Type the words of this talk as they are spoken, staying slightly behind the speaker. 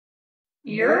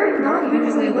You're not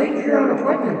usually late for your own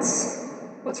appointments.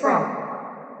 What's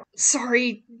wrong?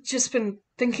 Sorry, just been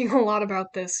thinking a lot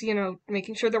about this,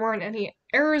 making sure there weren't any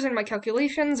errors in my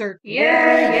calculations or.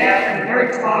 Yeah,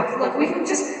 nerd talk. Look, can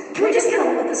we just get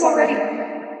on with this already?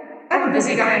 I'm a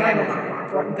busy guy and I have a lot more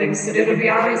important things to do, to be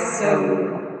honest,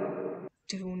 so.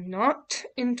 Do not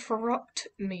interrupt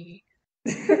me.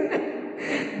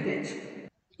 Bitch.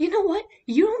 You know what?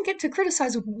 You don't get to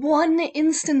criticize one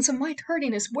instance of my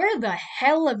tardiness. Where the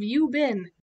hell have you been?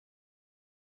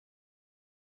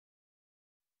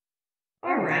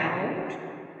 Around.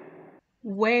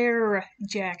 Where,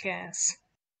 jackass?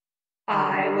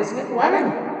 I was with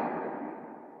Lemon.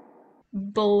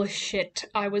 Bullshit.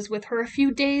 I was with her a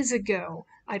few days ago.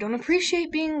 I don't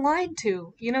appreciate being lied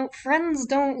to. Friends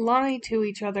don't lie to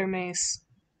each other, Mace.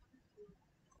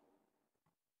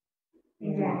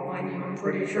 Well, I'm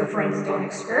pretty sure friends don't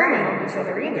experiment on each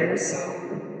other either,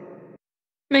 so.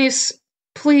 Mace,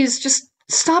 please, just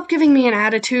stop giving me an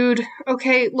attitude,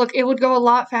 okay? Look, it would go a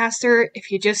lot faster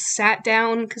if you just sat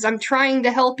down, because I'm trying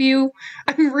to help you.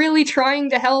 I'm really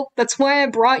trying to help. That's why I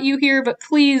brought you here, but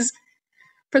please,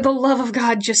 for the love of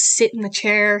God, just sit in the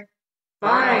chair.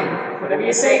 Fine. Whatever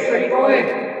you say, pretty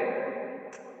boy.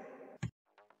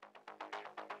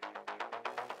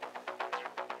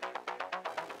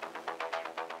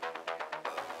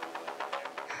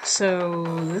 So,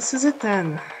 this is it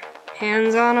then.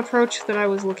 Hands-on approach that I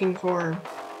was looking for.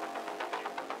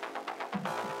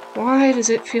 Why does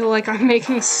it feel like I'm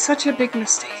making such a big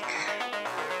mistake?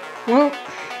 Well,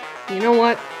 you know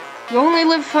what? You only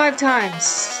live 5 times,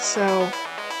 so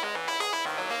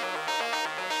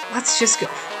let's just go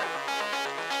for it.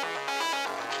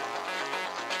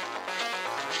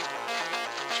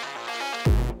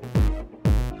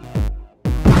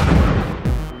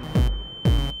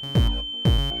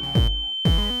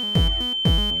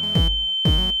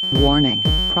 Warning,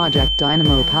 Project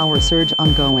Dynamo power surge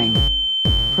ongoing.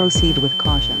 Proceed with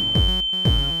caution.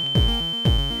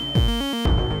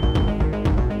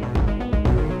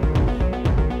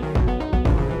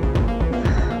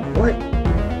 What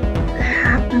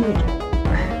happened?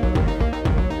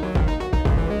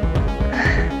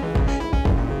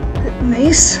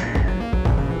 Mace?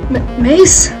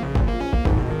 Mace?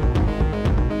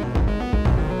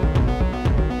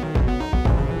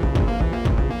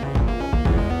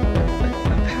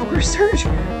 Surge?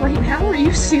 Right now? Are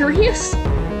you serious?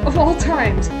 Of all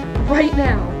times, right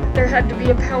now, there had to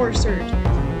be a power surge.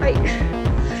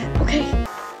 Okay,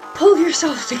 pull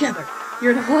yourself together.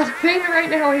 You're in a lot of pain right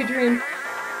now, Adrian.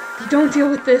 If you don't deal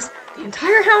with this, the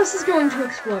entire house is going to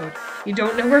explode. You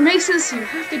don't know where Mace is, so you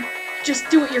have to just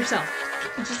do it yourself.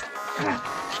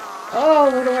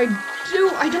 Oh, what do I do?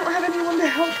 I don't have anyone to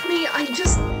help me. I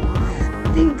just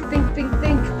think.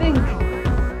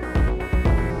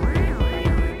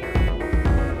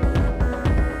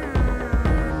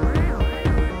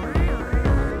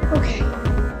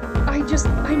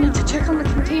 I need to check on the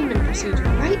containment procedure,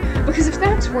 right? Because if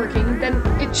that's working, then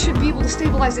it should be able to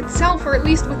stabilize itself, or at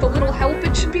least with a little help,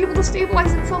 it should be able to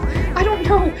stabilize itself. I don't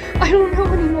know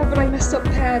anymore, but I messed up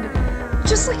bad.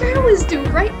 Just like I always do,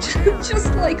 right?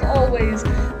 Just like always.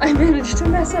 I managed to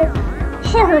mess up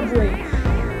horribly.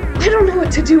 I don't know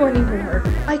what to do anymore.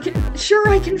 I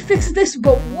can fix this,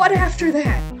 but what after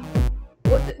that?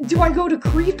 What, do I go to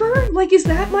Creeper? Like, is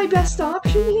that my best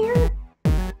option here?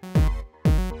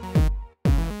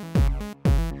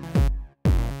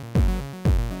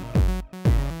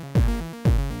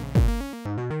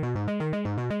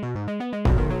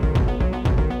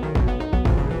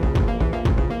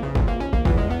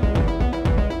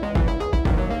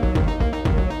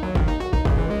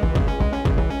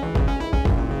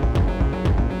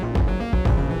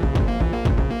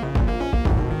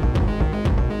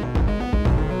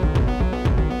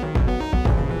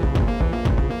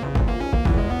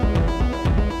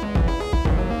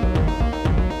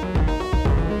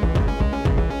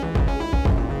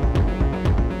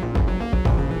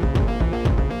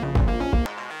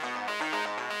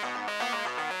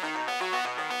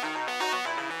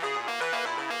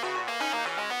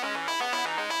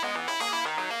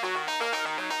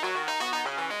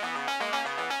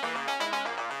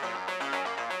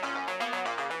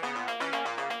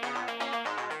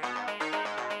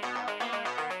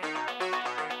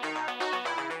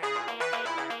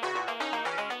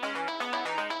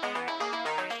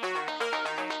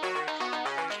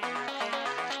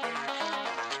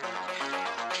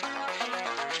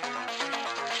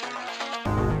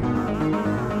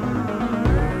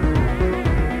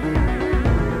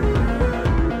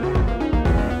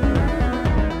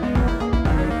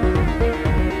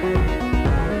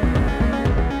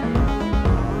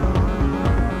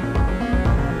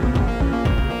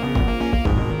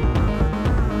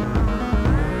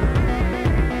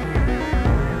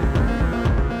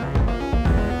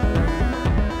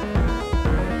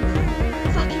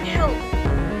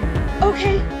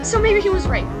 Okay, so maybe he was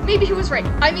right. Maybe he was right.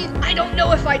 I mean, I don't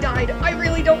know if I died. I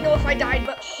really don't know if I died,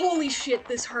 but holy shit,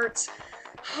 this hurts.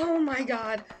 Oh my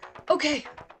god. Okay.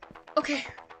 Okay.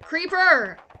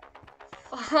 Creeper!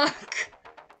 Fuck.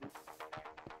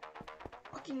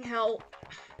 Fucking hell.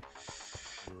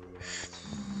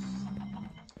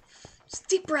 Just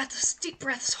deep breaths, deep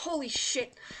breaths. Holy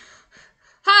shit.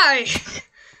 Hi!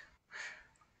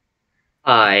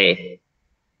 Hi.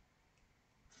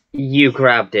 You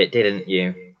grabbed it, didn't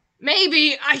you?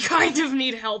 Maybe I kind of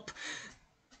need help.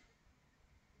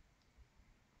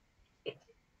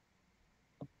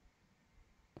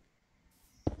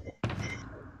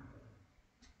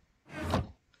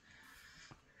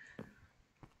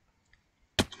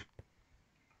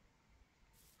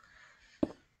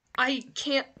 I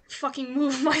can't fucking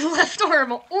move my left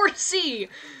arm or see.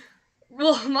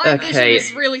 Well, my vision Okay.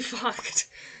 is really fucked.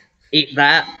 Eat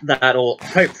that. That'll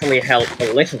hopefully help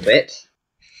a little bit.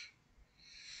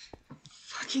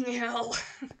 Fucking hell.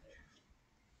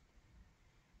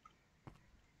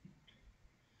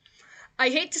 I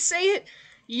hate to say it,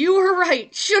 you were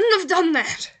right. Shouldn't have done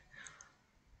that.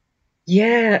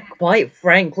 Yeah, quite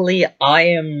frankly, I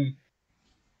am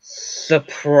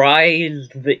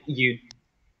surprised that you...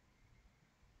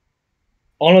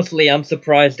 Honestly, I'm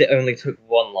surprised it only took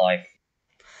one life.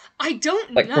 I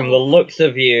don't Like, know. from the looks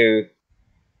of you,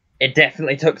 it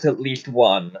definitely took at least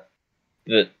one.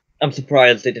 But I'm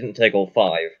surprised it didn't take all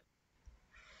 5.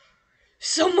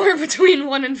 Somewhere between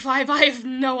 1 and 5, I have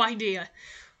no idea.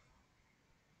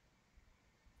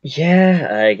 Yeah,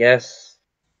 I guess...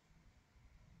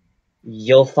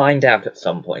 You'll find out at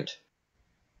some point.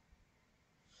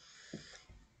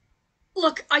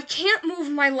 Look, I can't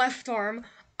move my left arm.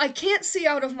 I can't see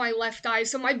out of my left eye,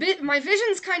 so my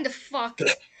vision's kind of fucked.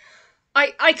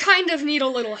 I kind of need a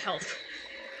little help.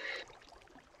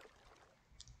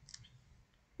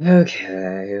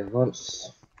 Okay,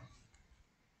 once...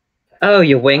 Oh,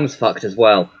 your wing's fucked as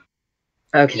well.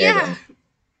 Okay, Yeah.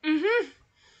 then. Mm-hmm.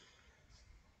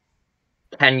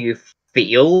 Can you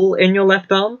feel in your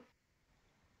left arm?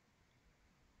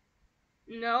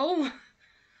 No.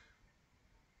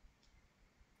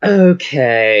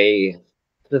 Okay.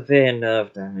 Severe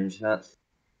nerve damage, that's...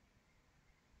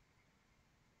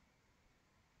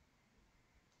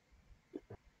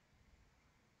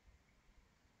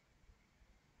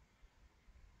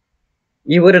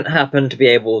 You wouldn't happen to be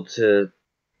able to...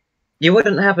 You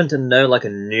wouldn't happen to know, like, a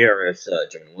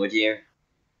neurosurgeon, would you?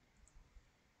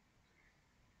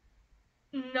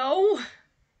 No.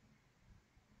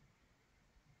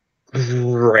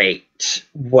 Great.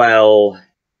 Well...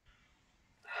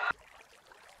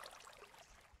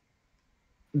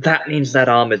 That means that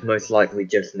arm is most likely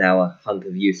just now a hunk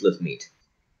of useless meat.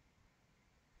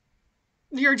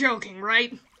 You're joking,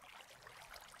 right?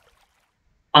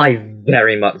 I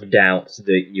very much doubt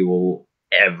that you will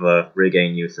ever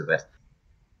regain use of it.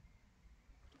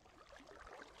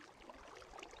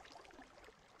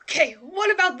 Okay, what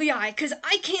about the eye? 'Cause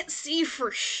I can't see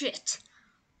for shit.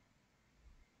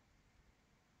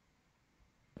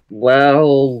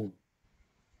 Well...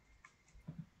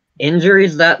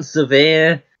 Injuries that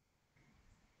severe...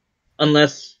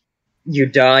 Unless you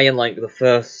die in, like, the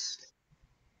first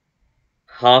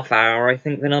half hour, I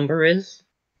think the number is.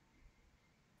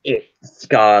 It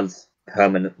scars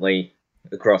permanently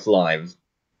across lives.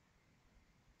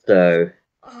 So...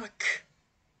 Fuck.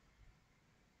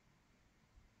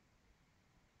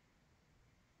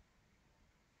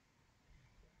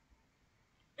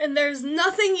 And there's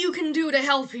nothing you can do to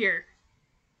help here.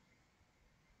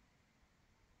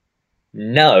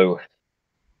 No.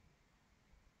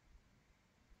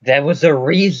 There was a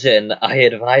reason I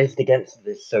advised against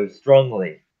this so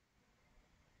strongly.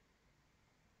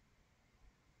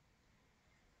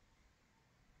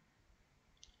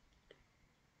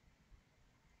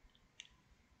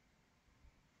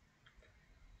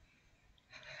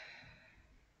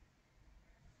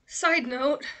 Side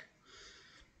note,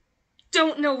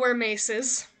 don't know where Mace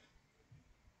is.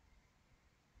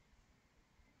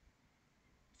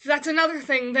 That's another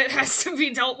thing that has to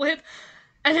be dealt with.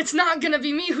 And it's not gonna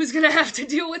be me who's gonna have to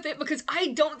deal with it because I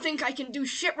don't think I can do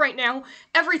shit right now.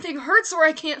 Everything hurts or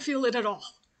I can't feel it at all.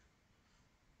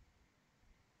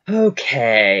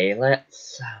 Okay,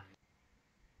 let's...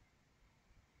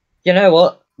 You know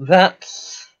what?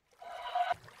 That's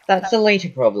a later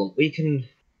problem. We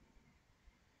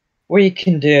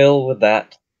can deal with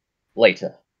that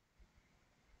later.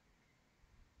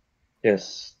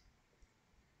 Just...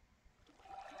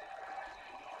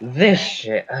 This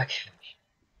shit, okay.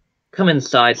 Come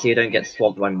inside so you don't get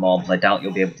swamped by mobs. I doubt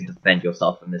you'll be able to defend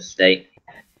yourself in this state.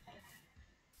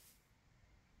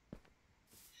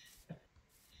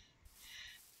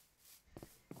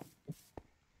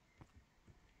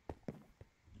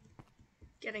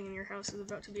 Getting in your house is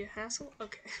about to be a hassle?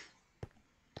 Okay.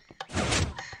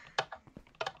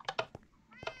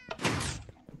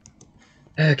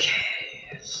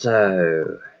 Okay,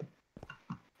 so...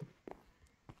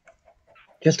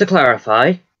 Just to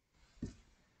clarify,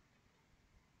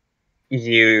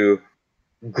 you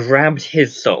grabbed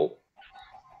his soul.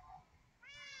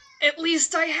 At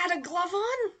least I had a glove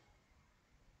on?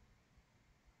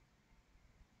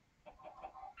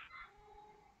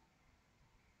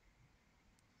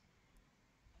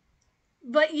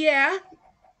 But yeah,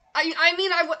 I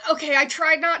mean, okay, I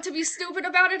tried not to be stupid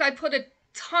about it. I put a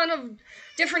ton of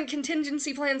different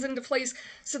contingency plans into place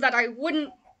so that I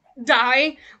wouldn't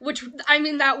die, which, I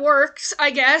mean, that works,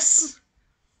 I guess.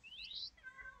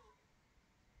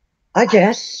 I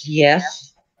guess,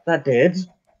 yes, that did.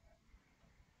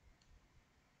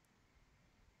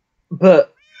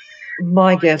 But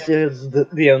my guess is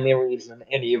that the only reason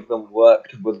any of them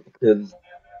worked was because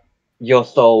your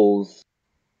souls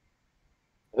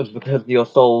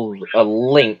are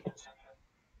linked,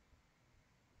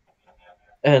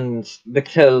 and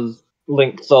because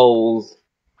linked souls,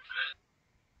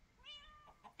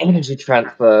 energy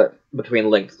transfer between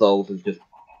linked souls is just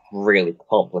really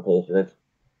complicated.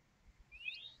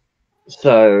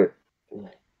 So,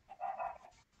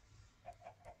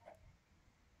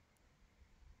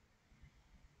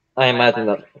 I imagine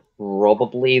that's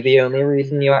probably the only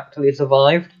reason you actually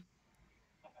survived.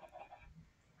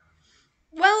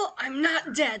 Well, I'm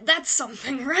not dead. That's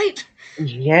something, right?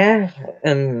 Yeah,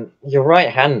 and you're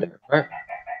right-handed, right?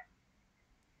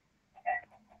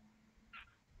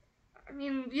 I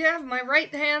mean, yeah, my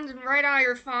right hand and right eye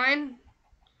are fine.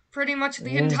 Pretty much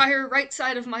the Yeah. entire right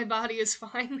side of my body is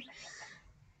fine.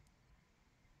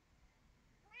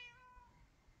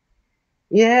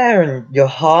 Yeah, and your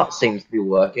heart seems to be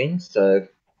working, so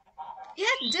Yeah,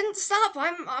 it didn't stop.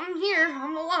 I'm here.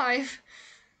 I'm alive.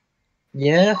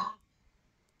 yeah.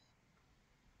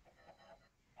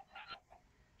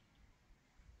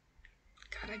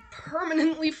 God, I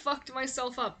permanently fucked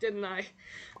myself up, didn't I?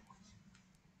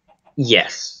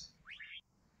 Yes.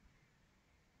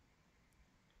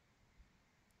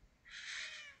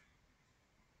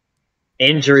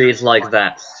 Injuries like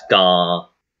that scar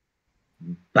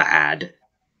bad.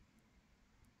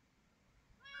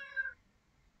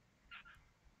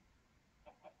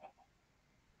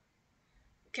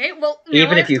 Okay, well, now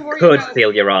Even I if have to you worry could about...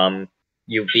 feel your arm,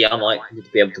 you'd be unlikely to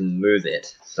be able to move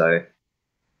it, so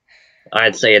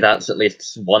I'd say that's at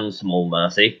least one small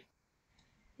mercy.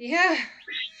 Yeah.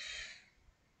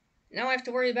 Now I have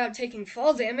to worry about taking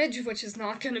fall damage, which is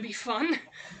not gonna be fun.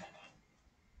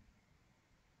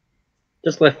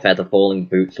 Just wear feather falling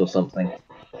boots or something.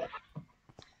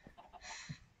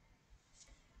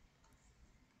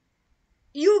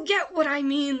 You get what I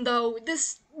mean, though.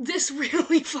 This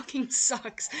really fucking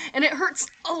sucks, and it hurts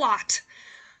a lot.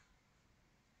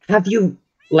 Have you,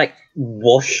 like,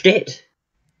 washed it?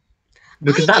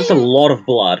 Because that's a came- lot of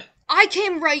blood. I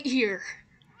came right here.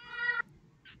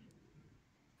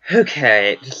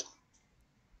 Okay, just...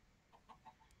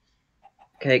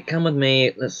 Okay, come with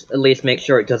me. Let's at least make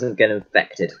sure it doesn't get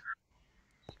infected.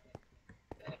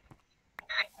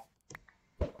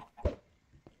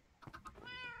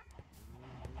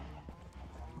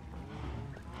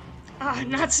 Ah,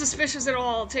 not suspicious at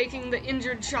all, taking the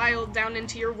injured child down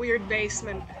into your weird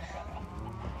basement.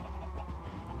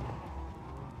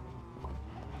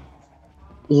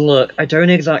 Look, I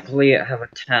don't exactly have a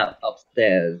tap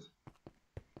upstairs.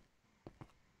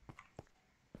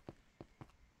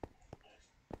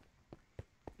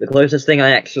 The closest thing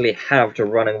I actually have to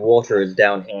running water is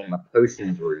down here in my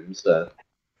potions room, so...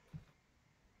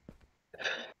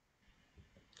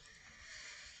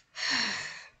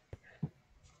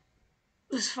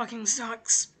 This fucking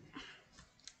sucks.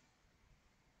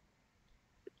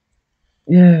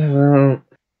 Yeah, well...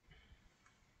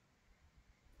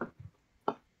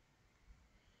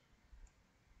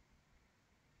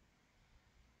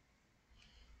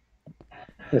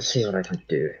 Let's see what I can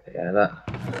do. Yeah,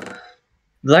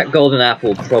 that golden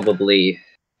apple probably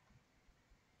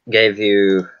gave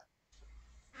you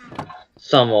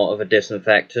somewhat of a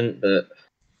disinfectant, but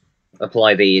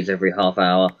apply these every half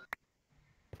hour.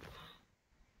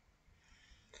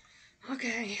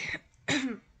 Okay.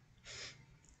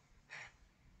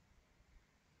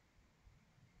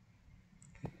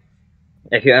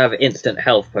 If you have instant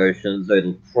health potions,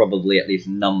 it'll probably at least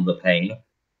numb the pain.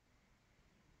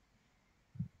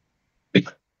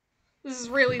 This is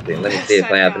really the Let me best see if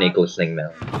I I've have any got. ghosting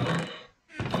now.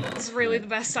 This is really the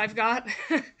best I've got.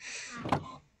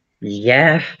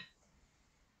 Yeah.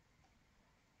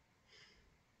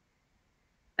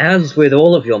 As with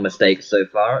all of your mistakes so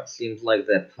far, it seems like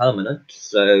they're permanent,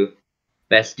 so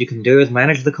best you can do is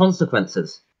manage the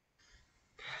consequences.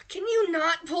 Can you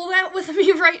not pull that with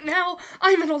me right now?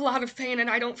 I'm in a lot of pain and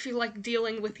I don't feel like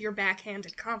dealing with your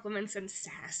backhanded compliments and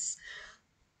sass.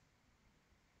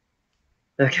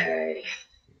 Okay.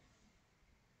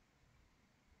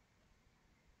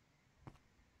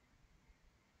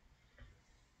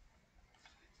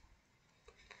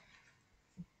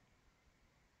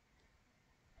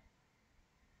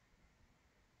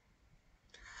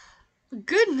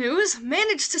 Good news,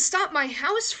 managed to stop my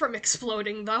house from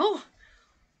exploding, though.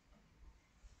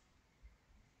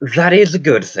 That is a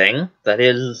good thing. That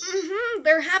is...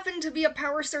 There happened to be a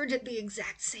power surge at the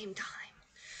exact same time.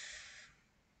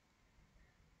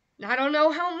 I don't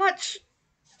know how much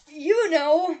you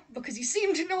know, because you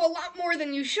seem to know a lot more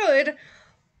than you should,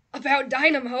 about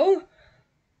Dynamo.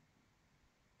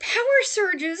 Power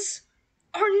surges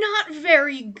are not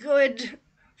very good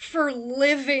for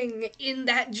living in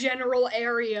that general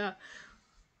area.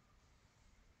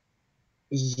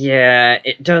 Yeah,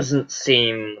 it doesn't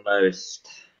seem the most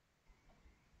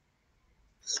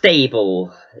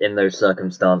stable in those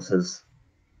circumstances.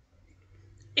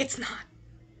 It's not.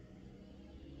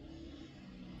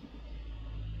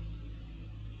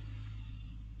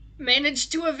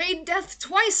 Managed to evade death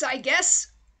twice, I guess.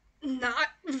 Not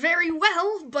very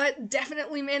well, but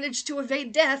definitely managed to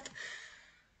evade death.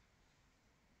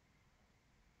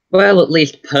 Well, at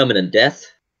least permanent death.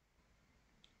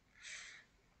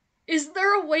 Is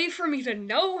there a way for me to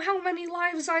know how many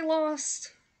lives I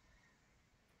lost?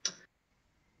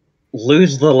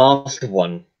 Lose the last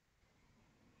one.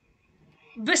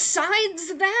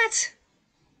 Besides that?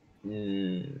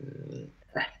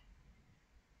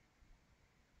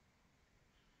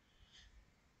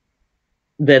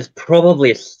 There's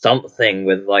probably something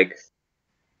with, like,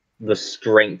 the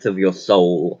strength of your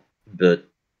soul, but...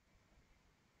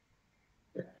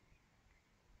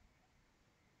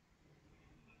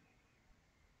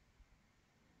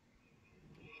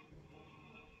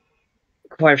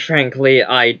 Quite frankly,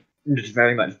 I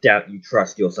very much doubt you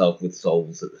trust yourself with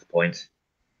souls at this point.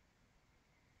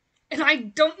 And I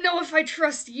don't know if I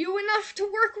trust you enough to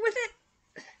work with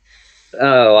it?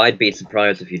 Oh, I'd be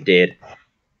surprised if you did.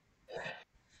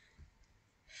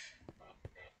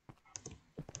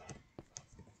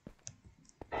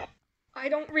 I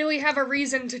don't really have a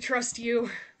reason to trust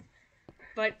you.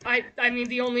 But I mean,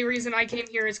 the only reason I came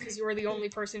here is because you are the only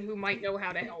person who might know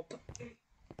how to help.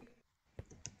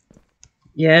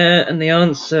 Yeah, and the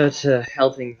answer to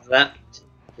helping that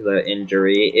particular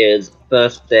injury is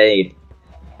first aid.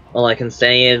 All I can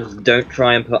say is don't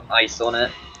try and put ice on it.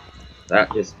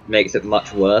 That just makes it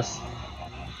much worse.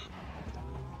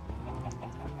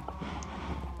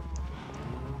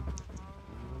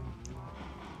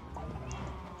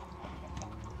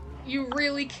 You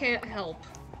really can't help.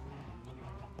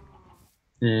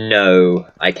 No,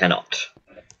 I cannot.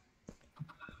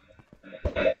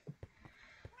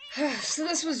 So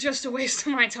this was just a waste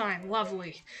of my time.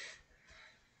 Lovely.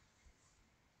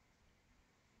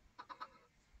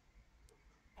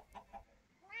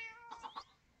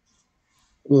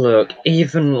 Look,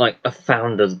 even like a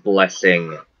founder's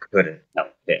blessing couldn't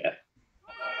help here.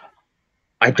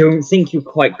 I don't think you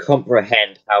quite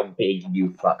comprehend how big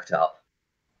you fucked up,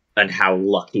 and how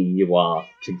lucky you are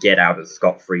to get out as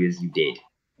scot-free as you did.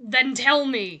 Then tell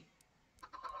me.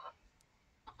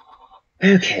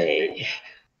 Okay.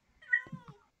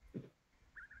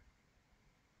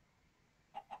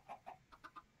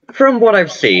 From what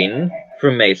I've seen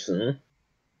from Mason,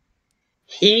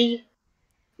 the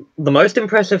most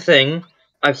impressive thing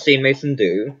I've seen Mason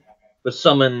do was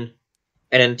summon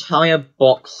an entire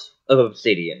box of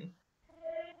obsidian.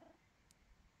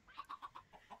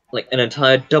 Like, an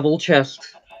entire double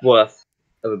chest worth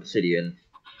of obsidian.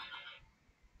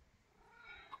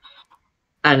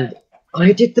 And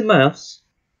I did the maths,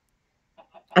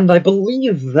 and I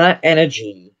believe that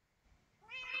energy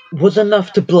was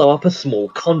enough to blow up a small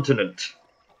continent.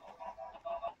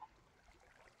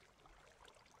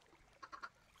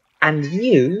 And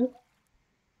you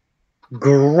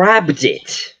grabbed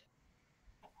it,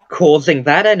 causing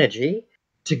that energy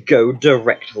to go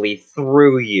directly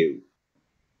through you.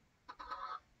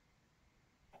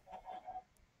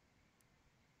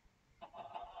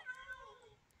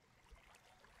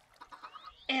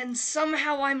 And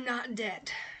somehow I'm not dead.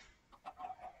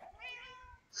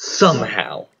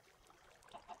 Somehow.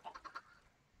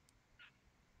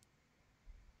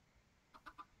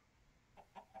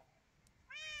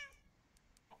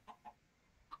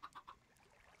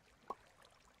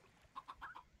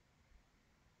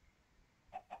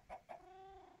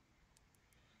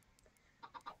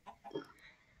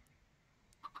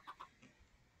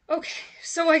 Okay,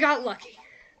 so I got lucky.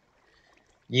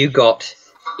 You got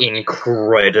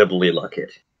incredibly lucky.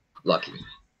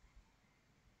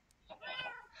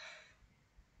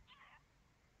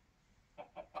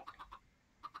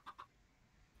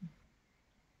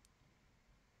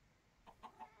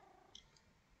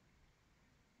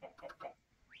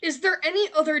 Is there any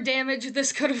other damage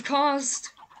this could have caused?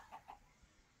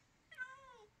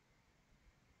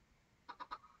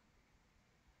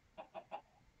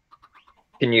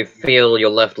 Can you feel your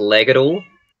left leg at all?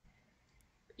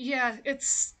 Yeah,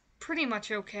 it's pretty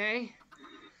much okay.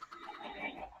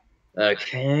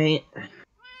 Okay.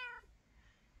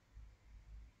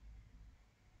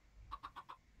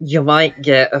 You might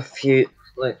get a few,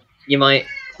 you might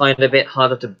find it a bit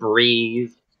harder to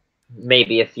breathe,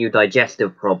 maybe a few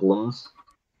digestive problems.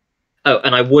 Oh,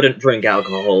 and I wouldn't drink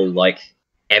alcohol,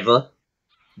 ever.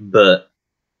 But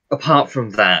apart from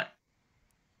that,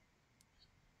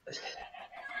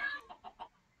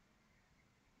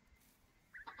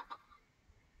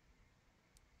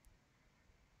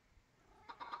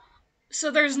 So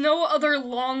there's no other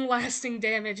long-lasting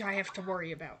damage I have to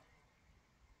worry about.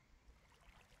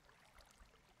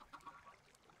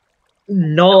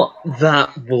 not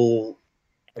that will...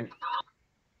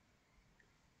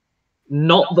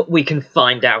 Not that we can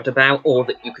find out about, or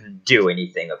that you can do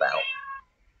anything about.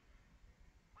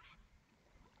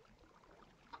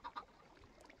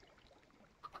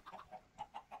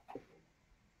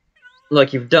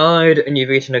 Like, you've died, and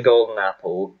you've eaten a golden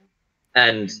apple,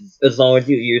 and as long as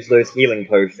you use those healing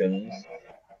potions,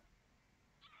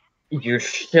 you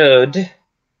should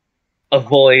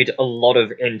avoid a lot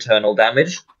of internal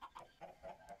damage.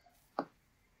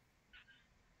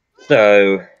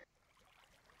 So...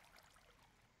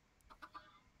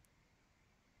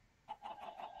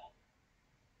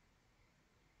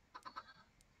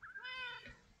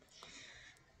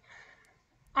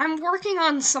 I'm working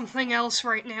on something else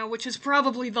right now, which is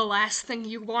probably the last thing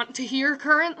you want to hear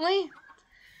currently.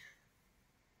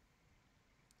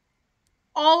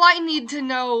 All I need to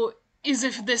know is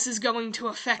if this is going to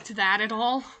affect that at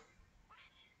all.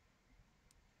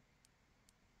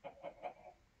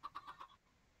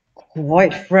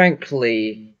 Quite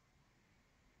frankly,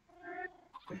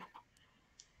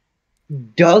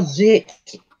 does it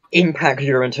impact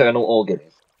your internal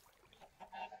organs?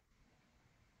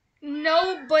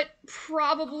 No, but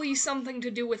probably something to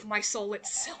do with my soul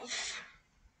itself.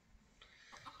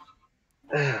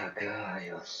 Oh god,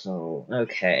 your soul.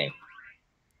 Okay.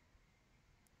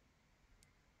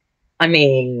 I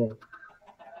mean,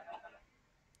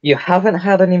 you haven't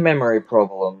had any memory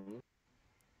problems.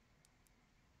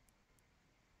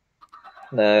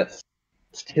 No,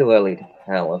 it's too early to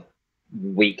tell of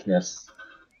weakness.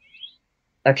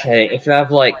 Okay, if you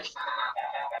have,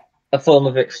 a form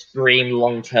of extreme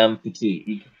long-term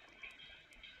fatigue,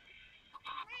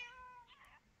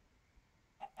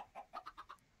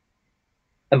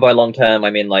 and by long-term I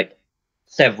mean,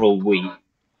 several weeks,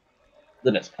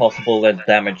 then it's possible there's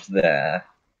damage there.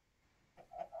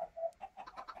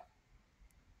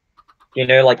 Do you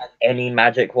know, any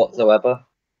magic whatsoever?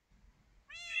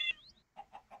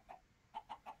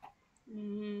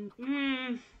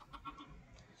 Mm-hmm.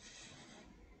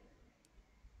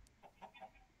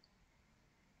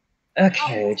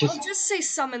 Okay, I'll just... just say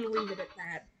some and leave it at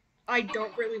that. I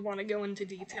don't really want to go into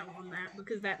detail on that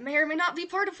because that may or may not be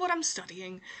part of what I'm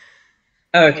studying.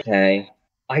 Okay.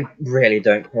 I really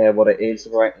don't care what it is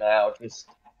right now, just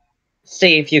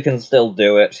see if you can still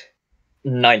do it.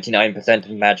 99%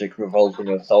 of magic revolves in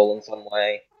your soul in some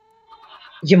way.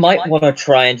 You might want to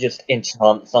try and just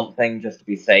enchant something just to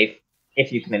be safe.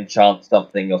 If you can enchant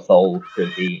something, your soul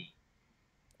should be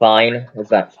fine, as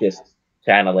that's just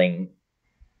channeling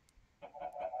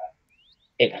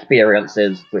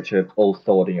experiences which are all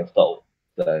stored in your soul.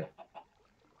 So,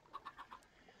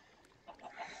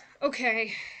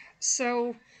 Okay,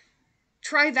 so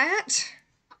try that.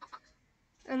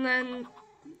 And then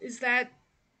is that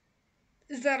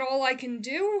all I can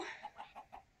do?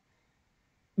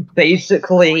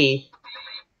 basically,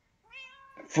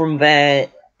 from there,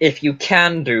 if you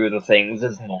can do the things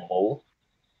as normal,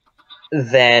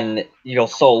 then your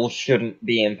soul shouldn't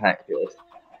be impacted.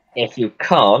 If you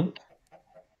can't,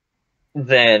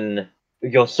 then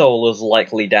your soul is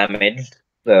likely damaged,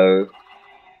 so...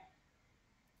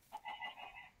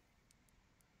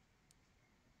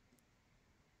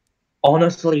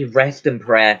 Honestly, rest in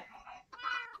prayer.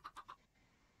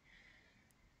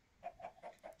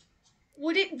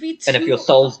 Would it be And if your too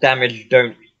soul's damaged,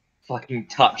 don't fucking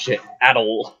touch it at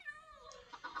all.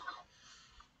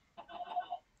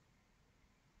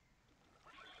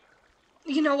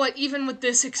 You know what? Even with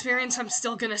this experience, I'm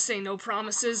still gonna say no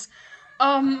promises.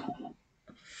 My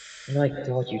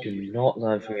god, you do not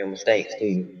learn from your mistakes, do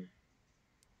you?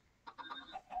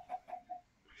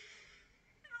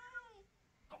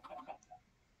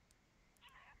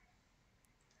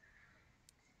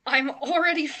 I'm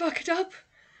already fucked up.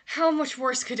 How much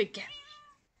worse could it get?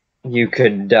 You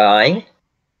could die.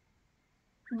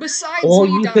 Besides Or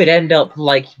me you dying. could end up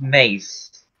like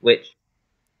Mace, which...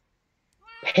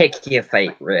 Pick your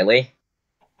fate, really.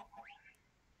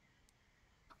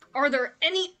 Are there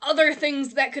any other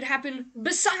things that could happen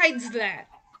besides that?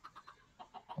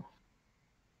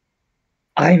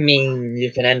 I mean,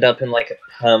 you can end up in like a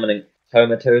permanent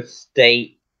comatose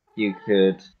state. You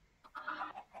could...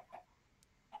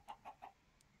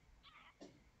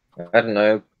 I don't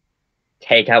know,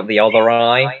 take out the other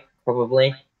eye,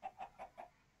 probably.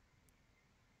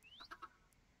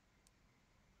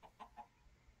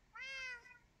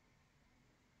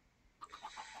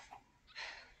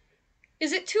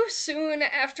 Is it too soon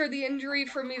after the injury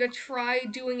for me to try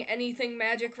doing anything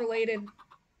magic related?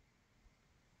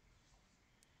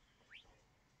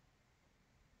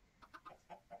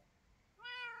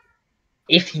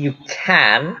 If you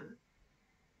can,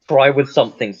 try with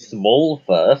something small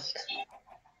first.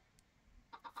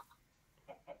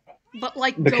 But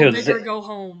like, go Because big or go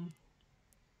home.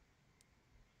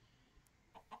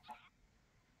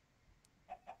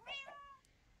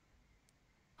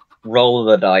 roll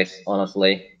the dice,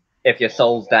 honestly. If your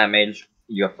soul's damaged,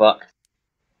 you're fucked.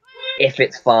 If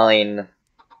it's fine,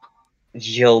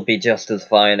 you'll be just as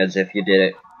fine as if you did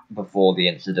it before the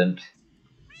incident.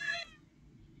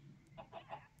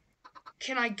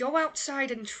 Can I go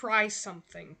outside and try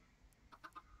something?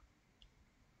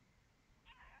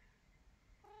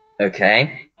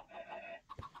 Okay.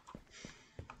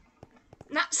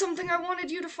 Not something I wanted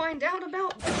you to find out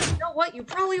about, but you know what? You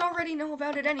probably already know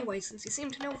about it anyway, since you seem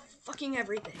to know fucking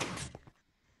everything.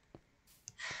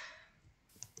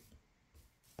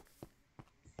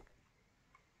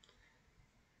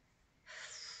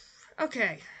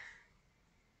 Okay.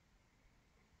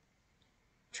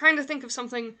 Trying to think of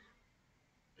something.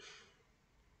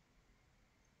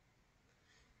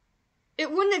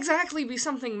 It wouldn't exactly be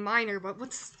something minor, but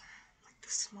what's like the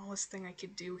smallest thing I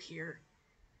could do here?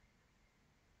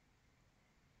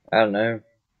 I don't know.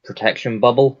 Protection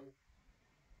bubble?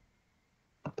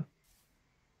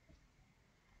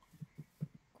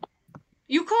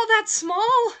 You call that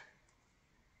small?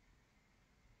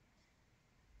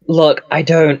 Look, I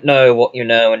don't know what you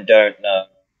know and don't know.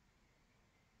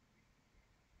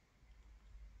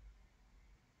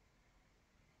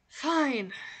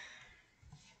 Fine.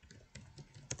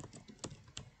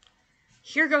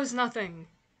 Here goes nothing.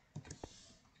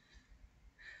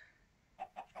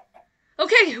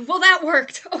 Okay, well that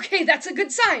worked. Okay, that's a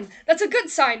good sign. That's a good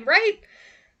sign, right?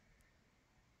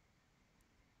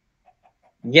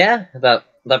 Yeah, that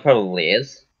probably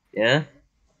is. Yeah.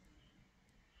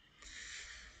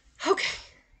 Okay.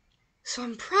 So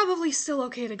I'm probably still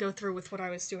okay to go through with what I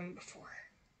was doing before.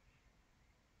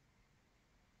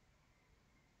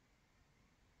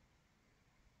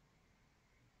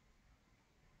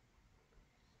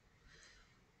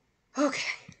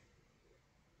 Okay.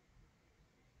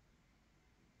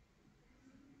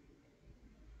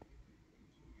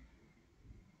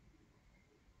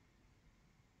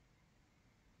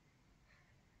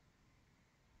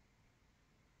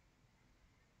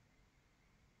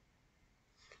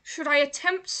 Should I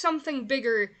attempt something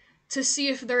bigger to see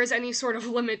if there is any sort of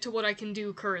limit to what I can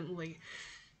do currently?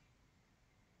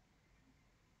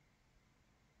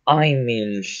 I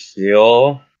mean,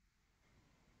 sure.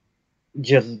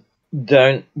 Just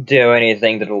don't do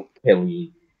anything that'll kill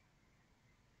you.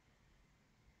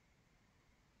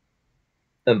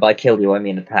 And by kill you, I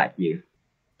mean attack you.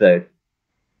 So,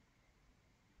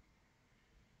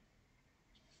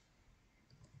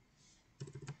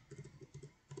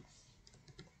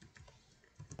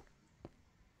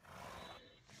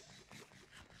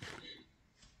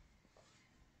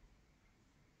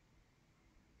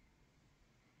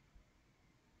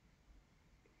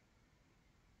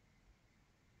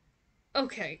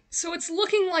 Okay, so it's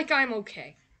looking like I'm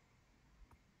okay.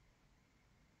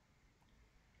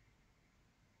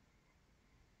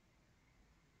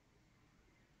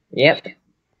 yep.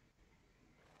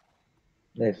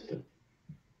 Listen.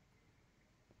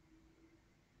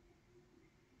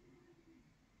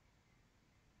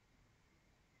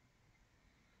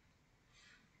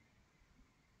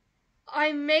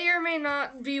 I may or may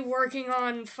not be working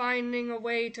on finding a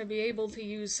way to be able to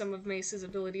use some of Mace's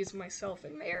abilities myself.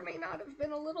 It may or may not have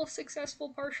been a little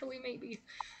successful, partially maybe.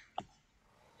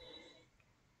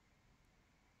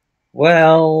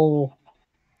 Well,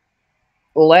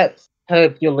 let's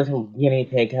hope your little guinea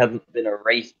pig hasn't been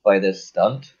erased by this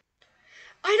stunt.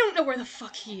 I don't know where the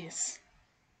fuck he is.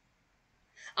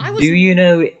 I was. Do you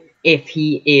know if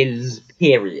he is,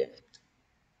 period?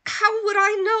 How would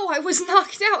I know? I was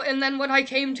knocked out, and then when I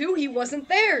came to, he wasn't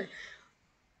there.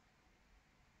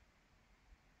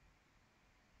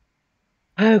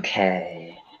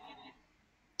 Okay.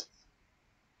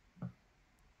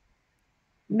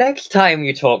 Next time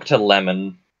you talk to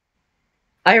Lemon,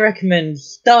 I recommend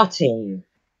starting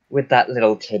with that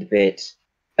little tidbit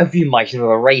of you might have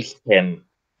erased him.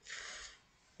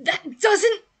 That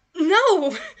doesn't.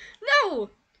 No! No!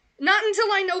 Not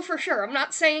until I know for sure. I'm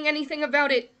not saying anything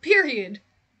about it, period.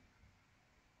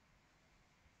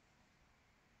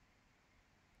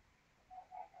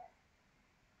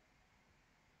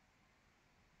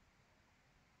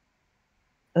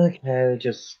 Okay,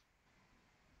 just...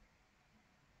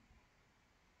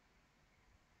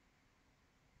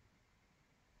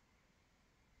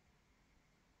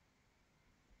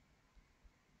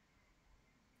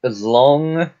 as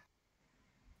long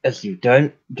as you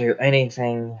don't do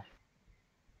anything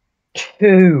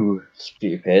too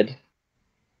stupid,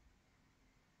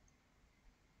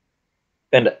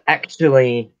 and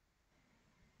actually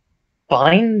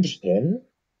find him,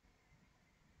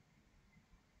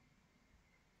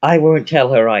 I won't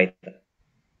tell her either.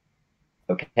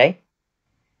 Okay?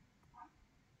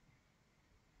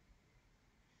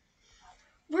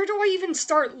 Where do I even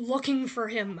start looking for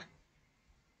him?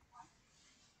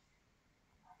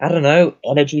 I don't know,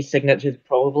 energy signatures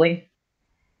probably?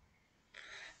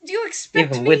 Do you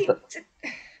expect Even with me the... to.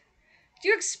 Do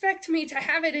you expect me to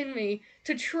have it in me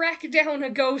to track down a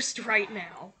ghost right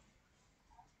now?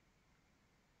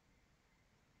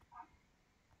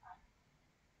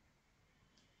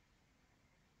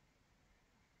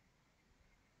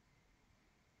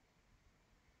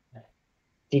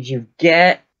 Did you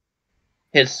get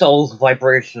his soul's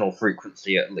vibrational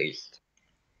frequency at least?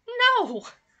 No!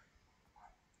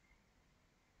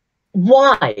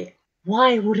 Why?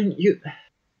 Why wouldn't you?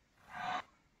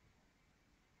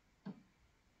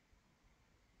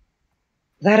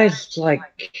 That is like...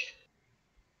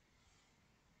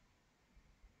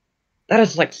 That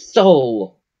is like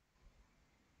soul.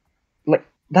 Like,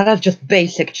 that is just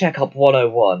basic checkup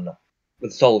 101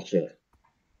 with soul shit.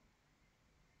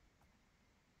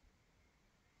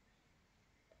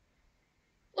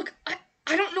 Look,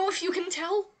 I don't know if you can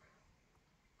tell.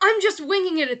 I'm just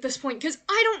winging it at this point, because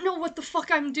I don't know what the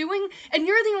fuck I'm doing, and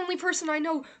you're the only person I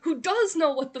know who does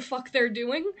know what the fuck they're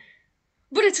doing.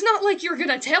 But it's not like you're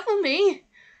gonna tell me.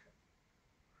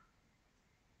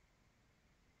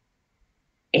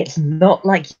 It's not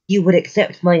like you would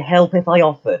accept my help if I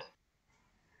offered.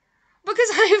 Because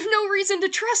I have no reason to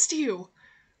trust you.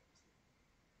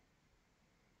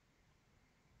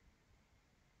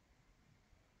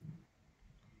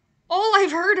 All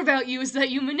I've heard about you is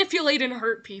that you manipulate and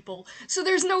hurt people, so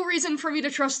there's no reason for me to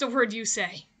trust a word you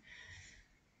say.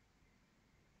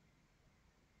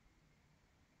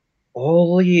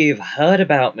 All you've heard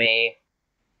about me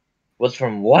was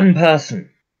from one person.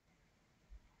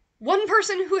 One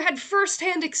person who had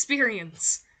first-hand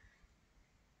experience.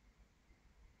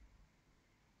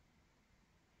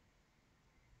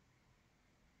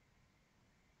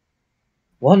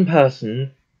 One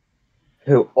person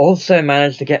who also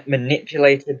managed to get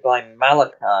manipulated by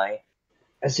Malachi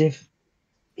as if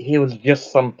he was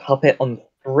just some puppet on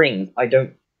strings. I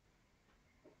don't...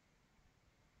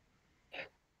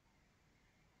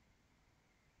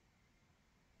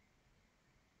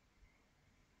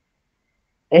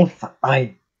 If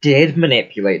I did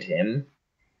manipulate him,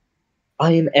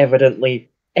 I am evidently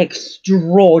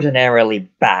extraordinarily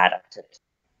bad at it.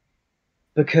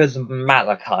 Because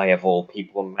Malachi, of all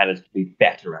people, managed to be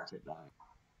better at it now.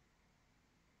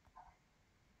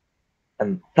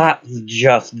 And that's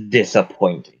just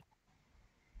disappointing.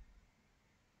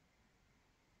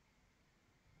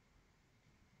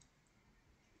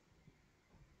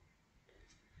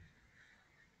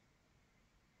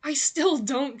 I still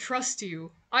don't trust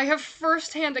you. I have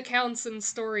first-hand accounts and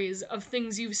stories of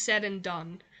things you've said and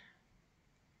done.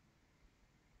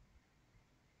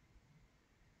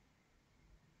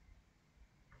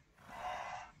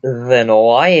 Then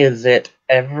why is it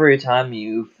every time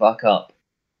you fuck up,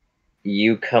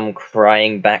 you come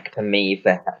crying back to me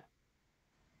for help?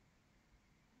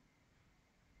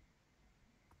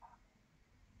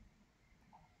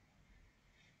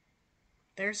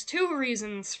 There's two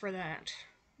reasons for that.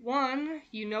 One,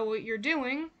 you know what you're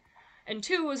doing. And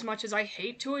two, as much as I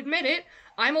hate to admit it,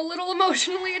 I'm a little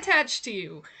emotionally attached to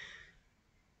you.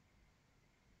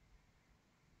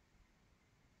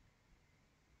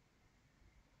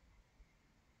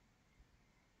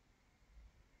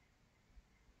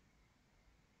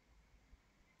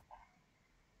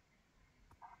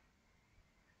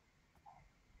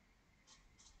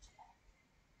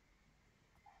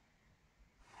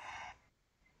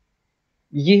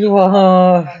 You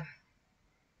are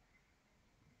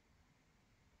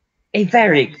a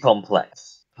very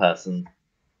complex person.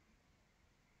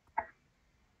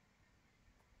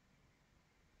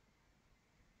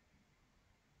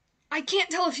 I can't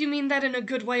tell if you mean that in a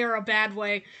good way or a bad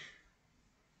way.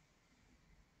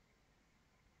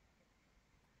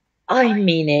 I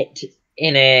mean it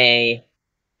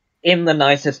in the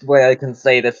nicest way I can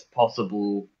say this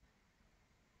possible.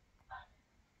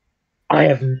 I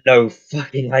have no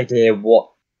fucking idea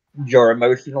what your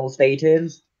emotional state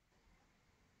is.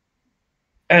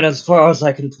 And as far as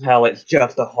I can tell, it's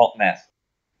just a hot mess.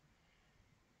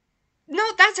 No,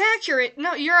 that's accurate.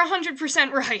 No, you're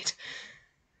 100% right.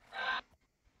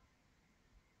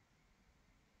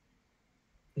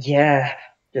 Yeah,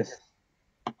 just.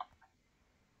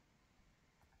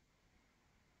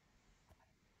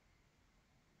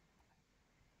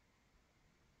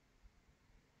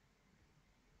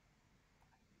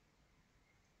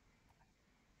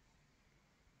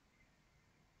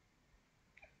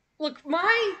 Look,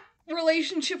 my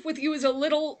relationship with you is a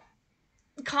little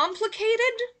complicated.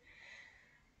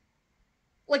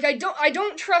 Like I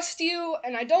don't trust you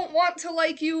and I don't want to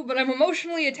like you, but I'm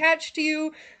emotionally attached to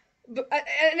you.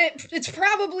 And it's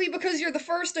probably because you're the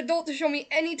first adult to show me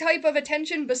any type of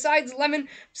attention besides Lemon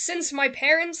since my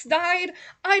parents died.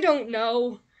 I don't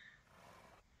know.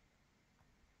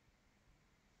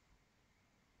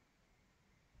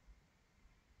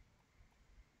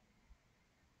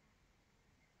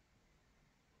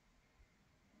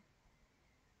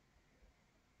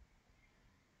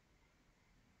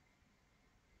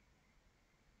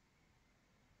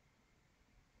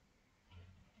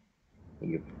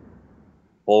 You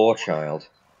poor child.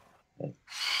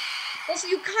 Also,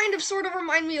 you kind of sort of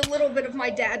remind me a little bit of my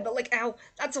dad, but like, ow,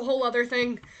 that's a whole other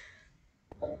thing.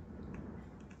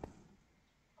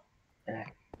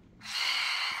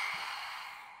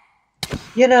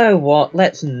 You know what?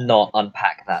 Let's not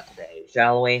unpack that today,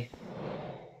 shall we?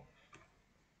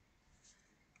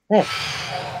 Let's.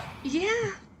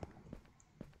 Yeah.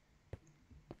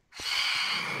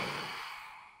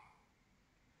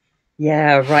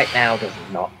 Yeah, right now does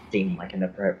not seem like an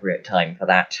appropriate time for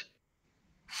that.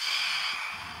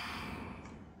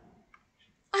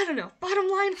 I don't know. Bottom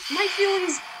line, my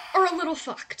feelings are a little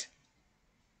fucked.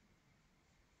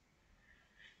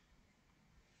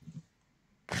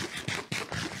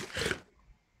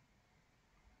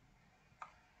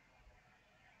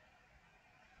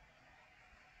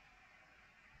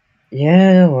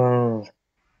 Yeah, well.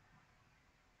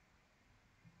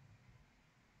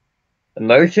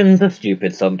 Emotions are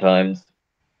stupid sometimes.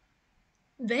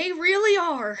 They really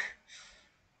are.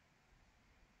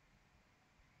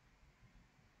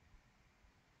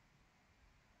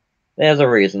 There's a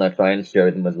reason I try and show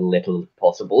them as little as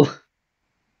possible.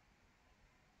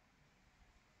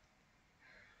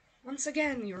 Once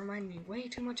again, you remind me way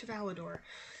too much of Alador.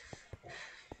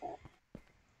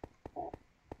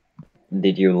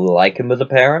 Did you like him as a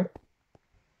parent?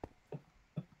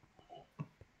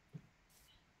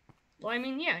 Well, I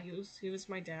mean, yeah, he was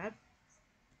my dad.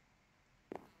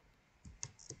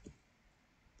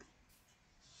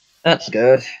 That's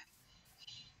good.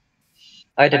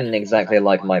 I didn't exactly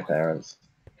like my parents.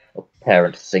 Or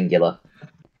parent singular.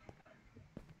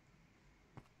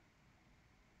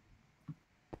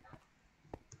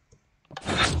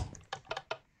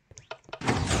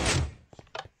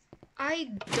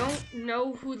 I don't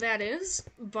know who that is,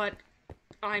 but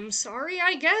I'm sorry,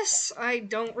 I guess. I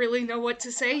don't really know what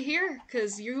to say here,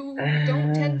 because you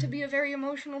don't tend to be a very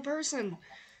emotional person.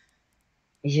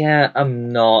 Yeah,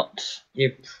 I'm not.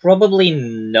 You probably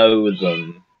know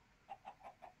them.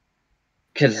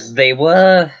 Because they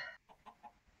were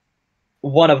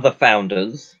one of the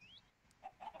founders.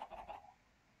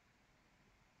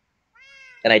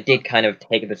 And I did kind of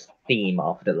take this theme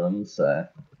after them, so.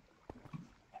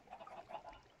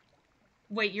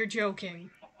 Wait, you're joking.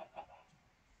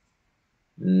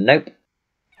 Nope.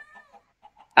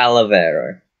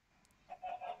 Alavero.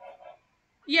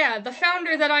 Yeah, the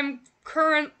founder that I'm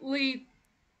currently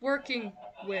working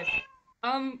with.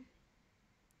 Um,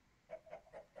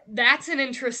 that's an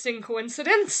interesting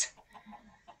coincidence.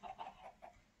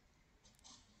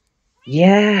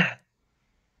 Yeah.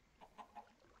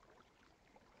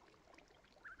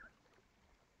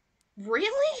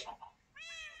 Really?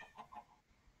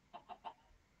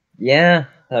 Yeah,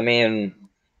 I mean.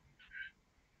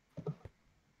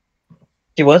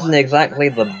 She wasn't exactly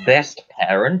the best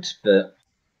parent, but.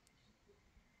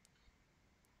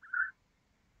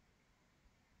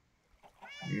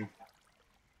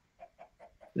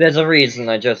 There's a reason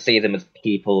I just see them as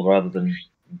people rather than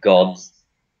gods.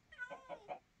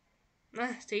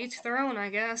 To each their own, I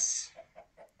guess.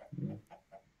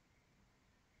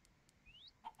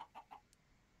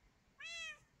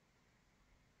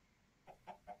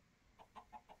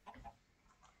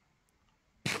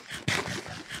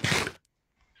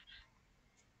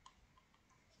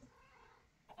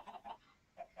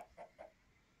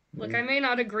 Look, I may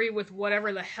not agree with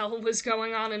whatever the hell was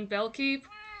going on in Bellkeep,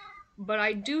 but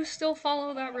I do still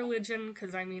follow that religion,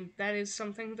 because, I mean, that is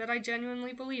something that I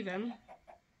genuinely believe in.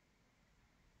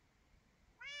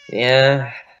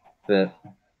 Yeah, but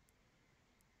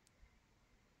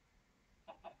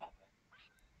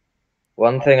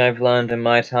one thing I've learned in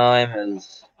my time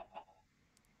is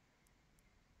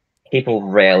people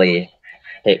rarely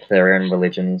pick their own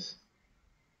religions.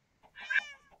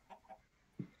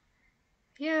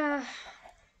 Yeah,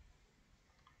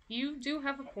 you do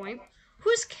have a point.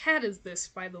 Whose cat is this,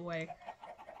 by the way?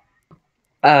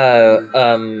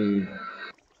 Uh,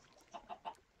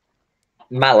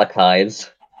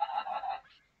 Malachi's.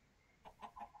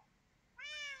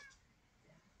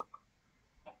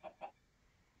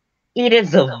 It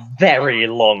is a very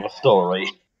long story.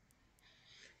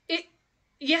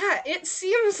 Yeah, it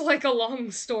seems like a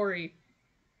long story.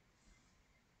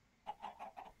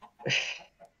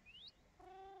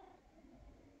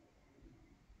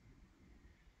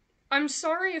 I'm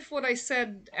sorry if what I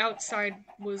said outside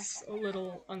was a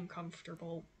little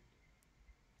uncomfortable.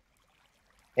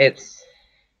 It's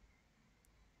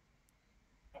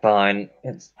fine.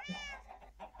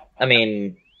 I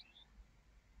mean,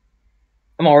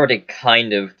 I'm already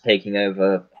kind of taking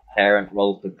over parent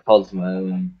role for Cosmo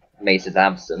in Mace's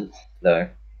absence, though.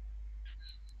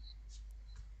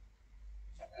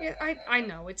 Yeah, I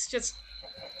know, it's just...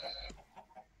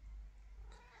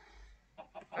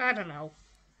 I don't know.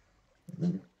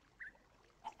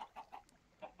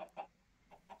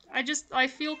 I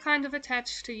feel kind of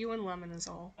attached to you and Lemon is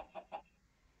all.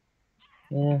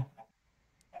 Yeah.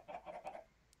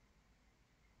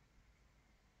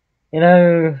 You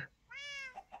know,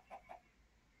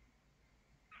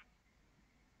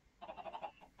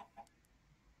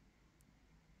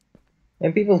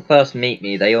 when people first meet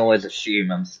me, they always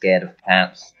assume I'm scared of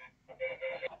cats.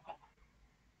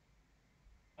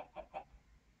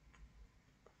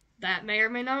 That may or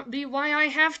may not be why I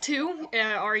have two.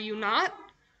 Are you not?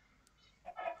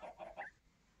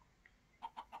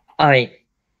 I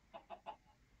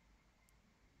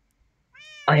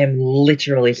I am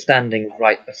literally standing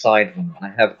right beside them. I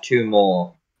have two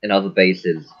more in other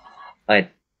bases. I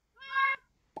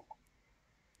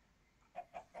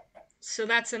So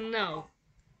that's a no.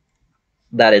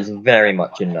 That is very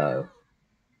much a no.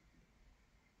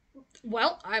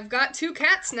 Well, I've got two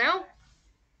cats now.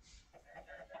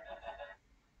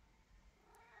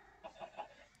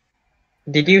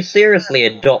 Did you seriously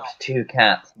adopt two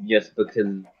cats just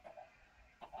because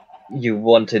you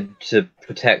wanted to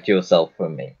protect yourself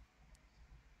from me?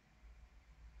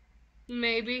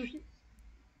 Maybe.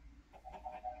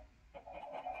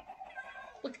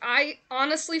 Look, I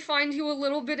honestly find you a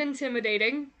little bit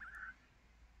intimidating.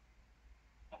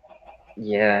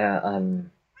 Yeah,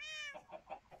 I'm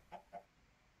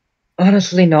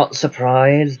honestly not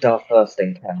surprised. Our first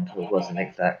encounter wasn't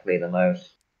exactly the most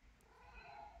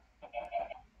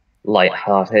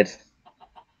light-hearted.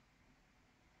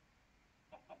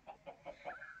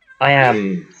 I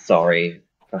am sorry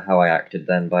for how I acted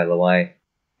then, by the way.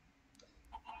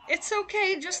 It's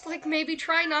okay, just like maybe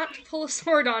try not to pull a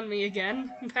sword on me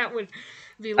again. That would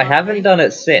be I haven't lovely. done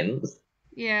it since.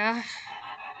 Yeah.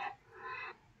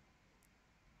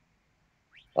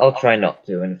 I'll try not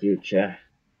to in future.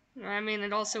 I mean,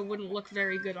 it also wouldn't look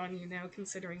very good on you now,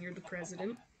 considering you're the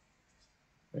president.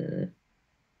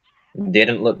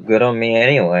 Didn't look good on me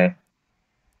anyway.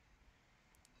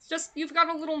 It's just, you've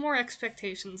got a little more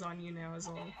expectations on you now, is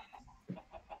all.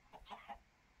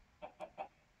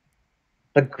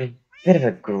 Bit of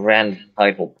a grand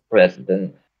title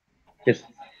president. Just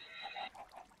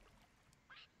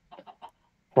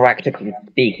practically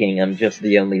speaking, I'm just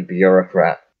the only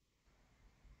bureaucrat.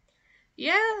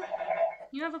 Yeah,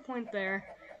 you have a point there.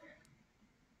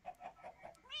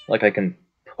 Like, I can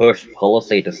push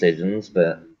policy decisions,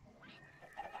 but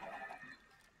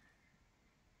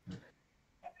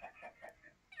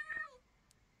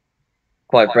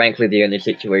quite frankly, the only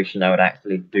situation I would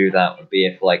actually do that would be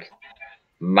if, like,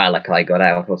 Malachi got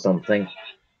out or something.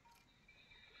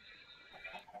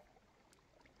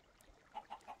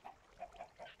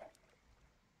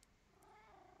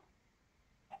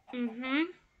 Mm-hmm.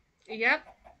 Yep.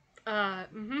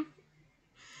 Mm-hmm.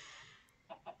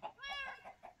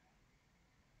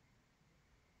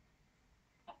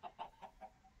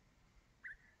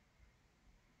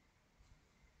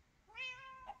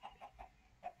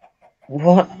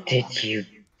 What did you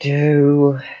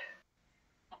do?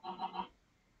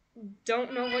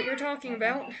 Don't know what you're talking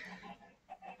about.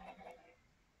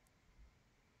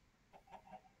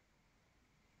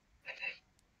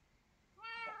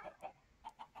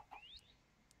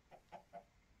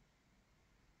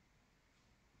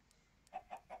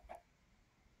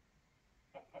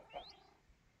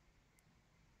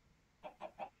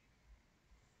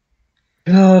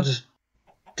 God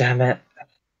damn it.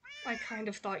 I kind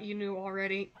of thought you knew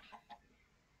already.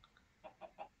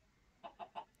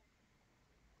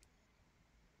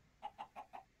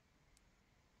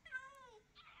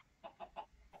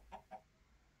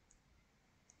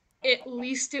 At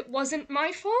least it wasn't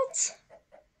my fault.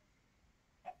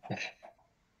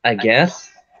 I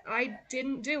guess. I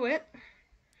didn't do it.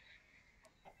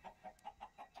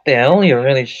 Still, you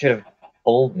really should have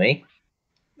told me.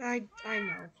 I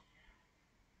know.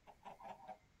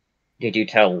 Did you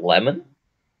tell Lemon?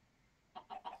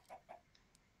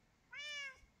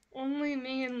 Only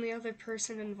me and the other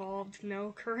person involved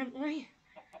know currently.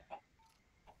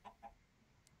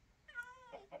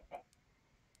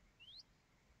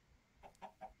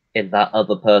 Is that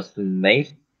other person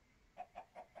mate?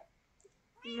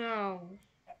 No.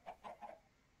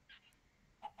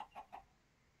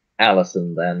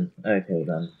 Allison, then. Okay,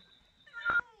 then.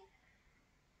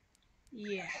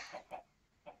 Yeah.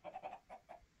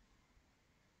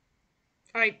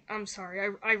 I'm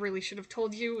sorry. I really should have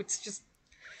told you. It's just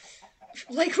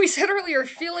like we said earlier,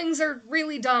 feelings are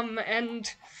really dumb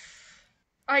and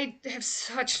I have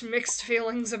such mixed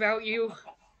feelings about you.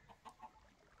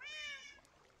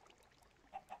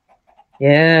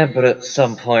 Yeah, but at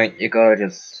some point, you gotta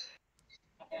just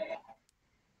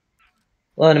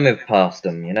learn to move past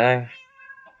them, you know?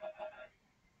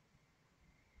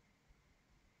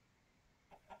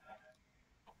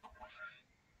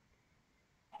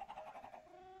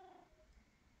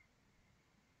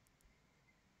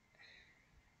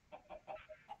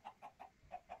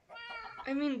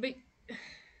 I mean,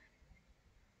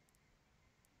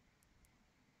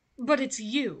 but it's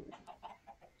you.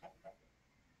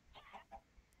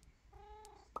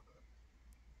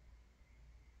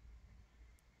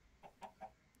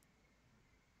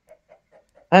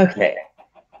 Okay.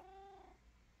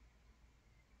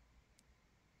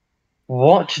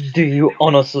 What do you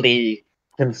honestly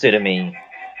consider me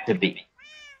to be?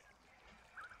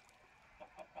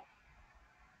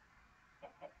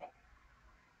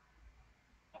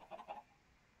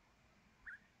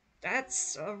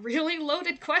 That's a really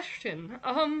loaded question.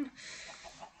 I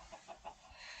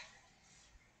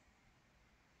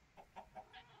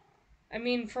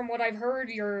mean, from what I've heard,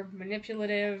 you're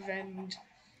manipulative and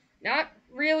not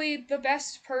really the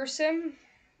best person,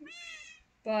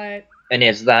 but And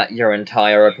is that your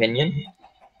entire opinion?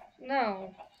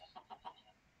 no,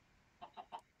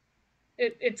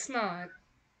 it's not.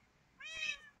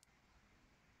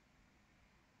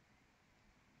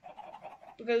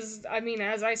 Because, I mean,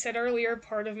 as I said earlier,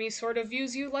 part of me sort of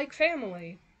views you like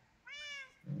family.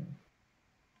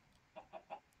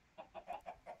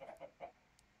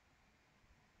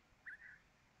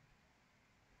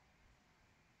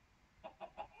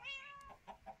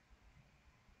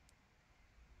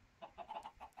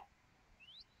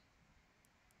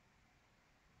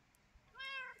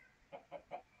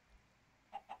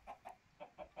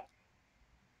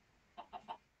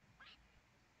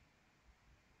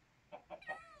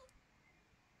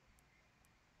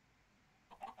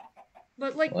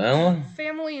 But, like, Well,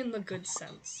 family in the good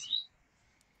sense.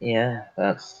 yeah,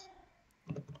 that's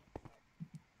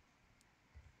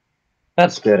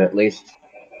good at least.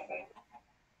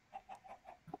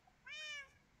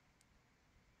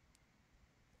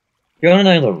 You wanna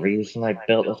know the reason I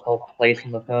built this whole place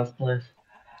in the first place?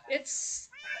 It's.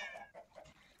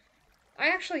 I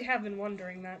actually have been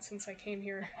wondering that since I came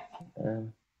here.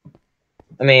 Um,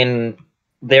 I mean,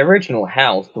 the original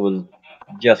house was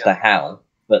just a house,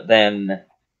 but then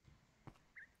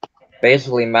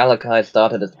basically Malachi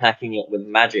started attacking it with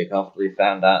magic after he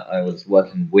found out I was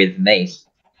working with Mace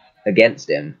against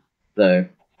him. So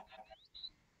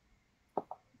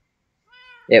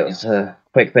it was a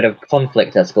quick bit of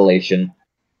conflict escalation.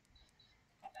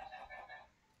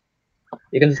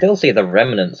 You can still see the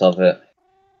remnants of it.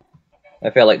 I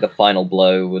feel like the final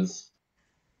blow was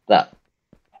that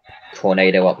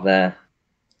tornado up there.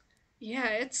 Yeah,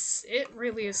 it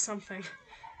really is something.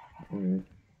 Mm.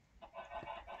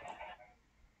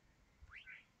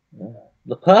 Yeah.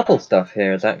 The purple stuff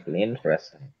here is actually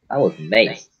interesting. That was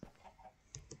Mace.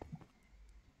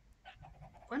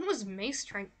 When was Mace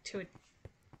trying to?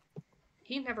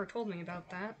 He never told me about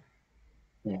that.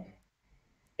 Yeah.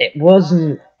 It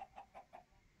wasn't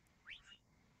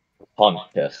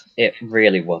conscious. It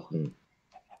really wasn't.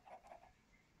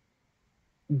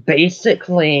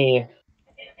 Basically,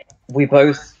 we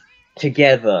both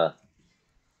together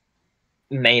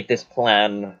made this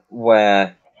plan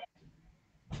where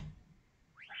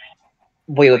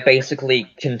we would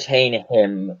basically contain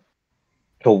him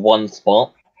to one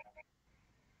spot,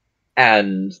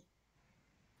 and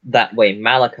that way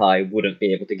Malachi wouldn't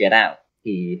be able to get out.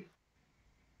 He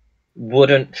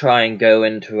wouldn't try and go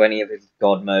into any of his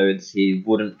god modes, he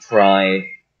wouldn't try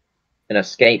and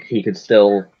escape, he could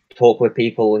still talk with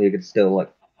people, he could still,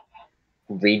 like,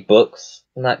 read books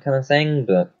and that kind of thing,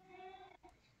 but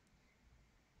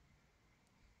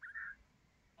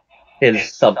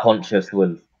his subconscious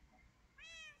was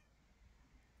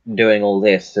doing all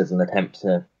this as an attempt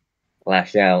to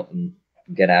lash out and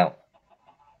get out.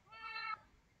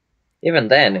 Even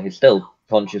then, he still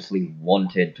consciously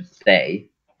wanted to stay,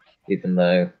 even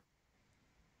though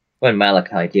when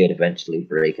Malachi did eventually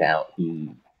break out,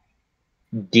 he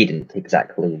didn't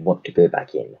exactly want to go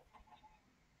back in.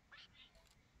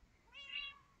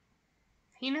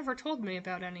 He never told me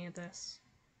about any of this.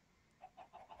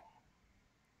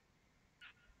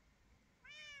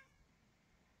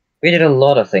 We did a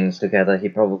lot of things together he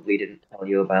probably didn't tell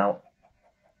you about.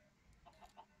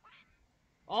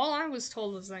 All I was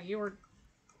told was that you were,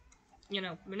 you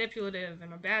know, manipulative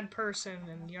and a bad person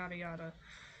and yada yada.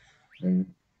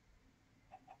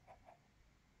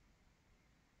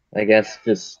 I guess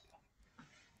just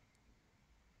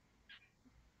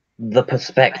the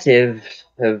perspective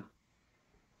of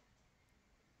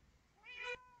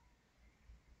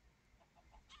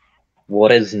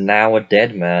what is now a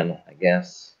dead man, I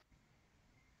guess.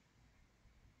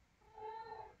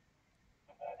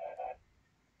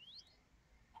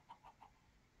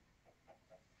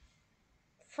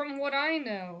 From what I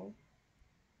know,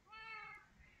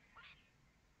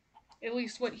 at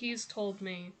least what he's told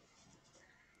me,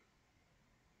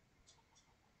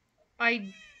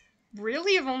 I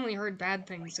really have only heard bad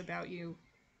things about you.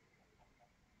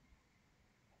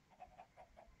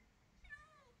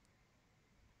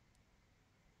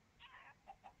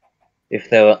 If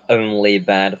there were only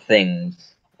bad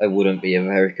things, I wouldn't be a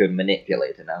very good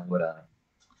manipulator now, would I?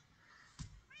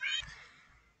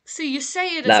 See, you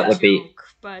say it as That a would joke, be...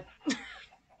 but...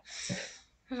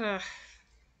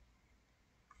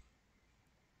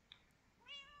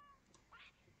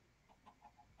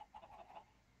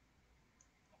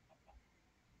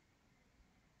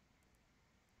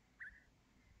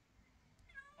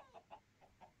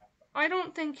 I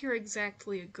don't think you're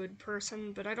exactly a good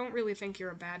person, but I don't really think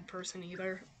you're a bad person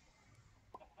either.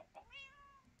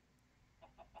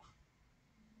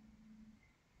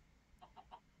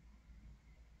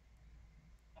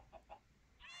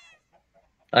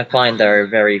 I find there are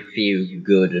very few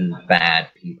good and bad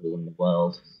people in the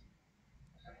world.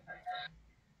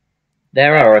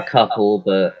 There are a couple,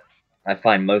 but I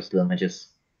find most of them are just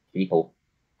people.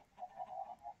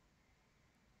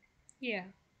 Yeah.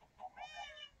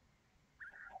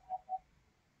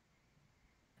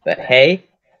 But hey,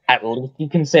 at least you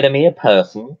consider me a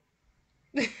person.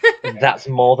 That's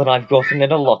more than I've gotten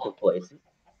in a lot of places.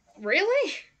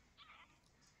 Really?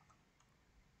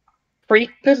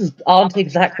 Creepers aren't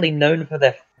exactly known for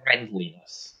their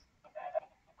friendliness.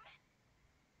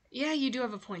 Yeah, you do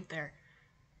have a point there.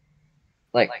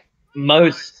 Like,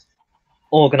 most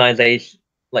organizations,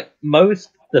 like, most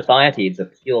societies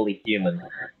are purely human.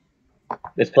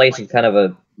 This place is kind of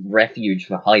a refuge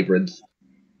for hybrids.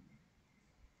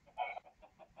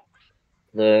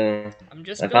 I I'm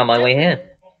just found built my way different.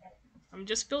 here. I'm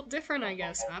just built different, I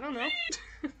guess. I don't know.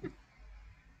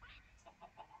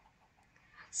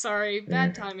 Sorry,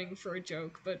 bad timing for a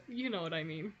joke, but you know what I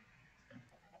mean.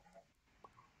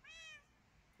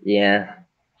 Yeah.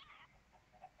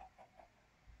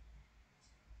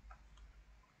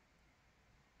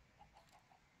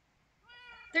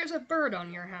 There's a bird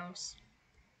on your house.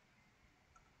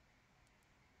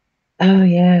 Oh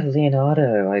yeah,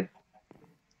 Leonardo.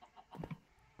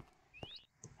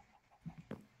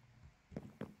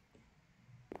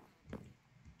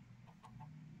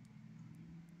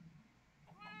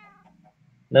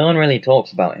 No one really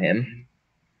talks about him.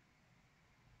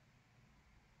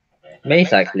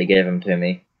 Mace actually gave him to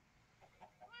me.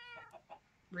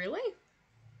 Really?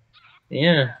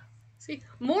 Yeah. See,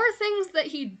 more things that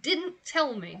he didn't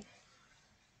tell me.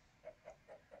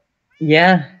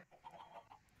 Yeah.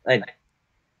 I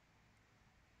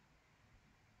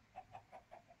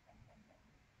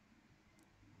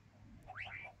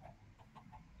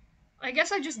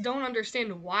guess I just don't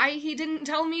understand why he didn't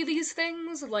tell me these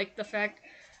things, like the fact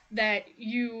that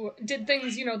you did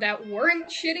things, you know, that weren't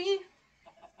shitty.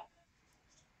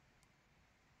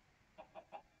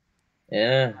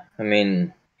 Yeah, I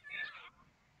mean...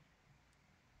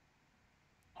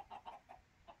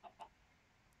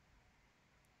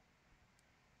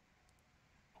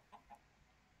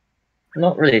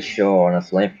 Not really sure,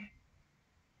 honestly.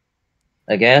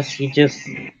 I guess he just...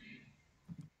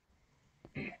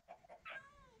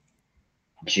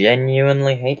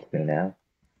 genuinely hates me now.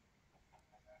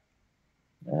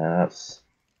 That's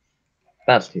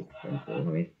too simple for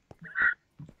me.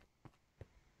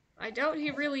 I doubt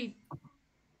he really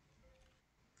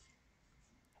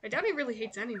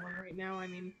hates anyone right now. I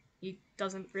mean, he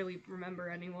doesn't really remember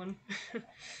anyone.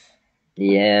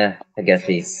 Yeah, I guess If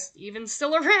he... he's even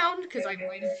still around, because I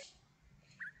might have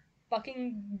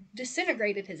fucking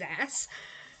disintegrated his ass.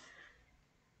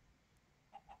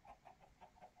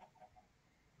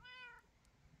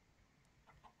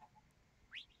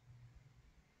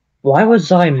 Why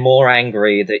was I more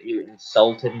angry that you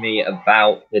insulted me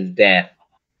about his death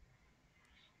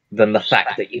than the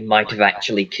fact that you might have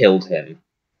actually killed him?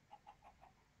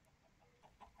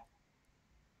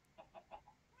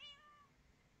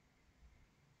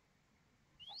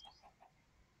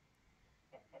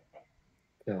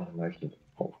 God, emotions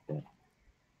bullshit.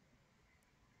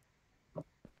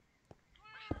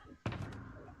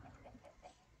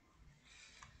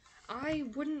 I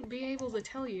wouldn't be able to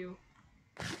tell you.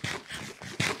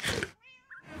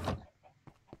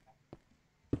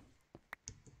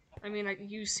 I mean,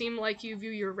 you seem like you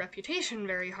view your reputation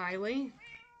very highly.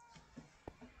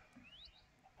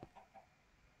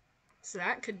 So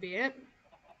that could be it.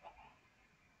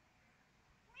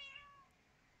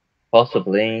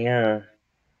 Possibly, yeah.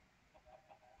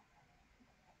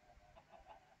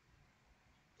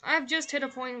 I've just hit a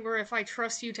point where if I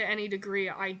trust you to any degree,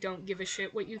 I don't give a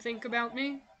shit what you think about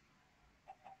me.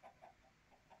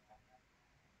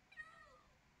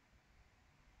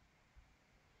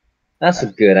 That's a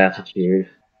good attitude.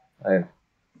 I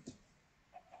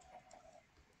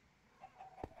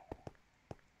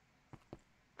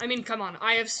mean, come on,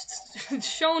 I have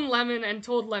shown Lemon and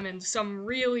told Lemon some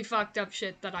really fucked up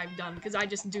shit that I've done, because I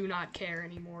just do not care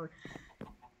anymore.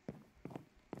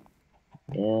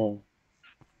 Yeah.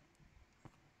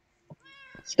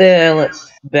 Still,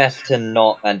 it's best to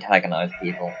not antagonize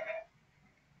people.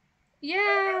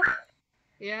 Yeah.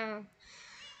 Yeah.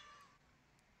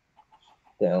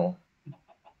 Still.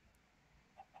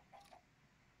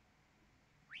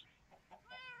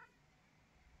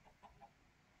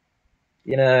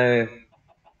 You know,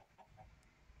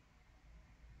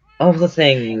 of the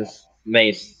things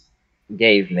Mace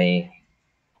gave me,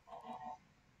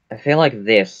 I feel like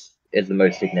this is the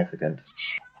most significant.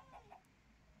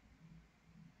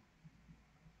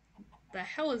 The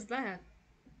hell is that?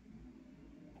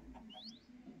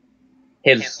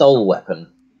 His soul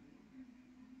weapon.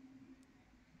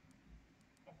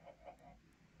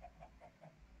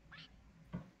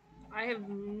 I have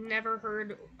never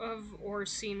heard of or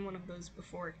seen one of those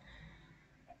before.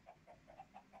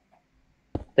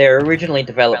 They were originally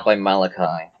developed by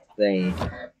Malachi. They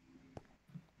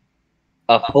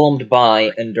are formed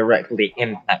by and directly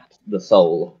impact the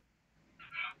soul.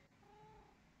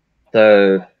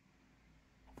 So,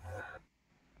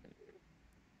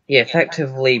 he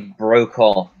effectively broke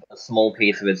off a small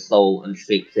piece of his soul and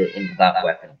shaped it into that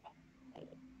weapon.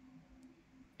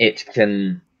 It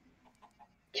can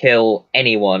kill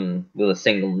anyone with a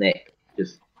single nick,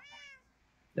 just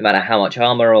no matter how much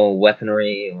armor or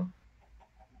weaponry or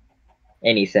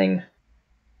anything.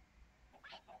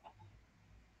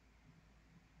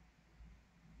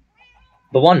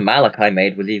 The one Malachi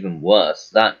made was even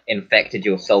worse. That infected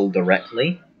your soul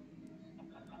directly,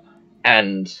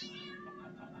 and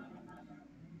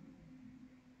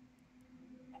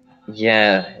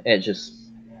yeah, it just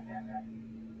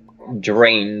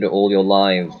drained all your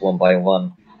lives one by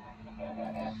one.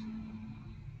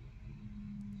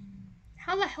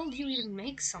 How the hell do you even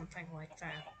make something like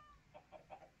that?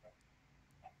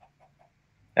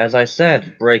 As I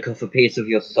said, break off a piece of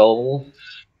your soul,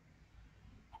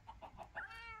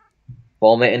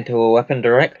 form it into a weapon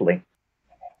directly.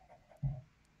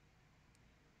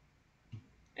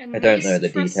 And I don't know Mace the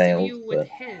trusted details, you with but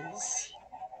his.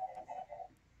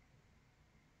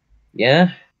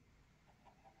 yeah.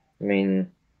 I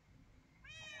mean,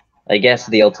 I guess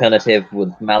the alternative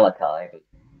was Malachi, but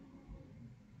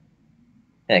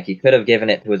heck, he could have given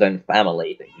it to his own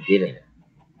family, but he didn't.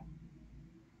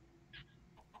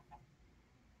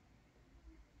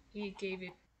 He gave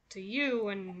it to you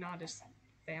and not his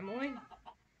family.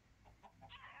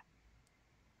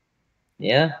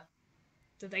 Yeah,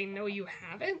 Do they know you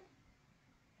have it?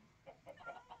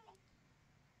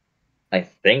 I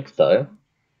think so.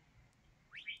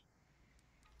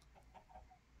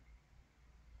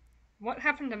 What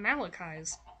happened to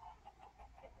Malachi's?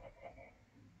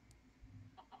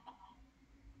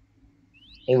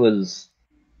 It was...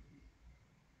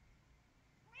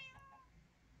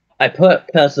 I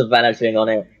put Curse of Vanishing on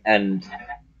it, and...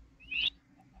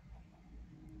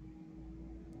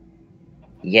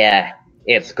 yeah,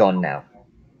 it's gone now.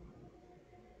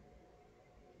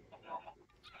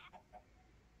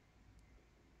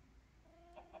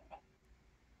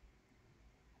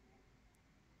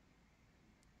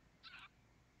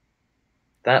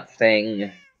 That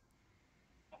thing...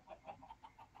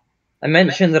 I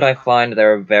mentioned that I find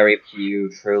there are very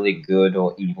few truly good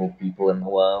or evil people in the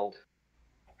world.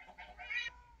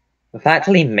 The fact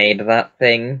that he made that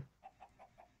thing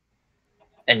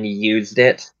and used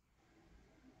it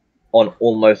on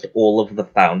almost all of the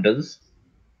founders,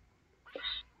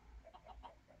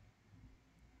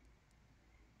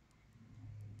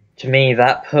 to me,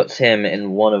 that puts him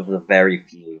in one of the very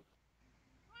few.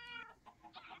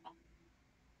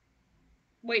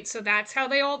 Wait, so that's how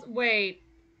they all. Wait.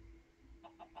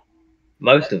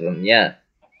 Most of them, yeah.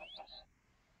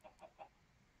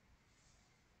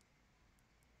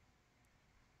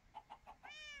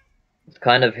 It's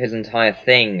kind of his entire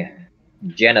thing.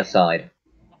 Genocide.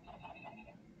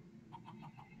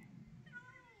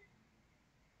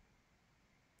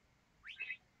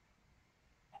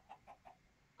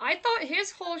 I thought his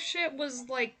whole shit was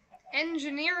like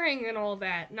engineering and all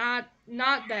that, not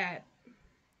that.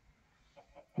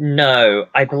 No,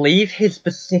 I believe his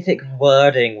specific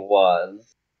wording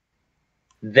was,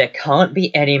 there can't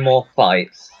be any more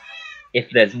fights if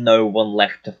there's no one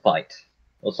left to fight,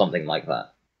 or something like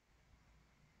that.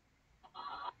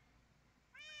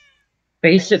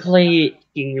 Basically,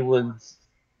 he was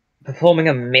performing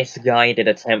a misguided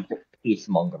attempt at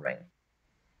peacemongering.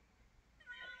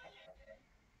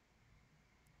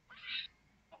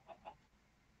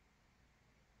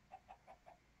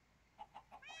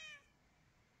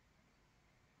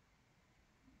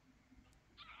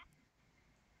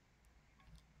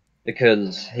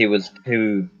 Because he was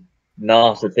too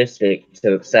narcissistic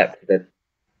to accept that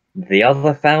the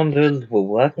other founders were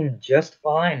working just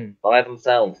fine by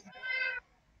themselves.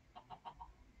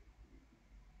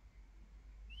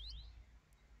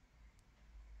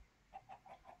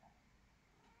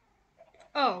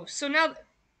 Oh, so now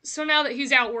that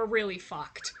he's out, we're really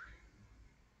fucked.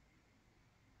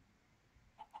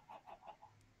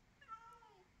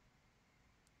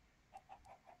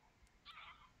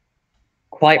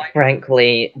 Quite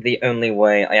frankly, the only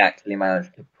way I actually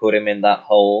managed to put him in that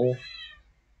hole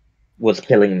was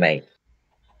killing me.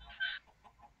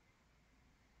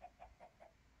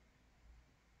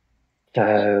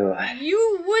 So,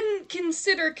 You wouldn't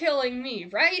consider killing me,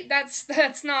 right?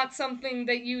 That's not something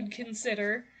that you'd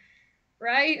consider,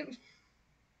 right?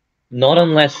 not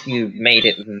unless you made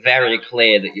it very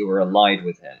clear that you were allied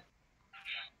with him.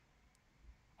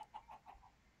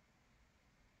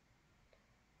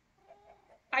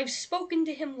 I've spoken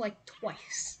to him like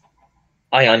twice.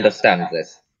 I understand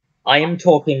this. I am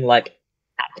talking like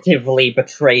actively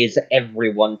betrays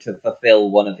everyone to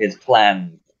fulfill one of his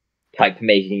plans, type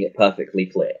making it perfectly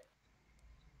clear.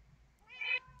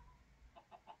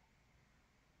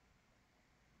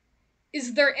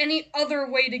 Is there any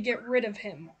other way to get rid of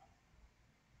him?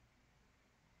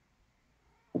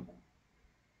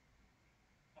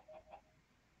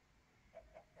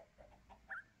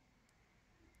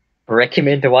 Break him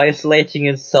into isolating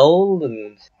his soul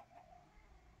and...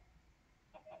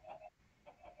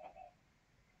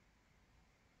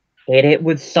 hit it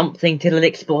with something till it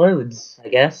explodes, I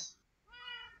guess.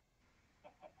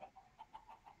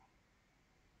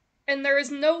 And there is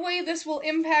no way this will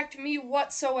impact me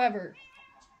whatsoever.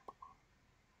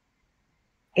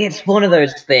 It's one of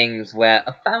those things where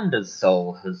a founder's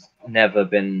soul has never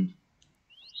been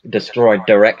destroyed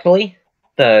directly,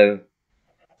 so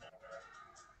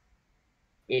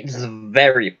it's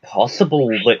very possible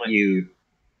that you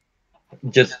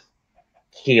just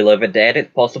keel over dead.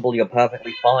 It's possible you're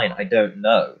perfectly fine. I don't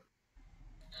know.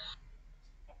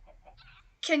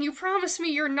 Can you promise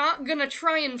me you're not gonna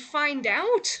try and find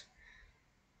out?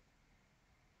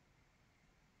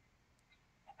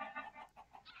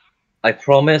 I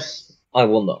promise I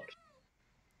will not.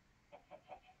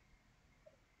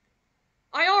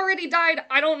 I already died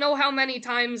I don't know how many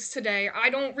times today.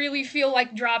 I don't really feel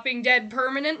like dropping dead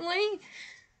permanently.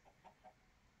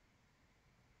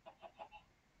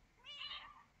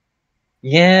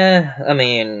 Yeah, I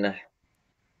mean...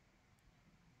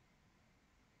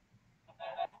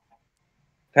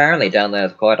 apparently down there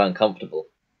is quite uncomfortable.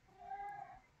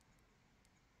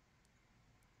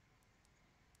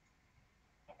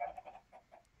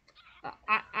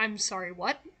 I'm sorry,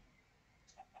 what?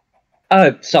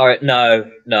 Oh, sorry,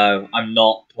 no, I'm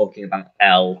not talking about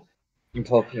hell. I'm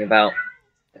talking about...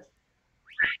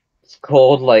 It's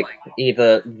called, like,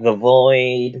 either the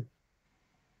void,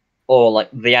 or, like,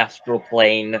 the astral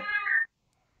plane.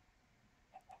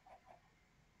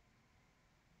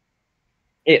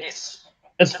 It's,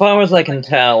 as far as I can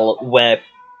tell, where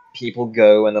people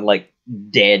go and they're, like,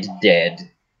 dead.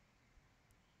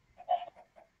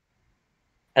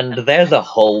 And there's a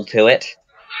hole to it.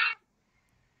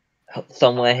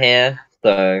 Somewhere here,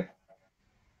 so...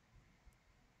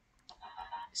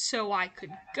 So I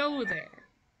could go there.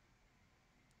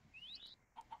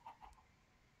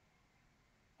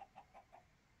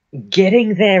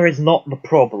 Getting there is not the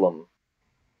problem.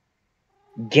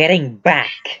 Getting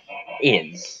back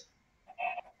is.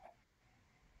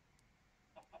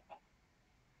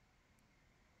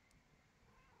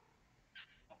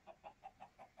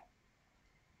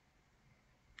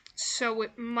 So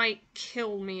it might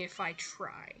kill me if I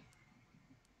try.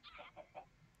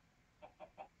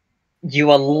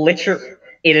 You are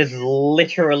It is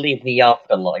literally the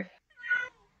afterlife.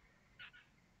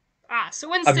 Ah,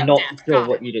 so I'm instant not death. sure Got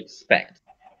what it. you'd expect.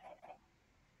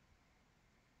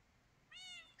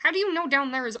 How do you know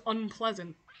down there is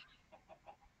unpleasant?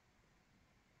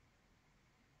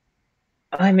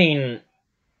 I mean...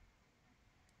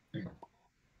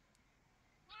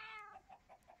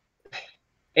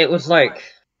 It was like...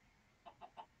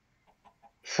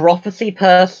 Prophecy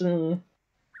person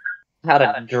had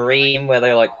a dream where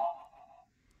they, like,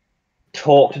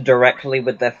 talked directly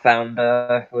with their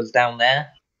founder who was down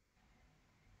there.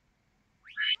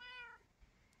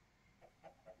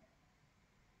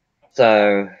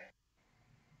 So...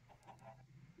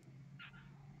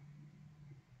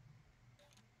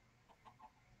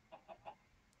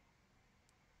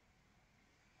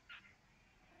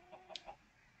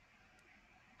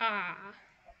 Ah.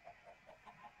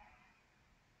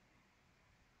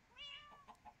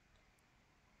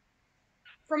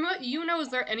 From what you know, is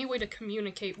there any way to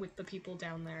communicate with the people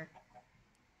down there?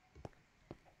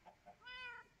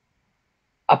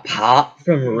 Apart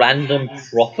from random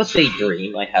prophecy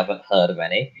dream, I haven't heard of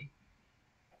any.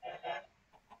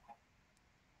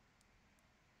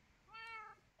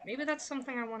 Maybe that's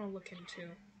something I want to look into.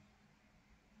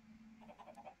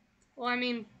 Well, I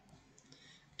mean,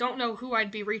 don't know who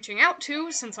I'd be reaching out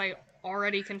to since I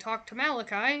already can talk to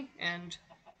Malachi, and.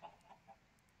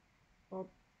 Well.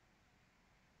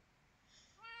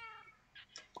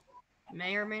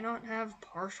 May or may not have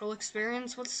partial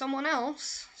experience with someone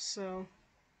else, so.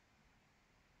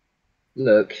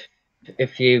 Look,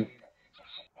 if you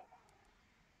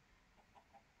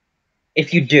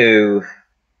do,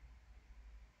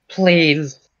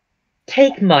 please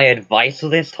take my advice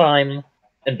this time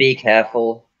and be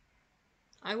careful.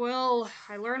 I will.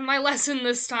 I learned my lesson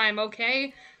this time,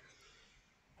 okay?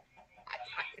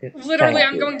 Literally, Thank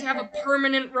I'm you. going to have a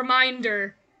permanent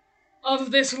reminder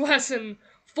of this lesson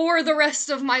for the rest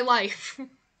of my life.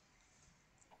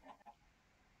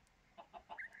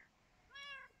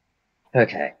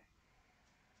 Okay.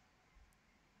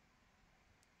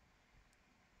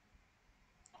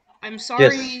 I'm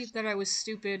sorry that I was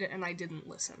stupid and I didn't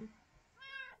listen.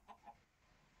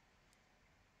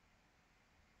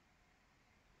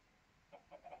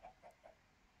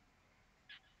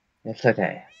 It's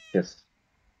okay. Just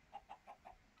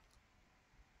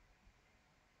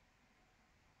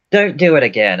don't do it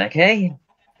again, okay?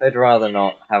 I'd rather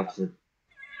not have to.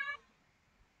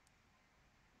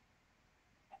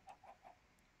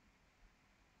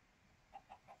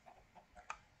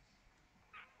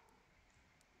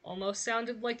 Almost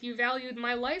sounded like you valued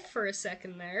my life for a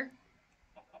second there.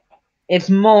 It's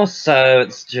more so,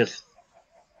 it's just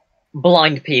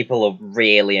blind people are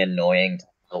really annoying to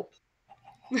help.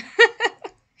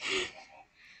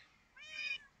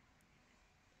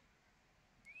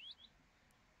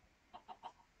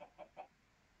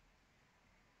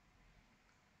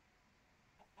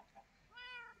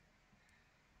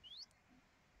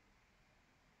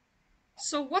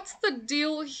 So what's the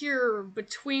deal here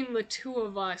between the two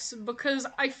of us? Because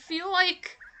I feel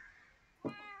like,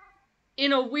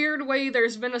 in a weird way,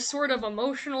 there's been a sort of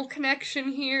emotional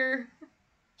connection here.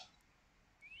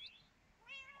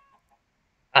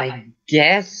 I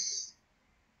guess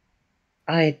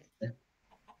I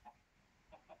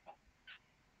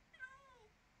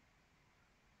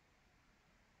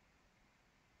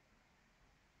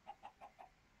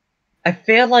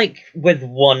feel like with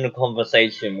one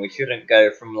conversation we shouldn't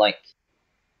go from like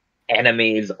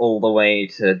enemies all the way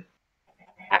to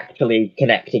actually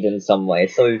connected in some way.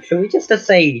 So should we just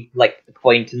say like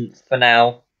acquaintance for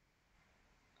now?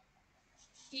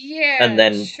 Yeah, And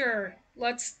then sure.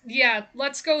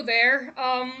 let's go there.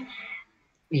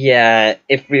 Yeah,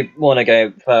 if we want to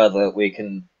go further, we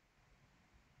can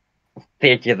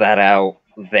figure that out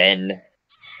then.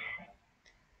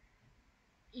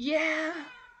 Yeah.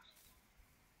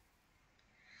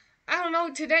 I don't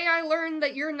know, today I learned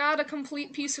that you're not a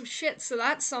complete piece of shit, so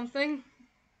that's something.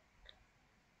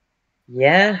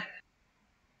 Yeah?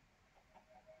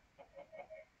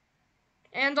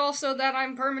 And also that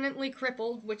I'm permanently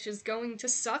crippled, which is going to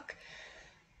suck.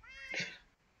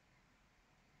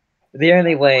 The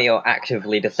only way you're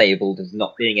actively disabled is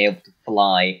not being able to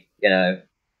fly,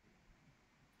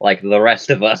 like the rest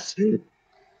of us.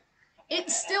 It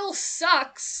still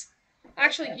sucks.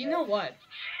 Actually, you know what?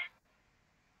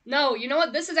 No, you know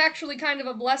what? This is actually kind of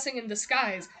a blessing in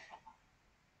disguise.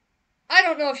 I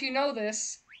don't know if you know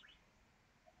this.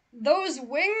 Those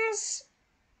wings,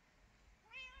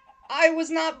 I was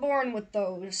not born with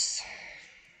those.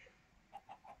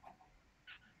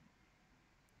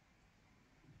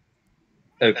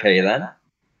 Okay then.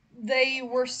 They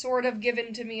were sort of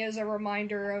given to me as a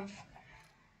reminder of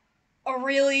a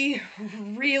really,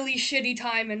 really shitty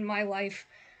time in my life.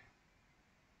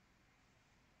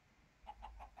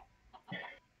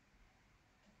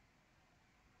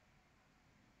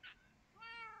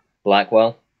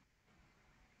 Blackwell?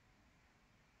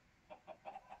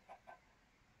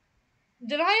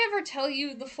 Did I ever tell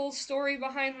you the full story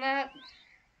behind that?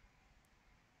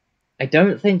 I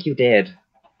don't think you did.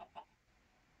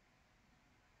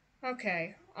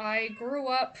 Okay, I grew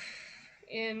up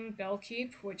in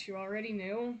Bellkeep, which you already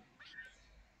knew.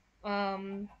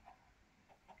 Alador,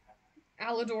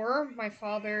 my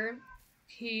father,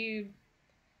 he,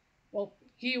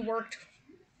 he worked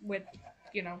with,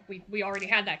 we already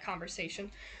had that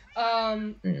conversation.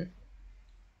 Mm.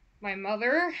 My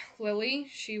mother, Lily,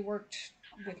 she worked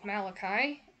with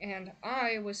Malachi, and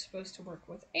I was supposed to work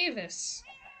with Avis.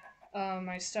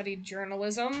 I studied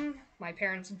journalism. My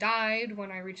parents died when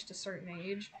I reached a certain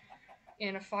age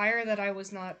in a fire that I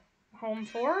was not home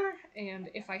for, and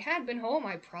if I had been home,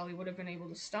 I probably would have been able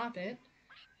to stop it.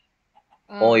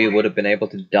 Or you would have been able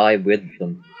to die with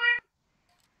them.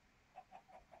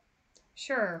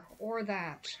 Sure, or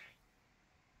that.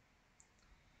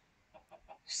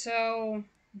 So,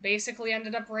 basically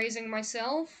ended up raising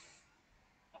myself.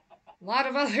 A lot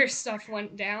of other stuff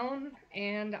went down,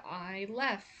 and I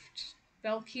left.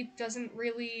 Bellkeep doesn't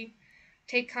really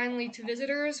take kindly to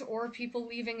visitors or people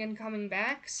leaving and coming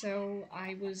back, so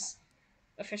I was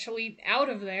officially out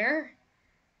of there.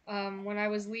 When I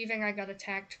was leaving, I got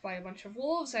attacked by a bunch of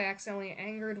wolves. I accidentally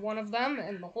angered one of them,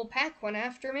 and the whole pack went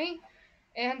after me.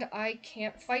 And I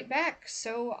can't fight back,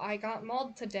 so I got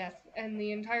mauled to death. And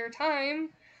the entire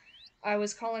time, I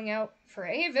was calling out for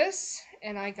Avis,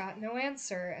 and I got no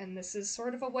answer. And this is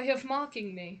sort of a way of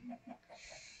mocking me.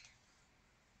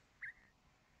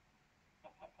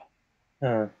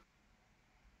 Huh.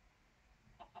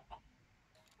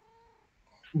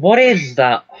 What is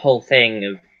that whole thing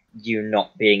of you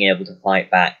not being able to fight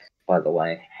back, by the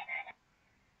way?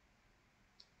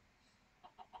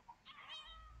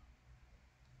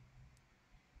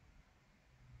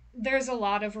 There's a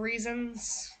lot of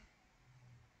reasons.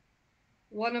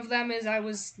 One of them is I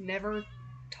was never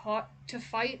taught to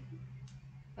fight.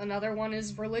 Another one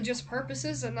is religious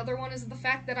purposes. Another one is the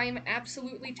fact that I am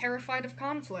absolutely terrified of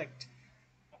conflict.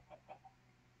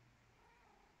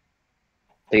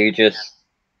 So you just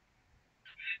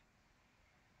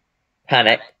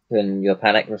panic, and your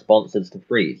panic response is to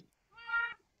freeze.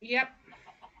 Yep.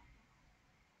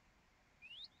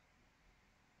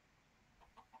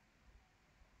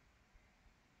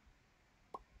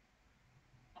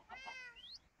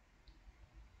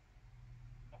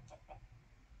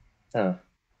 Huh.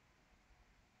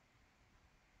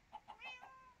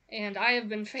 And I have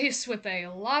been faced with a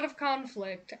lot of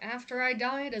conflict. After I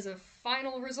died, as a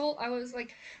final result, I was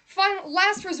like,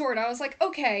 last resort, I was like,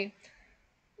 okay,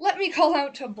 let me call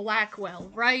out to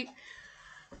Blackwell, right?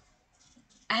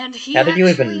 And he How did you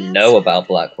actually even know answered. about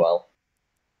Blackwell?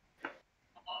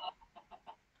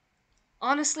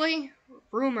 Honestly,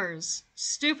 rumors.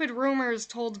 Stupid rumors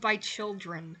told by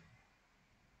children.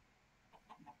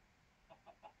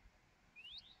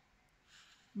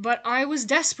 But I was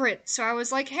desperate, so I was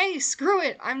like, hey, screw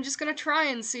it, I'm just gonna try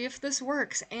and see if this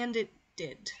works, and it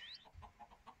did.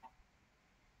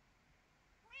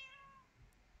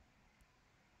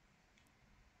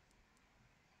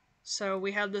 So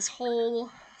we had this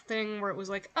whole thing where it was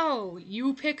like, oh,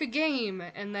 you pick a game,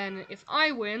 and then if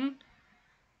I win,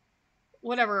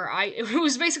 it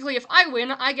was basically if I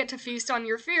win, I get to feast on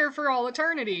your fear for all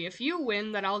eternity. If you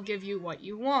win, then I'll give you what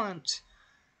you want.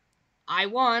 I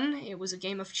won. It was a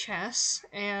game of chess,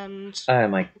 and Oh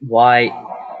my, why?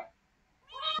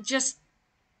 just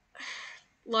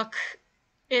look,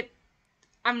 it.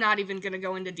 I'm not even gonna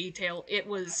go into detail.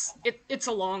 It's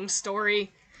a long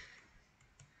story.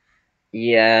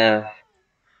 Yeah.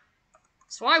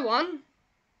 So I won.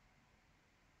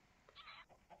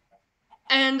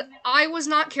 And I was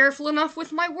not careful enough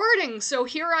with my wording, so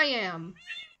here I am.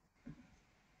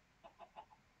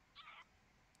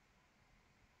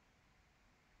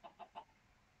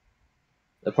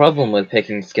 The problem with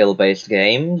picking skill-based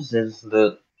games is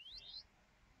that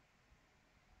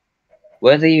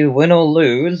whether you win or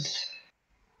lose,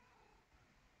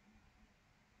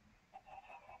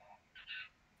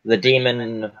 the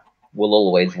demon will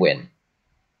always win.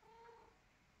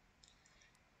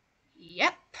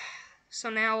 Yep. So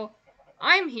now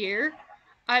I'm here.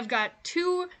 I've got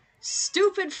two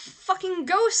stupid fucking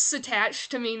ghosts attached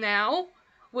to me now,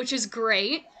 which is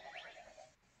great.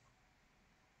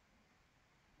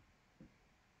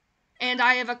 And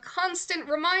I have a constant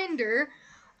reminder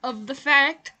of the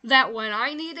fact that when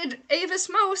I needed Avis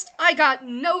most, I got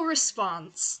no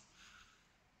response.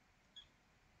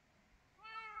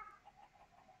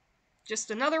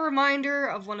 Just another reminder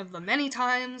of one of the many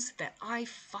times that I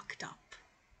fucked up.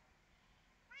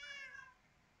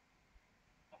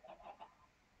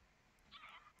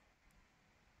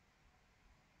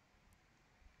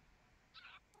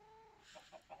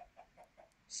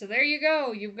 So there you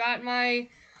go. You've got my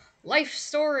life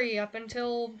story up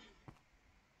until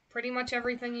pretty much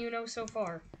everything you know so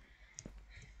far.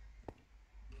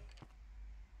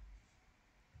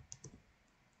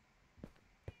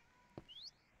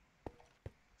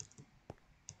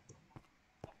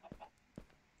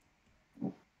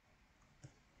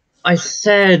 I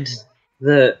said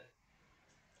that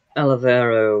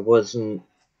Olivero wasn't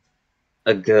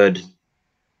a good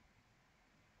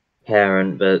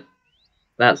parent, but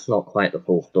that's not quite the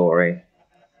full story.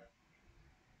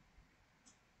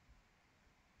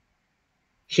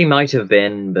 She might have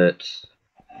been, but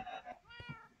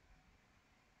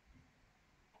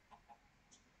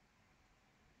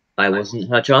I wasn't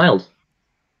her child.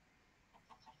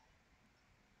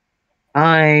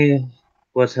 I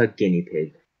was her guinea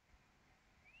pig.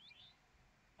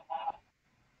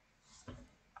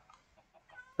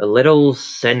 A little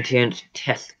sentient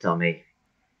test dummy.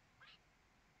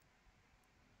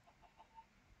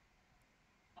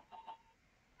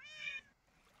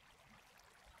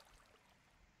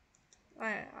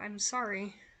 I'm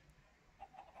sorry.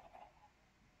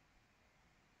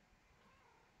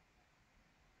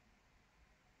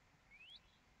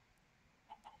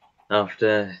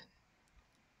 After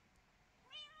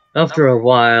a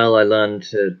while, I learned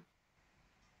to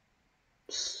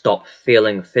stop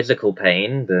feeling physical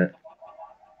pain, but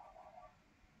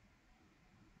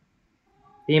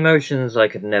the emotions I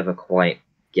could never quite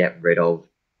get rid of.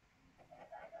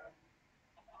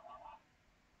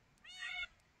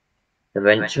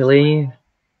 Eventually,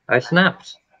 I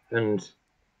snapped, and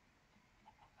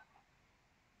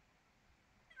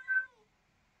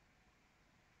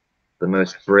the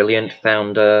most brilliant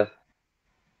founder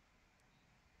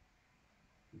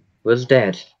was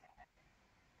dead.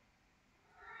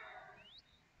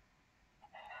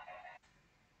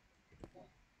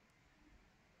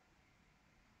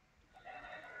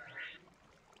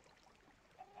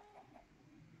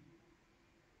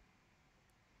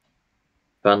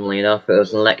 Funnily enough, it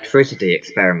was an electricity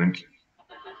experiment.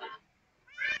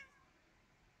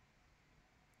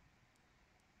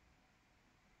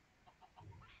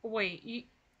 Wait,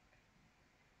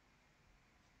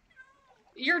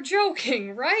 you're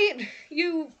joking, right?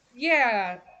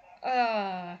 Yeah.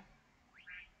 Uh.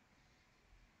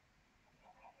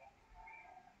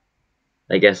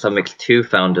 I guess that makes two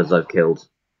founders I've killed.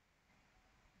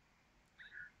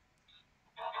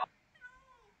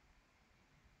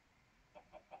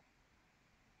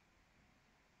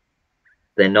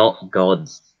 They're not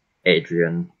gods,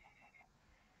 Adrian.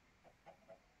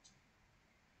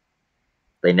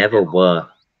 They never were.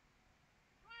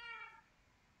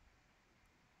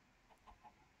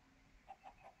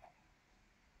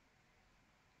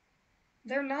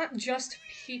 They're not just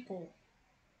people.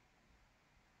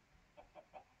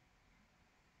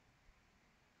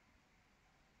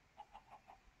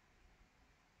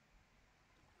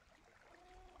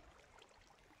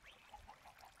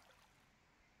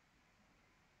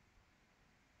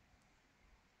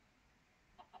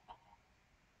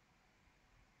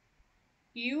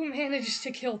 You managed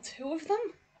to kill two of them?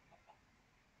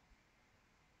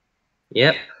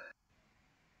 Yep.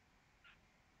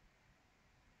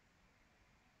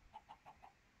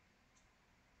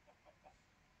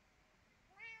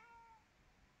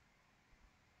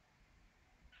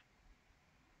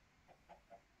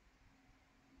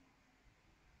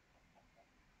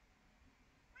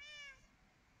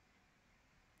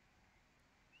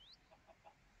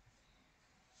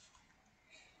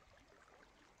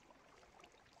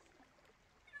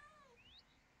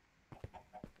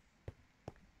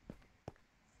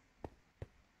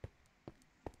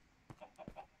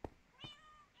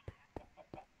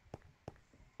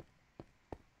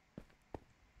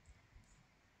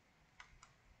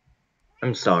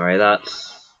 I'm sorry,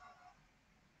 that's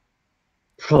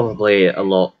probably a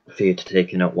lot for you to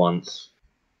take in at once.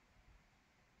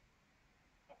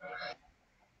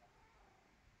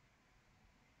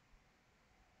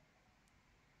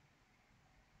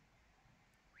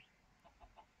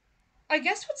 I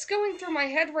guess what's going through my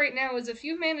head right now is if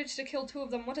you manage to kill 2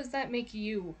 of them, what does that make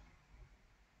you?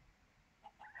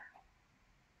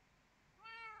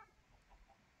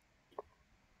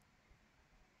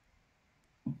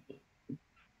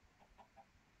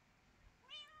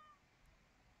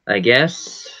 I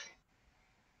guess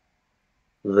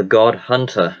the God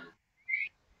Hunter.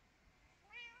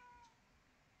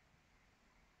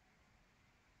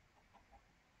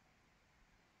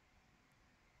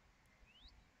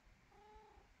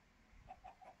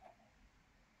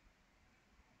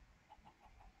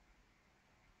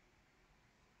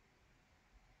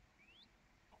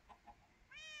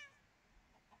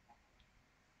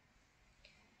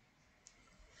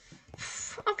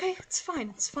 Okay, it's fine,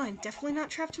 it's fine. Definitely not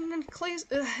trapped in an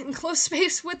enclosed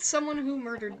space with someone who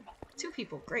murdered 2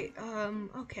 people. Great.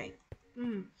 Okay.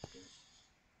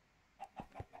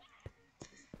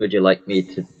 Would you like me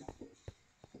to...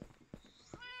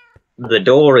 The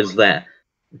door is there.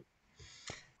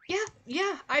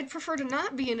 Yeah, I'd prefer to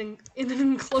not be in an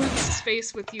enclosed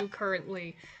space with you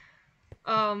currently.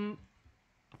 Wow.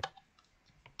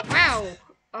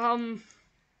 Um...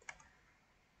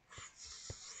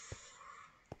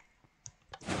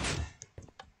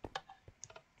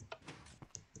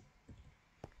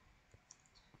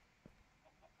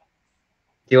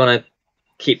 Do you want to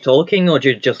keep talking, or do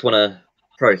you just want to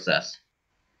process?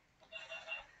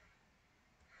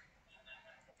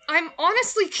 I'm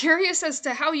honestly curious as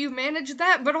to how you managed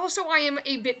that, but also I am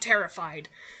a bit terrified.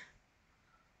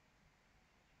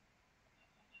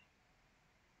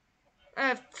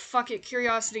 Fuck it,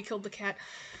 curiosity killed the cat.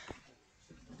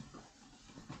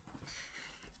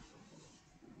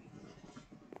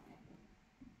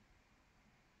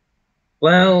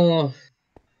 Well,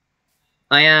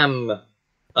 I am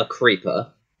a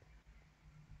creeper.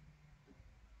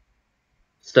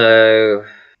 So,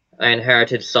 I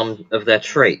inherited some of their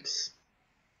traits.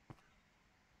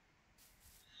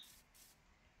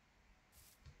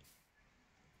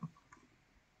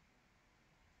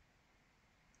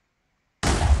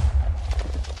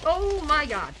 Oh my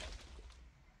god.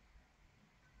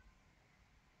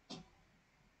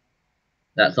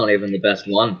 That's not even the best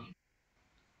one.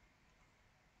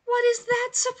 What is that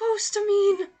supposed to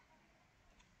mean?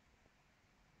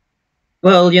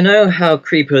 Well, you know how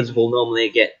creepers will normally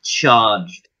get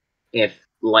charged if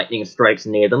lightning strikes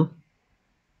near them?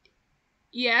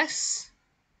 Yes.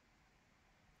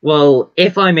 Well,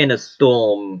 if I'm in a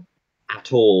storm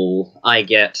at all, I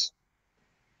get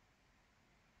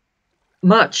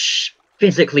much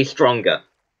physically stronger.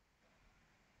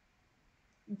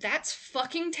 That's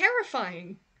fucking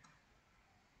terrifying.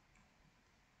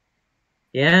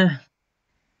 Yeah.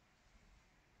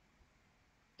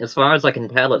 As far as I can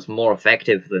tell, it's more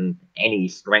effective than any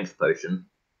strength potion.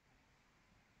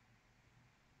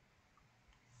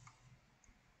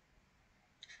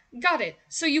 Got it.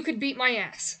 So you could beat my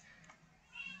ass.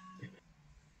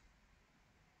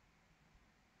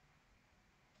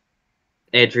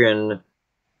 Adrian,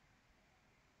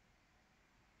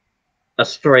 a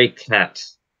stray cat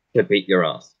could beat your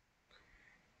ass.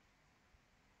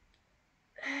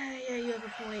 Yeah, you have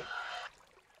a point.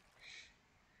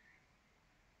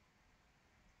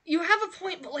 You have a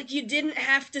point, but like you didn't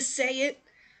have to say it.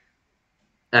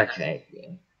 Okay,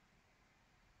 yeah.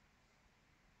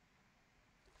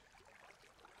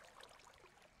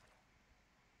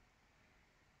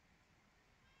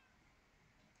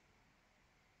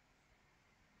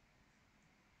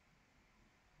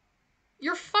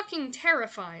 You're fucking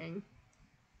terrifying.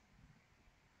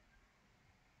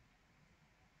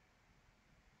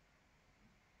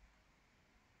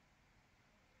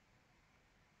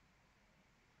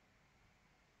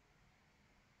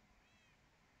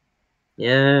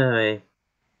 Yeah,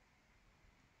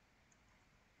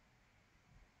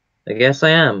 I guess I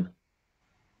am.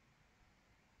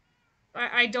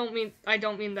 I don't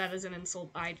mean that as an insult.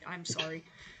 I'm sorry.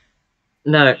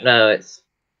 No, it's...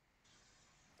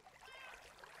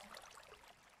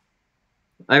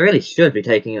 I really should be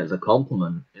taking it as a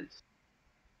compliment. It's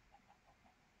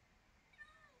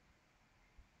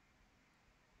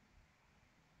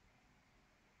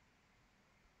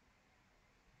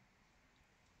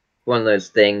one of those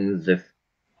things, if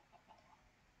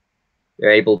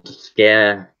you're able to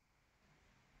scare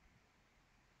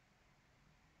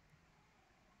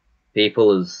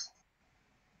people as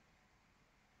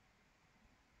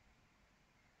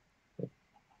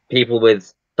people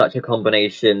with such a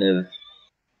combination of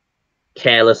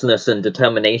carelessness and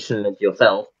determination of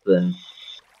yourself, then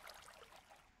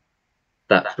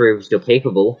that proves you're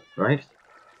capable, right?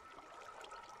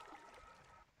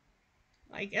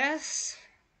 I guess.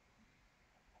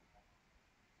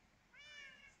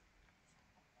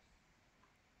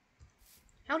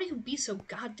 How do you be so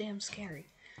goddamn scary?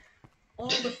 All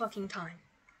the fucking time.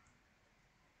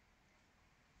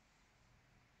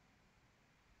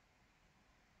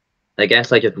 I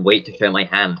guess I just wait to show my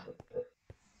hand.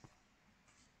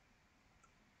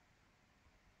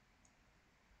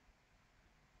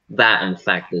 That, in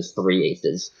fact, is 3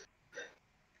 aces.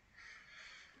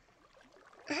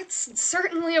 That's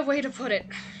certainly a way to put it.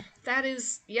 That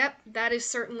is, yep, that is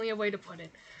certainly a way to put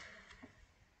it.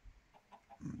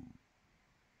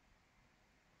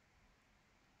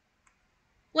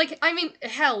 Like, I mean,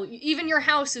 hell, even your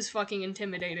house is fucking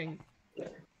intimidating.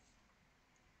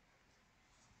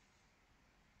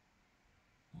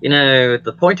 You know,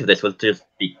 the point of this was to just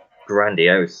be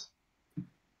grandiose.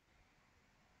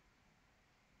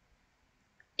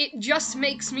 It just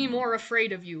makes me more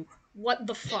afraid of you. What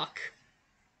the fuck?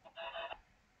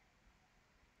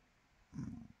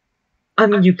 I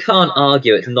mean, you can't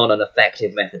argue it's not an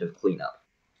effective method of cleanup.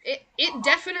 It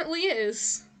definitely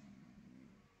is.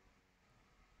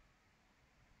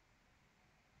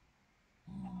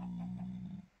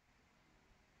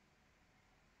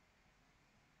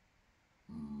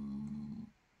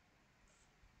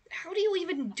 How do you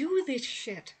even do this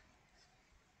shit?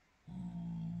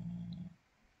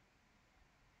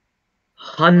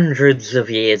 Hundreds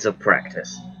of years of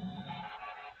practice.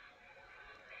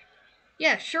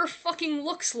 Yeah, sure fucking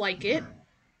looks like it.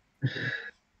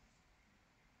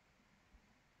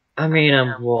 I mean,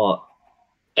 I'm what,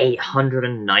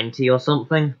 890 or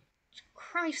something?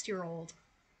 Christ, you're old.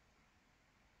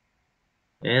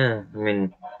 Yeah, I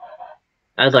mean,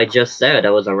 as I just said,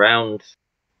 I was around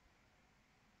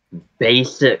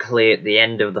basically at the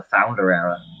end of the Founder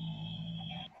era.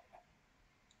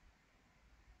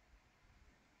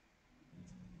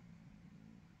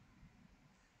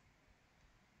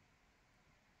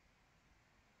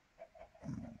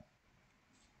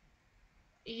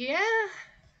 Yeah?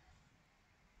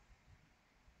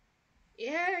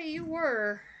 Yeah, you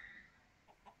were.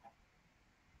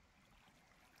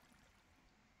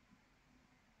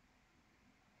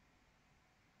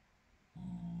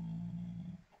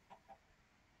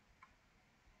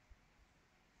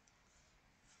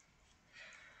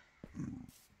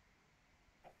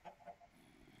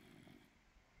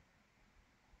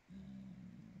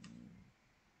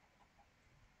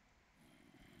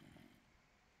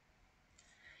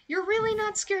 You're really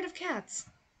not scared of cats.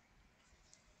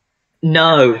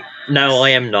 No, I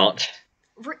am not.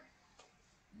 Re-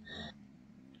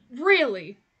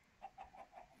 really?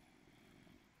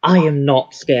 I am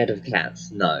not scared of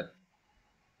cats, no.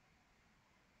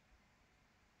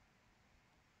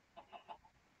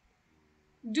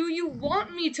 Do you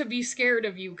want me to be scared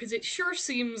of you? Because it sure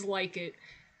seems like it.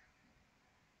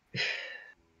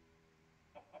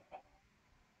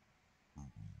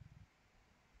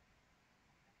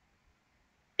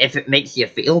 If it makes you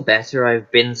feel better,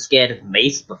 I've been scared of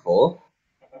mace before.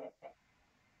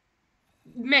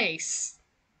 Mace.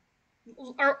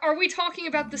 Are we talking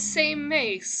about the same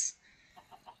mace?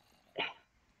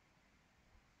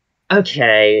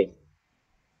 Okay.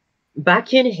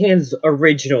 Back in his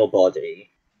original body,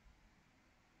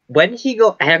 when he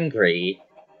got angry,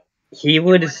 he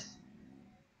would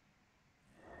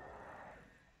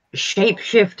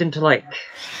shapeshift into, like,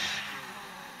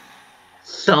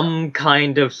 some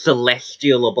kind of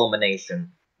celestial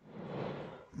abomination.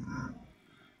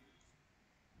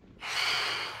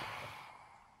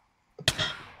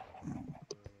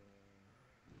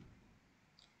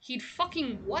 He'd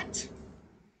fucking what?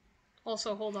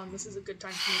 Also, hold on, this is a good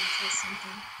time for me to test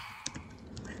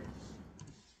something.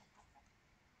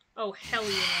 Oh, hell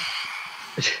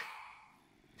yeah.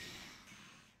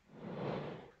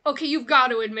 Okay, you've got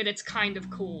to admit it's kind of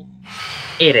cool.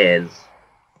 It is.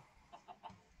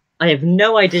 I have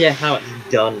no idea how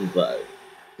it's done, though.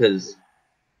 Because...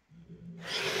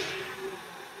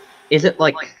 is it,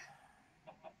 like...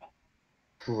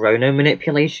 chrono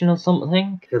manipulation or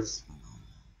something? Because...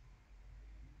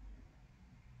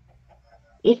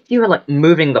 if you were, like,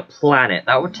 moving the planet,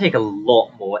 that would take a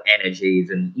lot more energy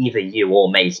than either you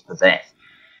or Mace possess.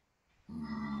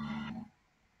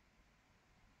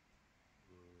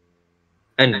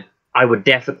 And I would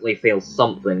definitely feel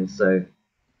something, so...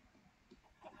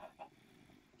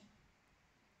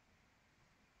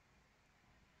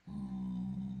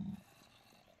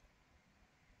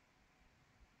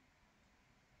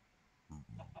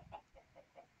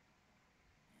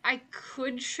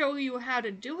 could show you how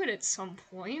to do it at some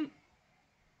point.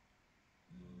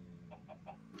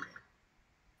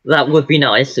 That would be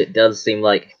nice. It does seem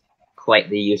like quite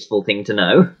the useful thing to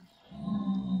know.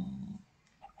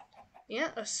 Yeah,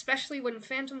 especially when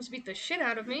phantoms beat the shit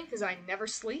out of me, because I never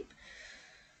sleep.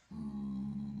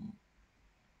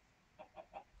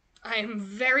 I am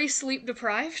very sleep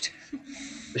deprived.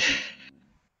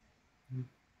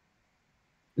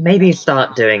 Maybe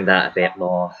start doing that a bit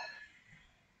more.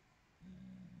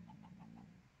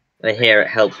 I hear it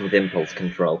helps with impulse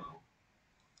control.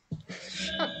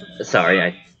 Shut the Sorry,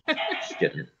 I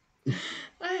shouldn't.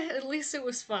 At least it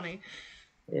was funny.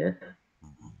 Yeah.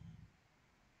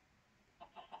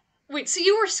 Wait, so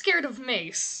you were scared of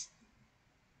Mace?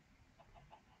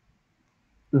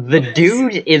 The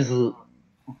dude is,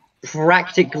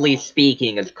 practically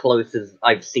speaking, as close as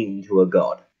I've seen to a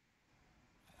god.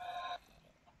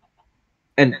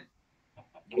 And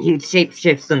he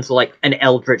shapeshifts into, like, an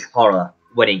eldritch horror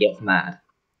when he gets mad.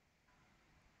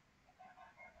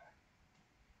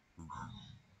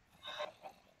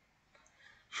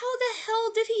 How the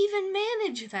hell did he even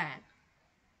manage that?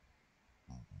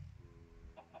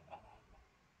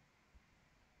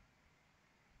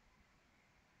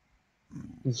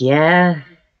 Yeah.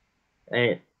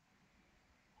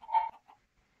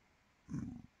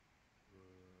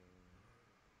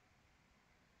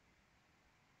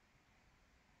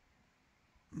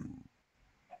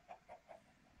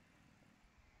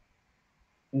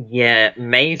 Yeah,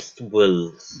 Mace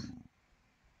was...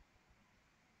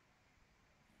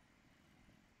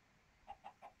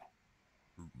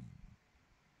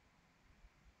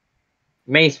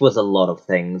 Mace was a lot of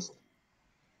things.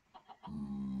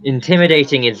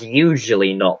 Intimidating is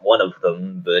usually not one of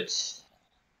them, but...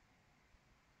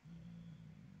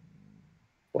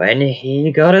 when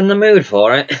he got in the mood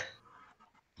for it...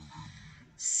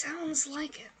 Sounds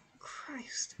like it.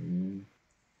 Christ.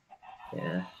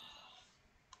 Yeah.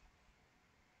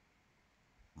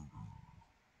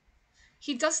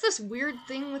 He does this weird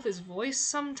thing with his voice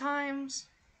sometimes.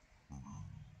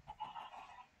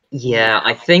 Yeah,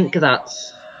 I think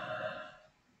that's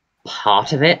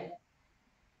part of it.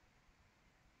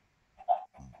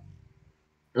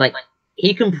 Like,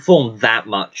 he can perform that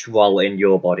much while in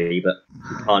your body, but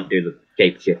he can't do the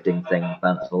shape-shifting thing,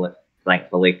 thankfully.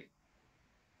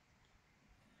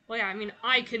 Well, yeah, I mean,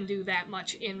 I can do that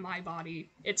much in my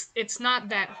body. It's not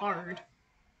that hard.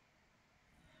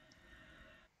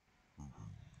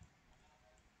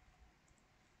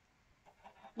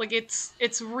 Like,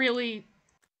 it's really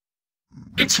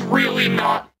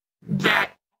not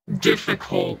that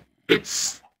difficult.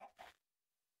 It's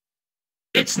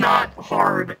not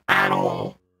hard at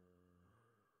all.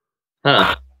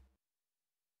 Huh.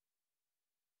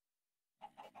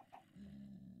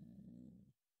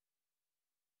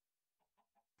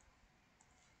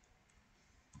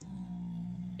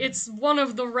 it's one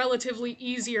of the relatively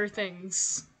easier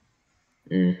things.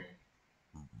 Mm.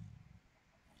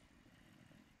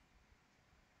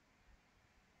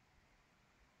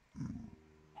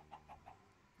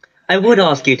 I would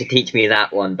ask you to teach me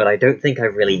that one, but I don't think I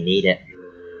really need it.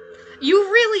 You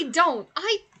really don't.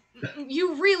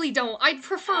 You really don't. I'd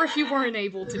prefer if you weren't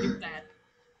able to do that.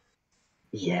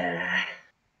 Yeah.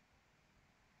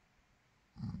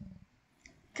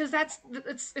 Because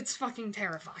it's fucking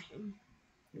terrifying.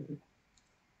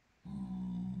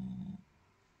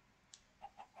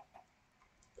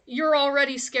 You're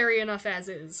already scary enough as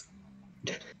is.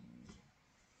 But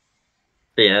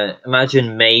yeah,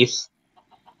 imagine Mace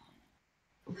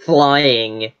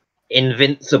flying,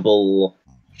 invincible,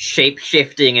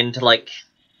 shape-shifting into, like,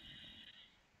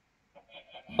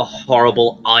 a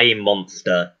horrible eye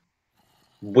monster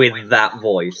with that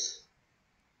voice.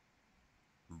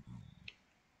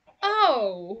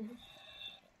 Oh!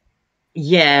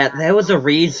 Yeah, there was a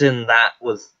reason that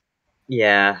was...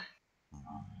 yeah.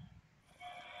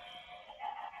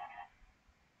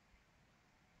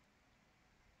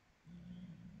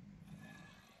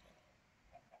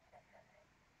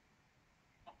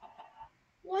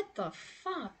 What the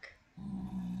fuck?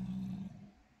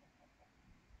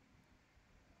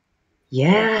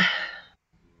 Yeah.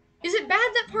 Is it bad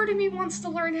that part of me wants to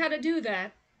learn how to do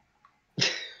that?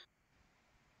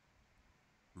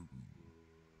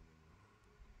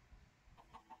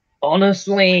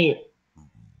 Honestly...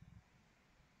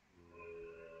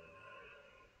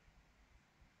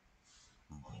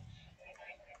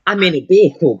 I mean, it'd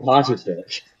be a cool party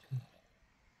trick.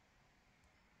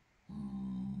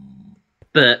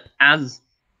 But as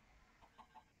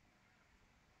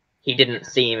he didn't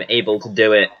seem able to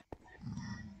do it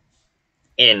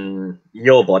in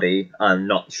your body, I'm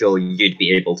not sure you'd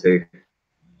be able to.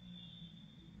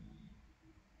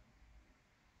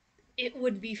 It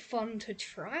would be fun to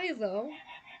try, though.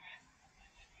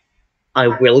 I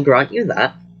will grant you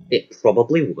that. It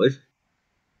probably would.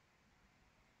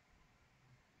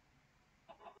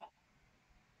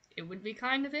 It would be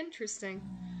kind of interesting.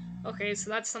 Okay,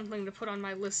 so that's something to put on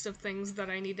my list of things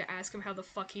that I need to ask him how the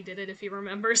fuck he did it if he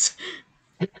remembers.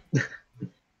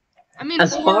 I mean,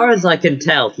 As far as I can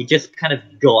tell, he just kind of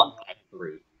got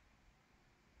angry.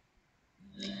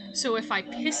 So if I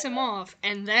piss him off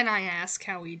and then I ask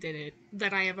how he did it,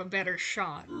 then I have a better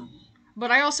shot.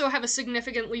 But I also have a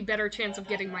significantly better chance of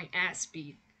getting my ass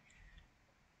beat.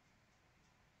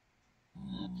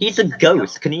 He's a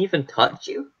ghost. Can he even touch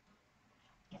you?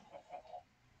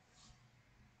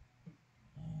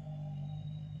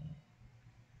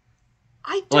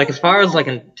 I don't Like, as far as I know.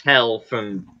 can tell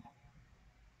from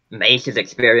Mace's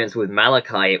experience with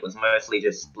Malachi, it was mostly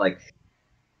just, like,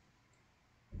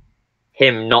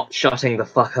 him not shutting the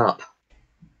fuck up.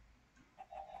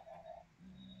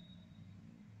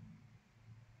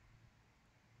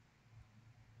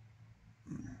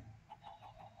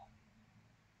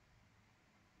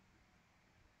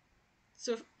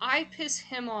 So if I piss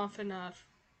him off enough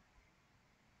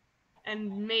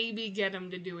and maybe get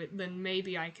him to do it, then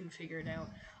maybe I can figure it out.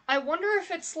 I wonder if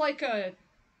it's like a...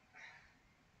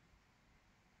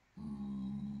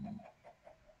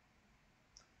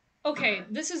 Okay,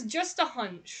 this is just a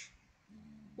hunch.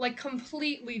 Like,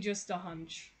 completely just a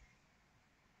hunch.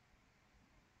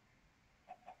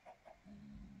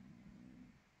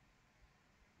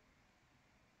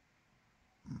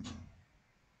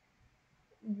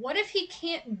 What if he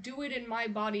can't do it in my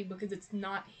body because it's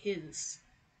not his?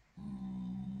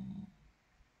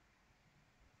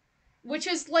 Which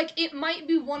is, like, it might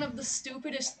be one of the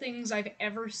stupidest things I've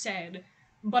ever said,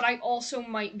 but I also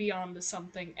might be onto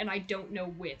something, and I don't know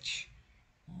which.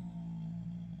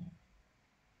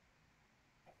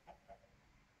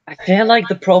 I feel like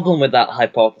the problem with that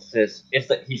hypothesis is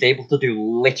that he's able to do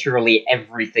literally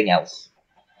everything else.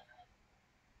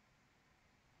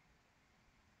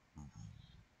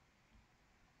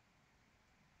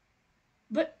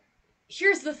 But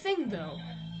here's the thing, though.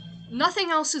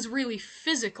 Nothing else is really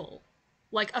physical,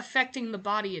 like affecting the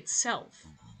body itself.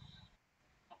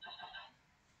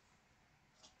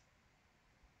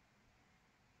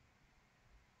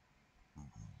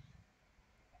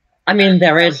 I mean,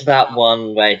 there is that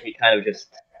one where he kind of just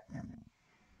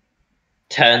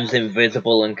turns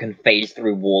invisible and can phase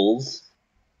through walls.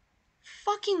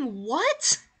 Fucking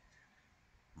what?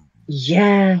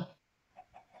 Yeah.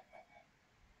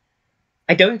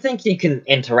 I don't think he can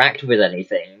interact with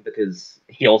anything, because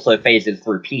he also phases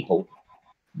through people.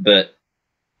 But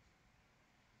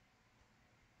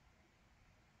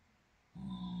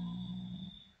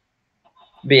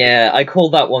yeah, I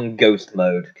call that one ghost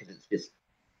mode, because it's just...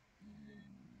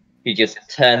 He just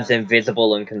turns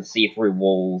invisible and can see through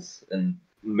walls and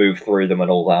move through them and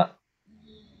all that.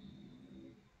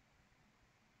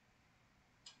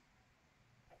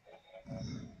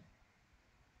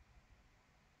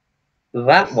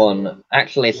 That one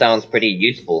actually sounds pretty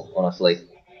useful, honestly.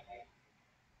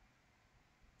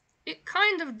 It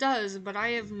kind of does, but I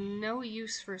have no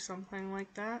use for something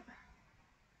like that.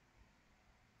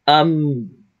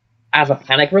 As a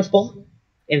panic response,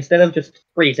 instead of just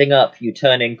freezing up, you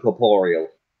turn incorporeal.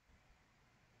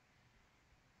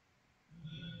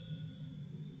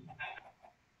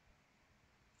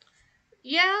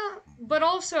 Yeah, but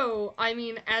also, I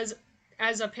mean, as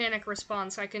a panic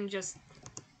response, I can just...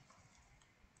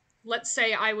 Let's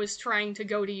say I was trying to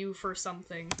go to you for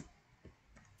something.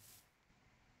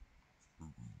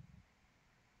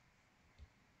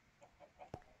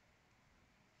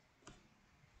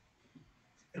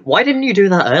 Why didn't you do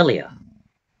that earlier?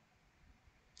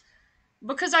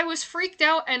 Because I was freaked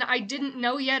out and I didn't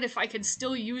know yet if I could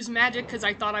still use magic because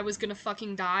I thought I was gonna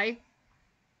fucking die.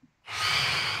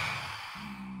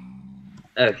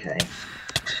 Okay.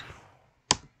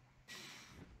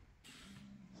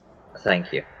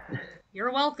 Thank you.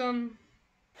 You're welcome.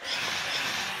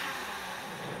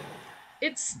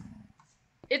 It's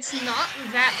not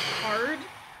that hard,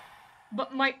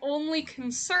 but my only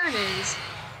concern is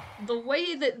the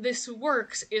way that this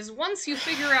works is once you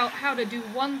figure out how to do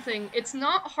one thing, it's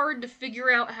not hard to figure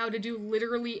out how to do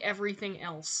literally everything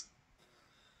else.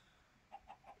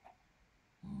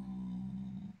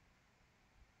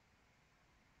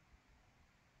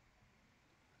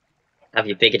 Have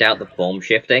you figured out the form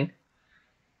shifting?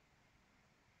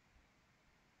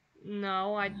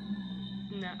 No, I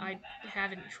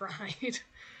haven't tried.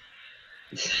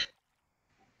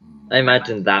 I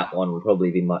imagine that one would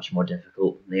probably be much more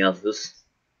difficult than the others.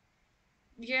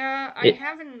 Yeah, It-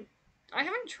 I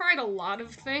haven't tried a lot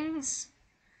of things.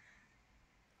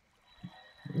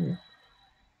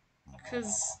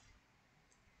 Because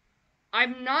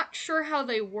I'm not sure how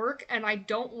they work, and I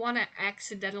don't want to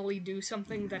accidentally do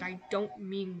something that I don't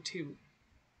mean to.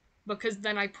 Because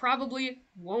then I probably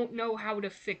won't know how to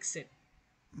fix it.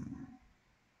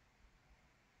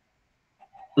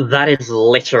 That is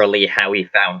literally how he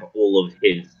found all of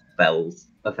his spells,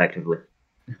 effectively.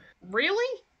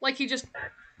 Really? Like he just...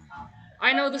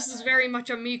 I know this is very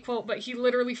much a me quote, but he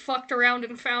literally fucked around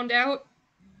and found out?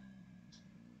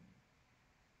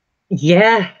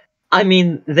 Yeah, I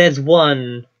mean, there's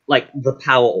one, like, the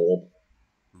power orb,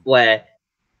 where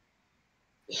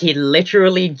he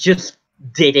literally just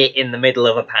did it in the middle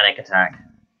of a panic attack.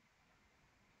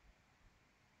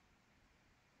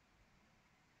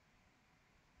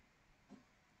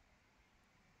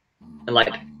 And,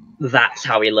 like, that's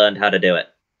how he learned how to do it.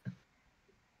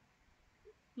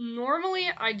 Normally,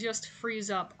 I just freeze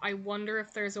up. I wonder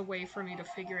if there's a way for me to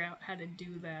figure out how to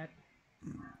do that.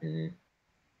 Mm.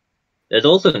 There's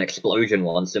also an explosion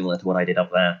one, similar to what I did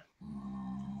up there.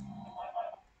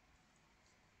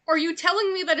 Are you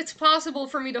telling me that it's possible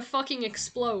for me to fucking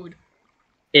explode?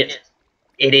 It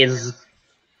is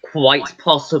quite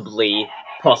possibly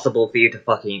possible for you to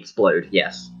fucking explode,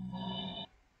 yes.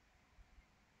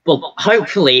 Well,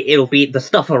 hopefully it'll be the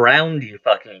stuff around you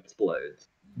fucking explodes.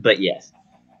 But yes.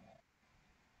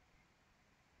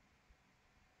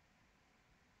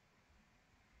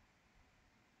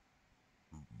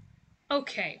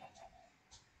 Okay.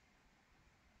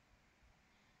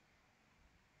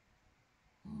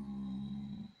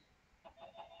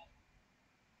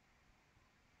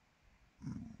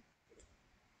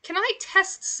 Can I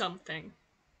test something?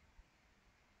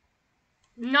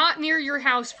 Not near your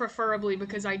house, preferably,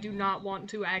 because I do not want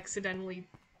to accidentally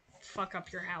fuck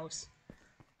up your house.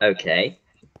 Okay.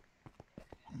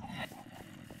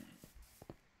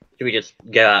 Should we just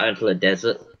go out into the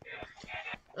desert?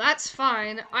 That's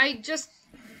fine. I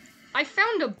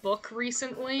found a book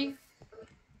recently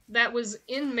that was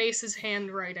in Mace's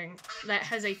handwriting that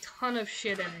has a ton of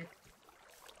shit in it.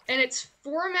 And it's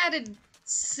formatted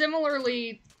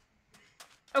similarly...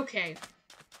 Okay.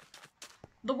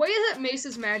 The way that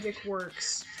Mace's magic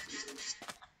works,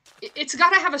 it's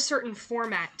gotta have a certain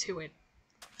format to it.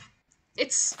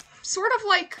 It's sort of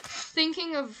like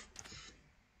thinking of...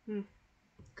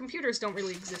 Computers don't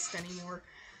really exist anymore.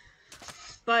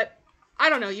 But, I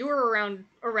don't know, you were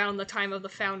around the time of the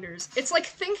Founders. It's like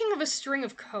thinking of a string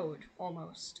of code,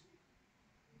 almost.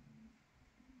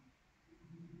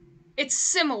 It's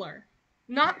similar.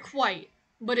 Not quite,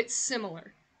 but it's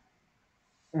similar.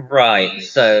 Right,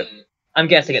 so I'm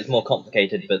guessing it's more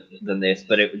complicated than this,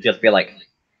 but it would just be like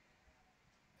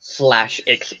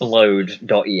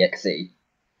 /explode.exe.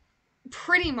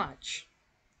 Pretty much.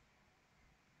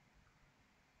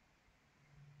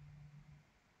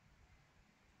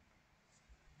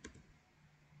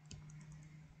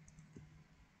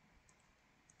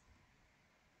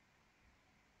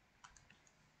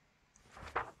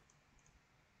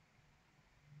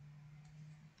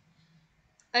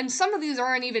 And some of these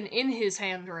aren't even in his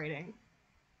handwriting.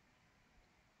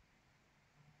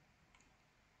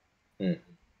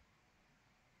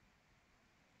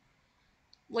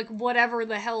 Like, whatever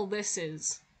the hell this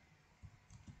is.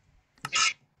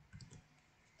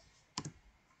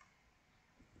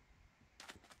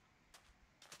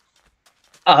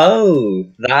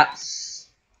 Oh, that's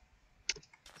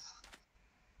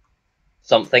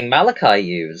something Malachi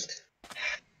used.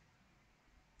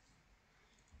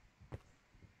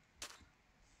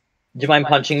 Do you mind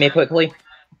punching me quickly?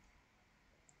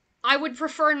 I would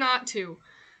prefer not to.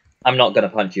 I'm not gonna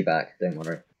punch you back, don't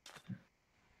worry.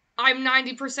 I'm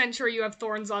 90% sure you have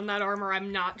thorns on that armor.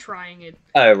 I'm not trying it.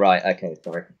 Oh, right, okay,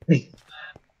 sorry.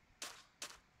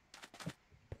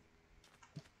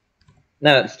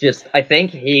 No, it's just, I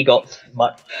think he got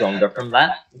much stronger from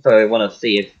that, so I want to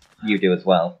see if you do as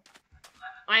well.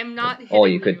 I am not hitting Or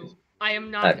you could... I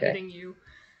am not Okay. hitting you.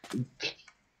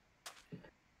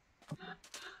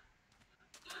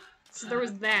 So there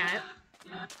was that.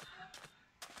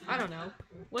 I don't know.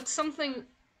 What's something...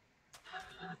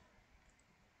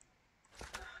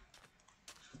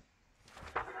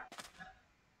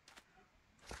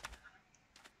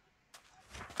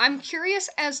 I'm curious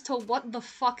as to what the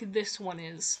fuck this one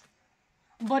is.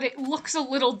 But it looks a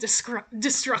little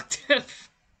destructive.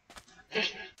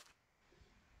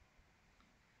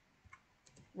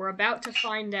 We're about to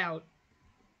find out.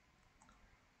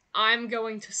 I'm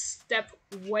going to step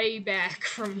way back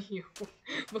from you,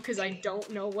 because I don't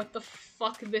know what the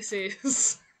fuck this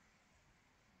is.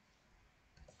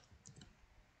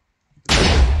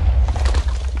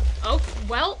 Oh,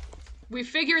 well, we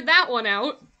figured that one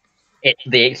out. It's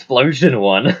the explosion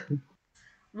one.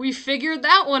 We figured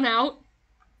that one out.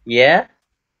 Yeah?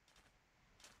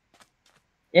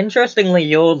 Interestingly,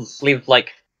 yours leaves,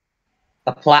 like,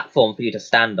 a platform for you to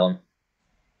stand on.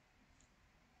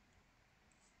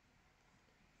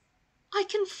 I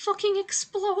can fucking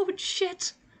explode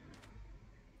shit.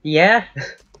 Yeah?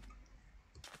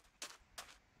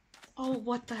 Oh,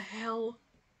 what the hell?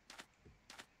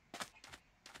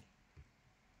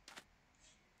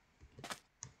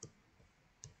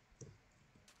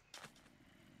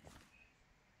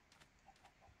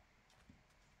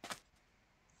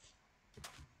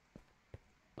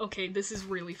 Okay, this is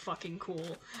really fucking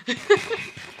cool.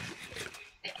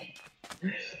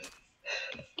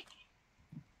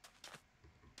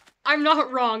 I'm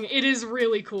not wrong, it is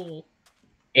really cool.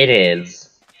 It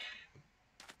is.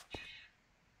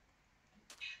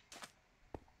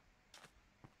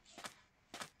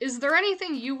 Is there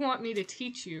anything you want me to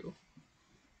teach you?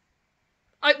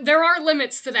 There are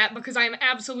limits to that because I am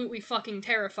absolutely fucking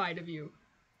terrified of you.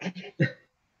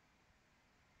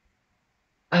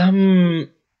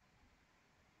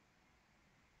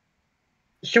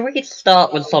 Should we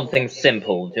start with something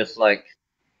simple, just like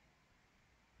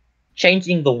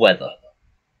changing the weather?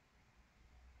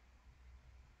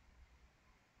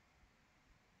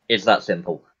 It's that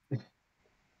simple.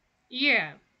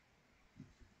 Yeah.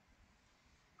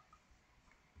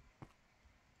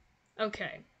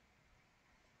 Okay.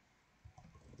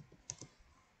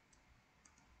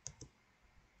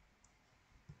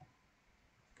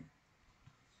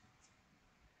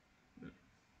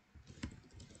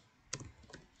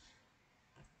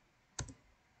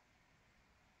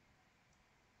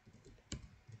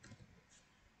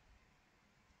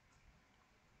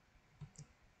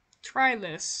 Try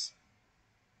this.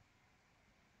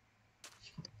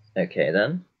 Okay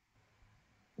then.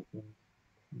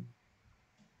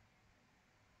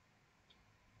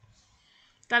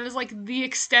 That is like the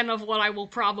extent of what I will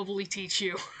probably teach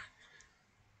you.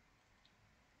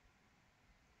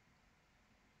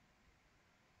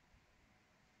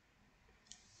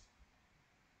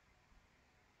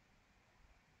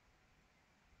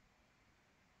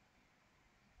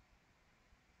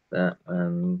 That,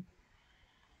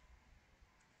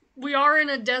 We are in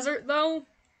a desert though,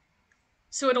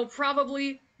 so it'll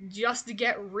probably just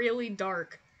get really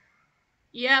dark.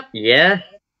 Yep. yeah?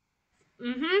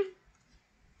 Mm-hmm.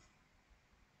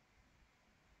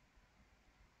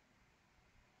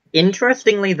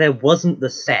 Interestingly, there wasn't the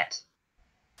set.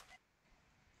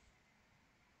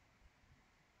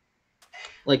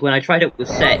 Like, when I tried it with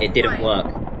set, it didn't work.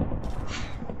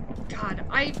 God,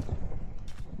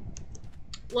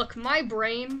 Look, my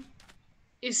brain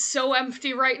is so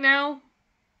empty right now.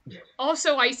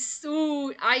 Also,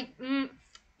 you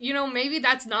know, maybe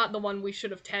that's not the one we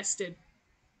should have tested.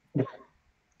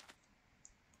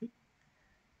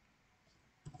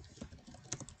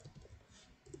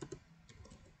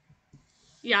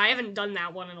 Yeah, I haven't done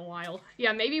that one in a while.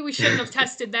 Yeah, maybe we shouldn't have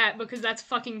tested that because that's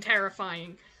fucking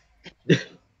terrifying.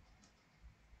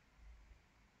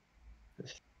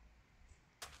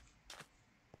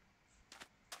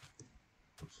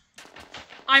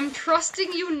 I'm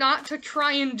trusting you not to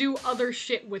try and do other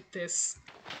shit with this.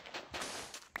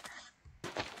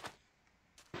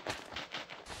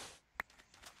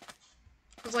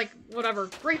 It's like, whatever,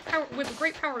 with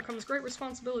great power comes great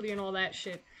responsibility and all that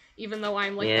shit. Even though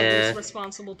I'm like the least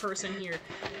responsible person here.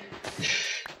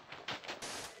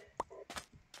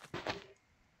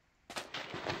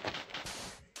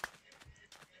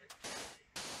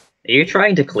 Are you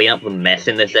trying to clean up the mess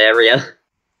in this area?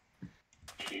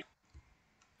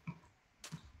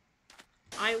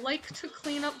 I like to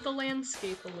clean up the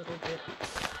landscape a little bit.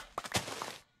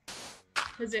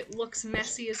 Because it looks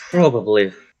messy as hell.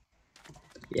 Probably.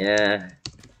 Yeah.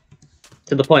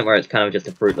 To the point where it's kind of just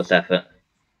a fruitless effort.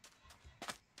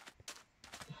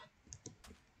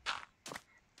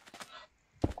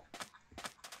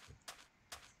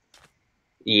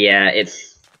 Yeah,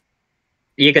 it's...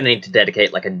 You're gonna need to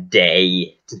dedicate like a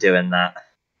day to doing that.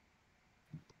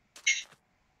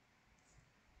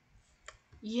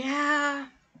 Yeah.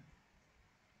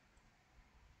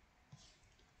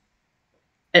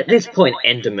 At this point,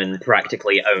 Endermen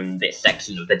practically own this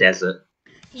section of the desert.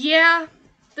 Yeah.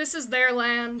 This is their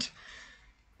land.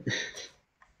 Is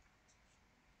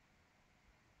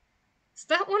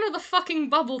that one of the fucking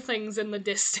bubble things in the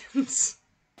distance?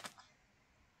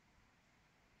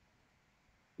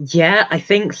 Yeah, I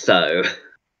think so.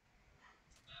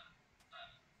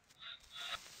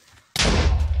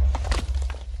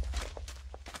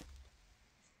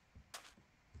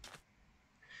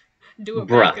 Do it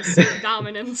Bruh. back, assert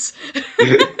dominance.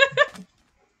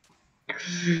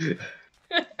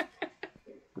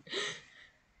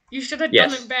 You should have done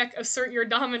Yes. it back. Assert your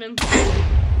dominance.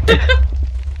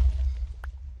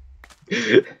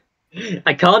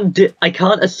 I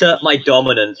can't assert my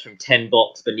dominance from 10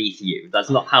 blocks beneath you. That's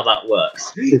not how that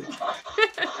works.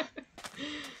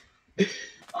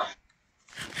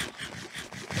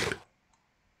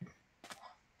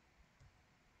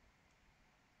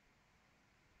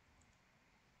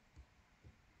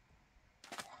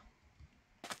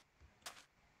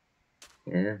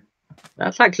 Yeah.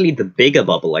 That's actually the bigger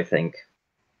bubble, I think.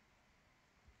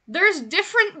 There's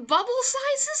different bubble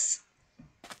sizes?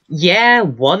 Yeah,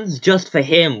 one's just for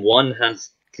him, one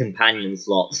has companion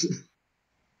slots.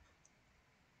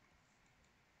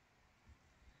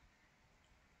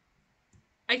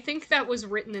 I think that was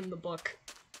written in the book.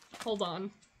 Hold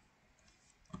on.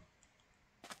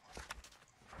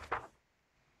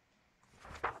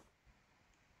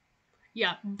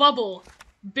 Yeah, bubble.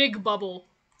 Big bubble.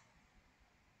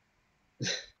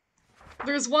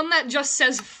 There's one that just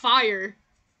says fire.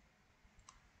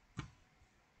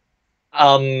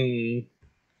 I mean,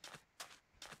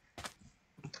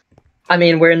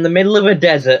 we're in the middle of a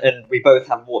desert and we both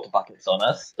have water buckets on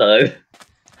us, so...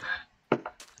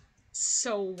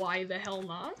 So why the hell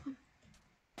not?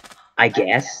 I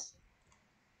guess.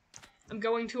 I'm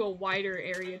going to a wider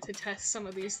area to test some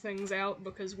of these things out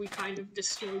because we kind of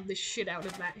destroyed the shit out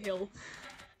of that hill.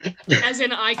 As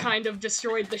in, I kind of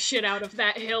destroyed the shit out of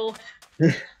that hill.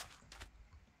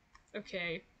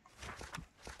 Okay.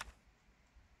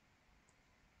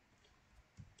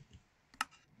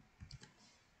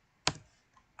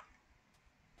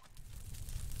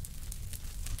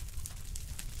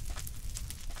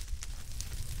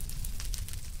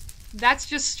 That's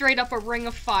just straight up a ring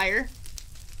of fire.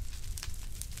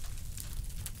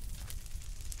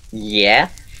 Yeah.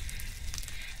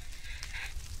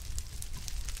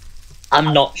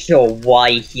 I'm not sure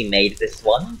why he made this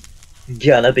one.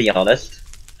 Gonna be honest.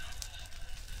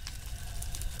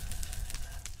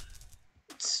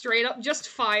 Straight up just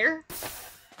fire.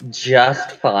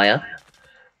 Just fire.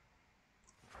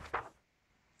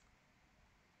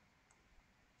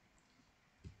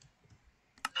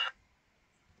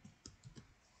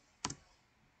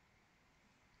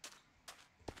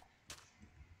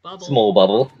 Bubble. Small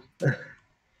bubble.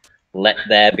 Let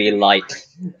there be light.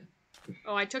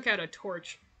 Oh, I took out a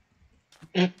torch.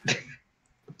 I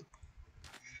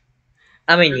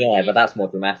mean, yeah, but that's more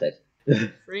dramatic.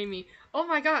 Free me. Oh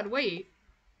my god, wait.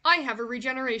 I have a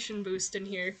regeneration boost in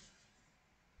here.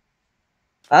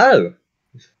 Oh.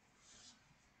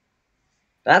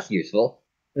 That's useful.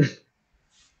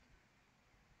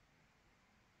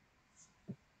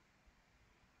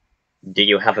 Do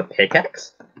you have a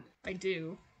pickaxe? I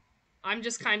do. I'm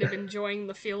just kind of enjoying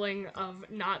the feeling of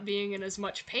not being in as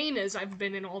much pain as I've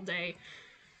been in all day.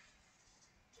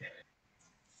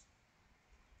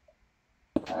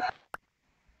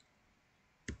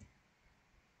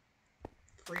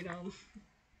 Freedom.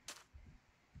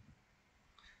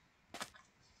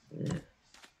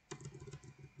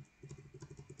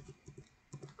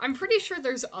 I'm pretty sure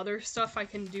there's other stuff I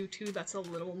can do too that's a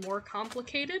little more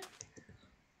complicated.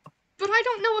 But I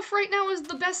don't know if right now is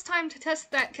the best time to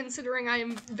test that, considering I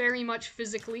am very much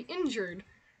physically injured.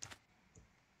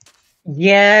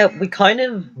 Yeah, we kind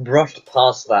of brushed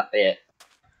past that bit.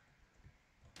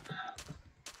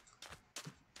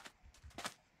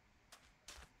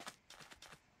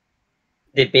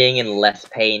 Did being in less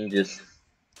pain just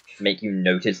make you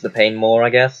notice the pain more, I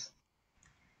guess?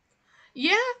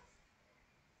 Yeah.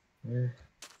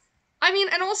 I mean,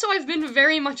 and also I've been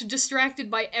very much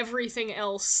distracted by everything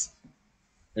else.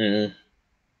 Mm.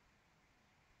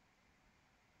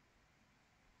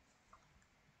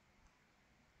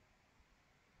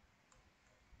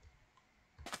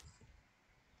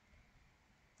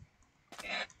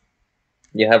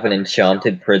 You have an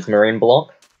enchanted prismarine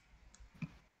block?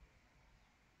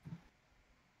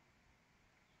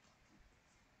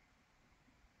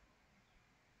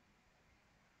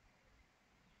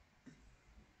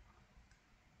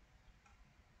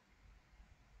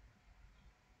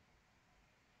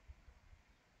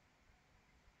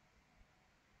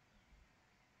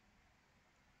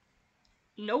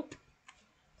 Nope.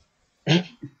 I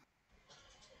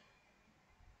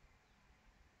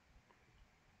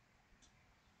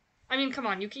mean, come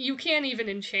on, you can't even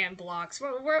enchant blocks.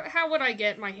 How would I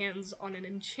get my hands on an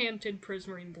enchanted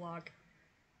prismarine block?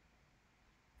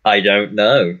 I don't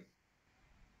know.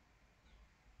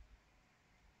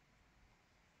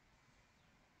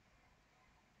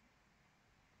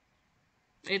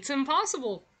 It's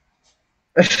impossible.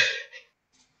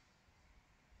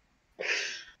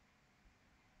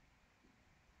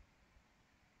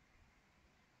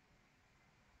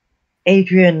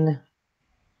 Adrian,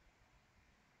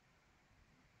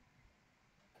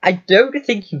 I don't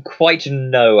think you quite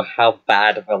know how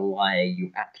bad of a liar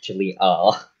you actually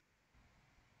are.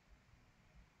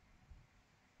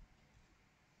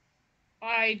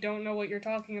 I don't know what you're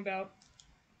talking about.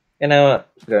 You know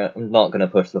what? I'm not gonna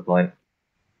push the point.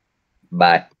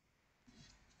 Bye.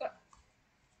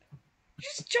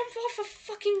 Just jump off a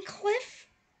fucking cliff?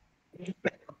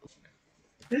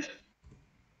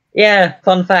 Yeah,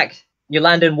 fun fact. You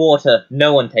land in water,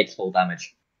 no one takes full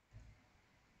damage.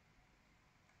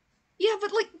 Yeah,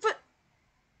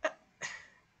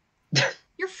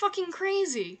 you're fucking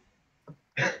crazy.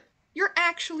 You're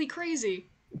actually crazy.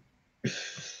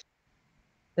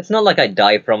 It's not like I'd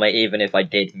die from it even if I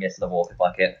did miss the water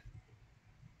bucket.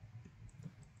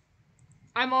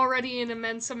 I'm already in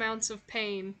immense amounts of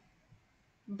pain,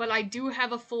 but I do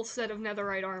have a full set of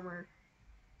netherite armor.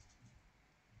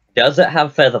 Does it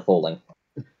have feather falling?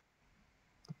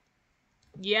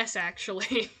 Yes,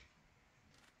 actually.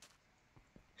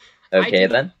 Okay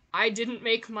then. I didn't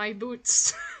make my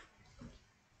boots.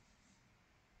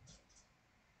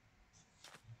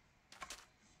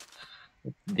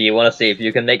 Do you want to see if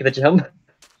you can make the jump?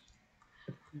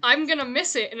 I'm gonna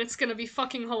miss it, and it's gonna be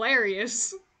fucking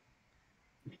hilarious.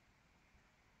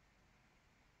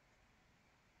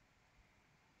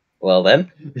 Well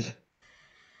then.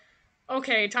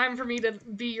 Okay, time for me to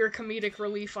be your comedic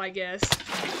relief, I guess.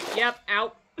 Yep,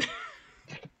 out.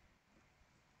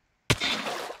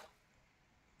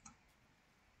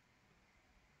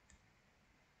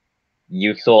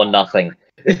 You saw nothing.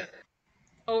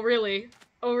 Oh really?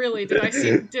 Oh really? Did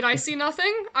I see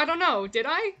nothing? I don't know. Did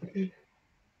I?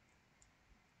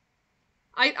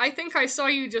 I think I saw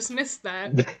you just miss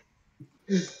that.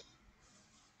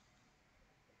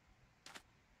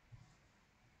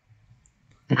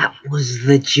 That was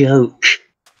the joke.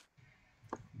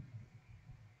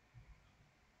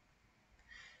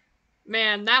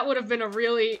 Man, that would have been a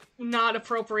really not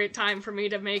appropriate time for me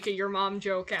to make a your mom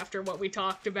joke after what we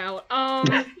talked about.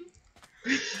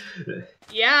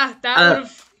 Yeah, that would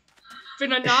have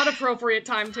been a not appropriate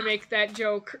time to make that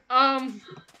joke. I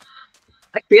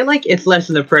feel like it's less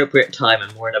an appropriate time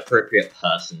and more an appropriate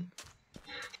person.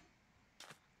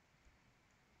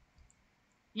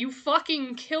 You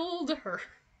fucking killed her.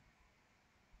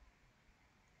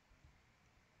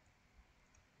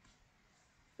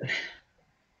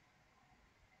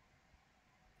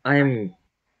 I'm...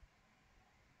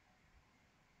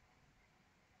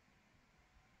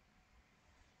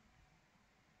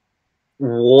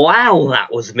 Wow,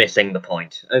 that was missing the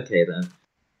point. Okay then.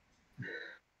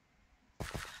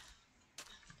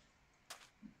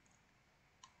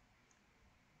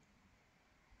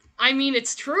 I mean,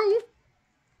 it's true.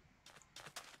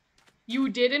 You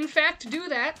did in fact do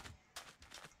that.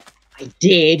 I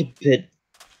did, but...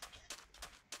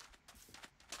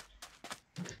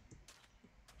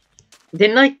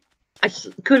 Didn't I?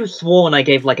 Could have sworn I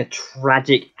gave like a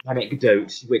tragic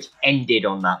anecdote which ended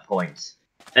on that point.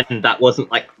 And that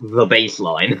wasn't like the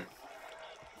baseline.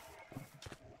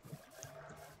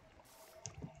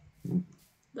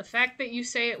 The fact that you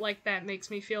say it like that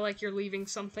makes me feel like you're leaving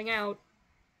something out.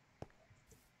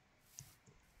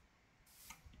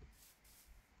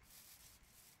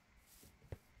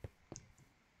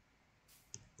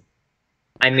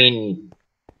 I mean...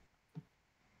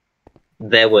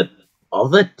 There were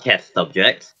other test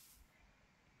subjects.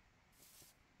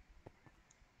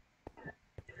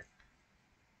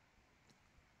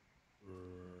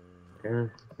 I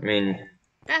mean...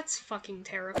 That's fucking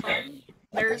terrifying.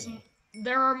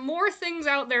 There are more things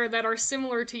out there that are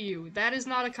similar to you. That is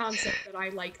not a concept that I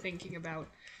like thinking about.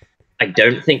 I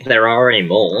don't think there are any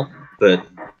more, but...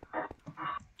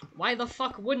 Why the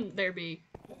fuck wouldn't there be?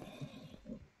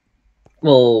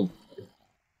 Well...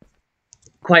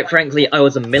 Quite frankly, I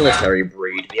was a military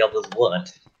breed, the others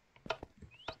weren't.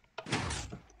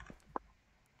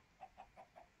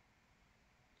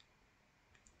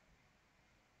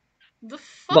 The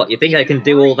fuck What, you think I even can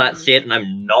do are all that you? shit and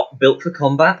I'm not built for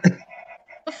combat?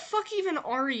 The fuck even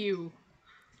are you?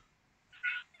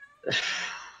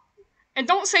 And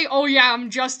don't say, oh yeah, I'm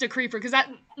just a creeper, because that...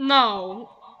 No.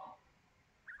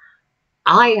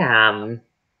 I am...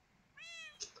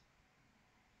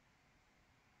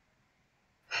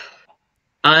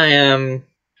 I am...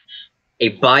 a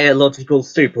biological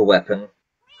superweapon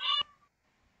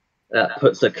that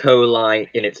puts a coli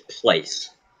in its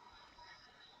place.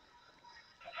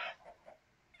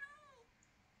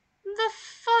 The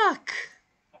fuck?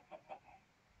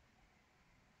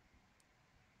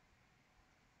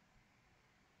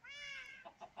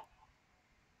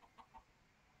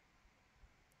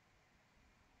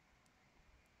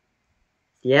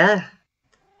 Yeah.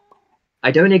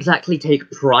 I don't exactly take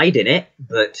pride in it,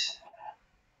 but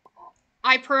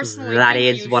I personally that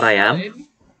think is you what I am.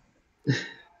 should.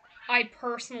 I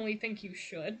personally think you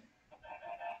should.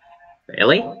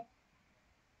 Really?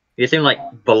 You seem like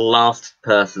the last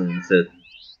person to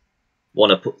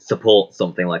want to support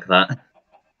something like that.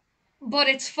 But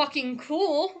it's fucking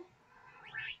cool.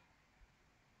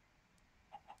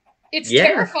 It's Yeah.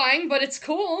 terrifying, but it's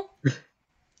cool.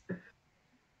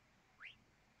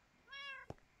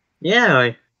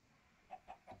 Yeah.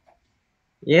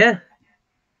 Yeah.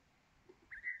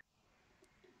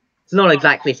 It's not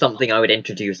exactly something I would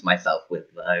introduce myself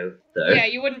with, though. So. Yeah,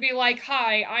 you wouldn't be like,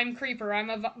 "Hi, I'm Creeper. I'm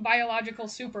a biological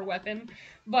super weapon."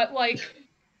 But like,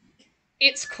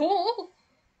 it's cool.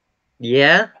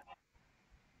 Yeah.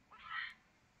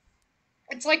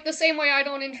 It's like the same way I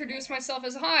don't introduce myself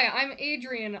as, "Hi, I'm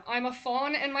Adrian. I'm a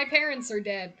fawn and my parents are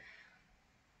dead."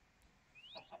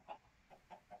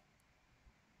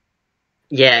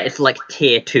 Yeah, it's like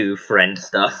tier 2 friend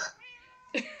stuff.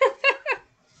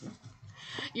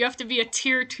 You have to be a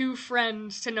tier 2 friend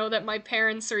to know that my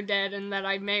parents are dead and that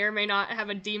I may or may not have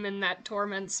a demon that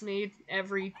torments me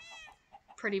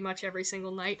pretty much every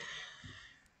single night.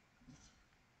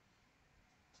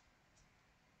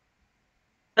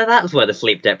 And that's where the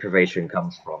sleep deprivation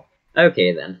comes from.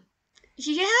 Okay then.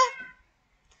 Yeah,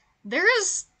 there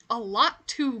is a lot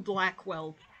to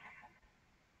Blackwell.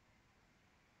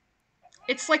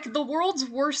 It's like the world's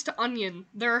worst onion.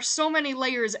 There are so many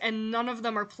layers and none of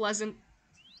them are pleasant.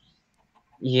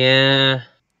 Yeah.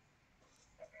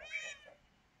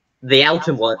 The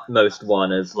outermost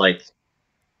one is like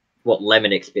what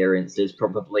Lemon experienced is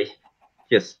probably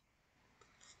just.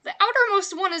 The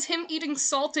outermost one is him eating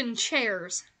salt in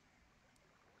chairs.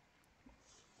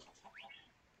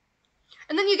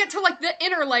 And then you get to like the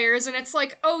inner layers and it's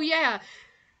like, oh yeah,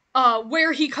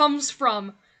 where he comes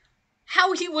from,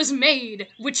 how he was made,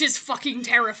 which is fucking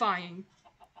terrifying.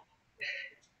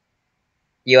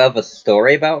 You have a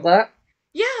story about that?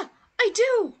 Yeah, I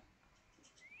do.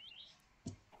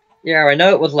 Yeah, I know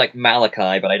it was like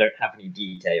Malachi, but I don't have any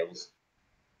details.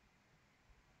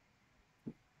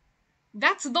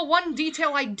 That's the one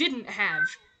detail I didn't have.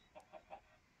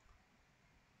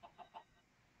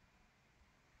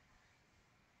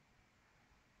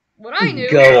 What I knew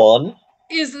Go on.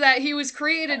 is that he was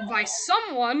created by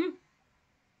someone,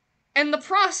 and the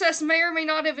process may or may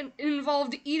not have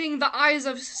involved eating the eyes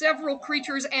of several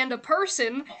creatures and a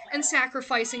person and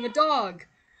sacrificing a dog.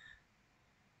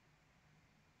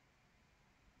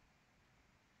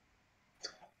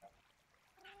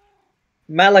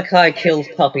 Malachi kills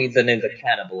puppies and is a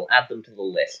cannibal. Add them to the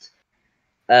list.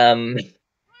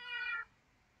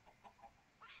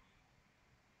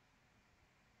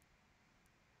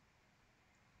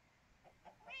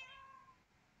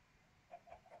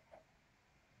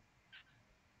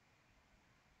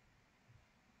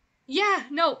 Yeah,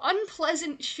 no,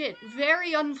 unpleasant shit.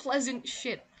 Very unpleasant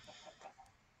shit.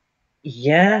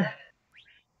 Yeah.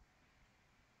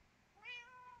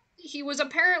 He was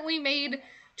apparently made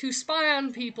to spy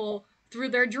on people through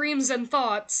their dreams and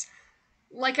thoughts,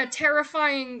 like a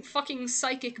terrifying fucking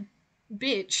psychic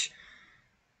bitch.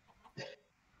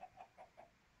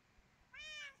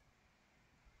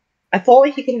 I thought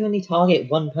he could only target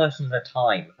one person at a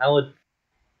time. How would.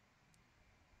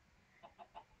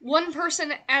 One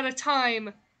person at a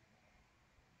time.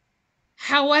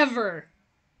 However,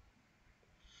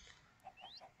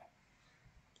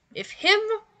 if him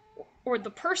or the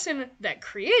person that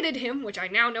created him, which I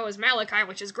now know as Malachi,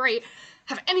 which is great,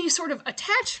 have any sort of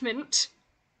attachment,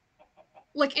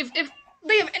 like if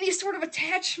they have any sort of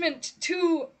attachment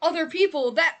to other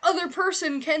people, that other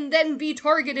person can then be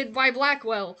targeted by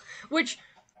Blackwell, which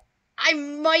I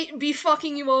might be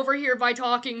fucking you over here by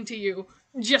talking to you.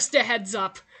 Just a heads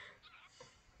up.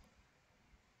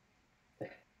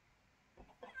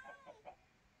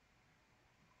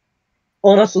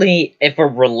 Honestly, if a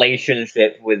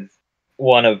relationship with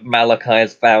one of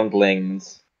Malachi's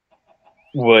foundlings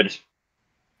would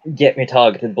get me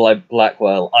targeted by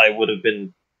Blackwell, I would have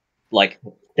been like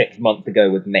 6 months ago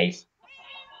with Mace.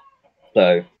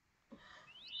 So.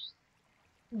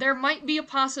 There might be a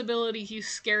possibility he's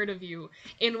scared of you,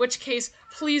 in which case,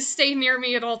 please stay near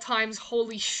me at all times.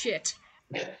 Holy shit.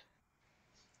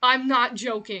 I'm not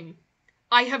joking.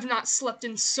 I have not slept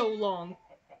in so long.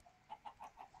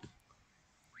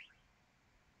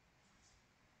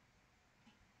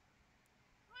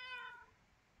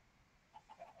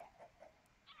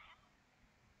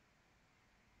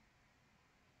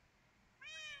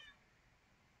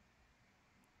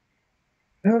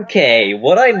 Okay,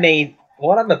 what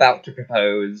I'm about to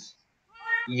propose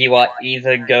You are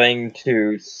either going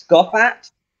to scoff at,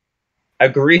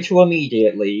 agree to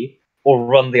immediately, or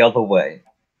run the other way.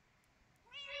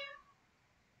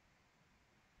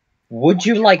 Would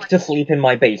you like to sleep in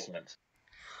my basement?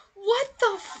 What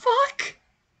the fuck?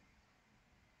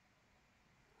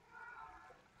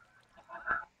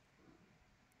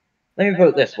 Let me put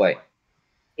it this way.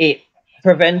 It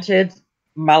prevented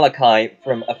Malachi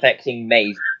from affecting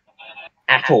Mace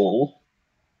at all.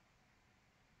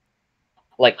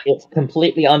 Like, it's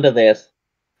completely under this.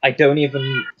 I don't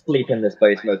even sleep in this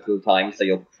place most of the time, so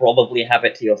you'll probably have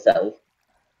it to yourself.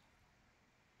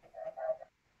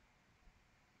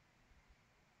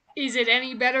 Is it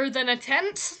any better than a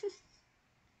tent?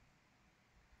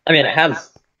 I mean, it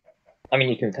has... I mean,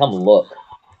 you can come look.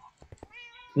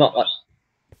 Not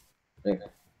like...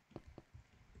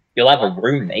 You'll have a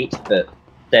roommate, but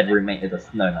said roommate is a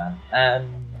snowman. And...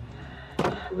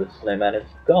 the snowman is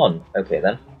gone. Okay,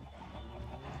 then.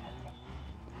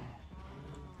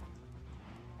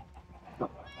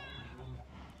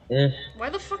 Why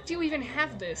the fuck do you even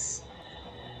have this?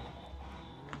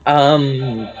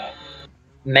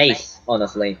 Mace,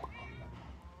 honestly.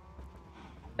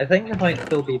 I think there might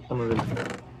still be some of his...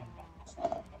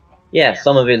 Yeah,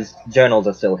 some of his journals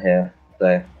are still here,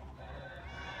 so...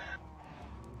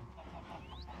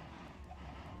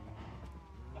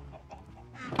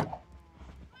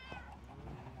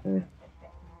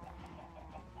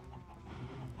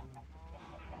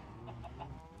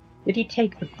 Did he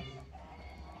take the...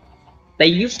 There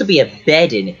used to be a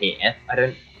bed in here. I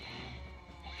don't...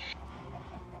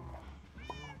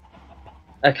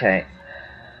 Okay.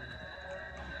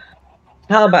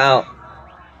 How about...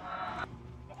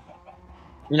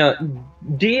 You know,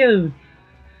 do you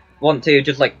want to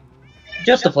just, like...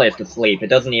 Just a place to sleep. It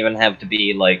doesn't even have to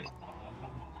be, like...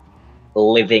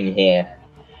 living here.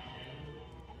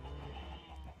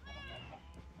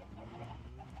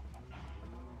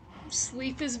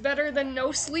 Sleep is better than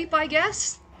no sleep, I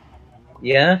guess?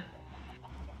 Yeah?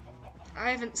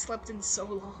 I haven't slept in so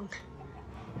long.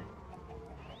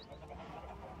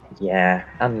 Yeah,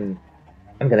 I'm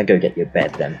gonna go get your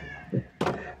bed then.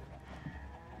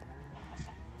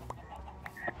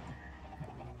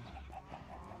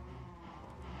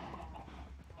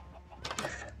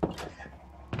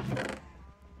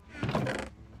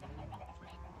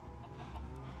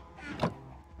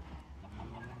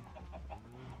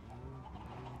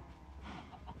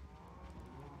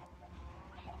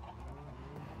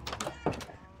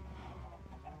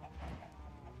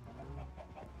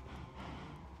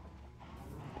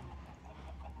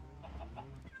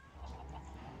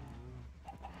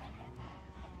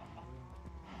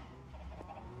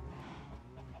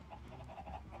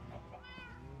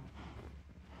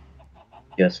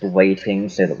 Just waiting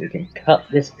so that we can cut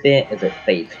this bit as it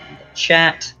fades from the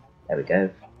chat. There we go.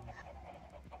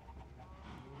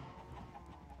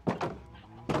 I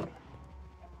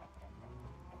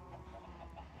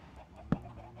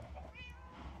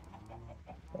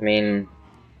mean,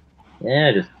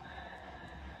 yeah, just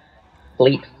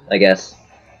sleep, I guess.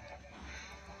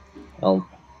 I'll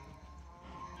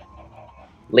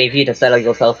leave you to settle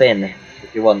yourself in.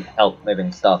 If you want help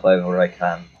moving stuff over, I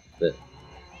can, but...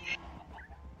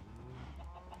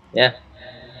 Yeah.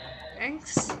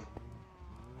 Thanks.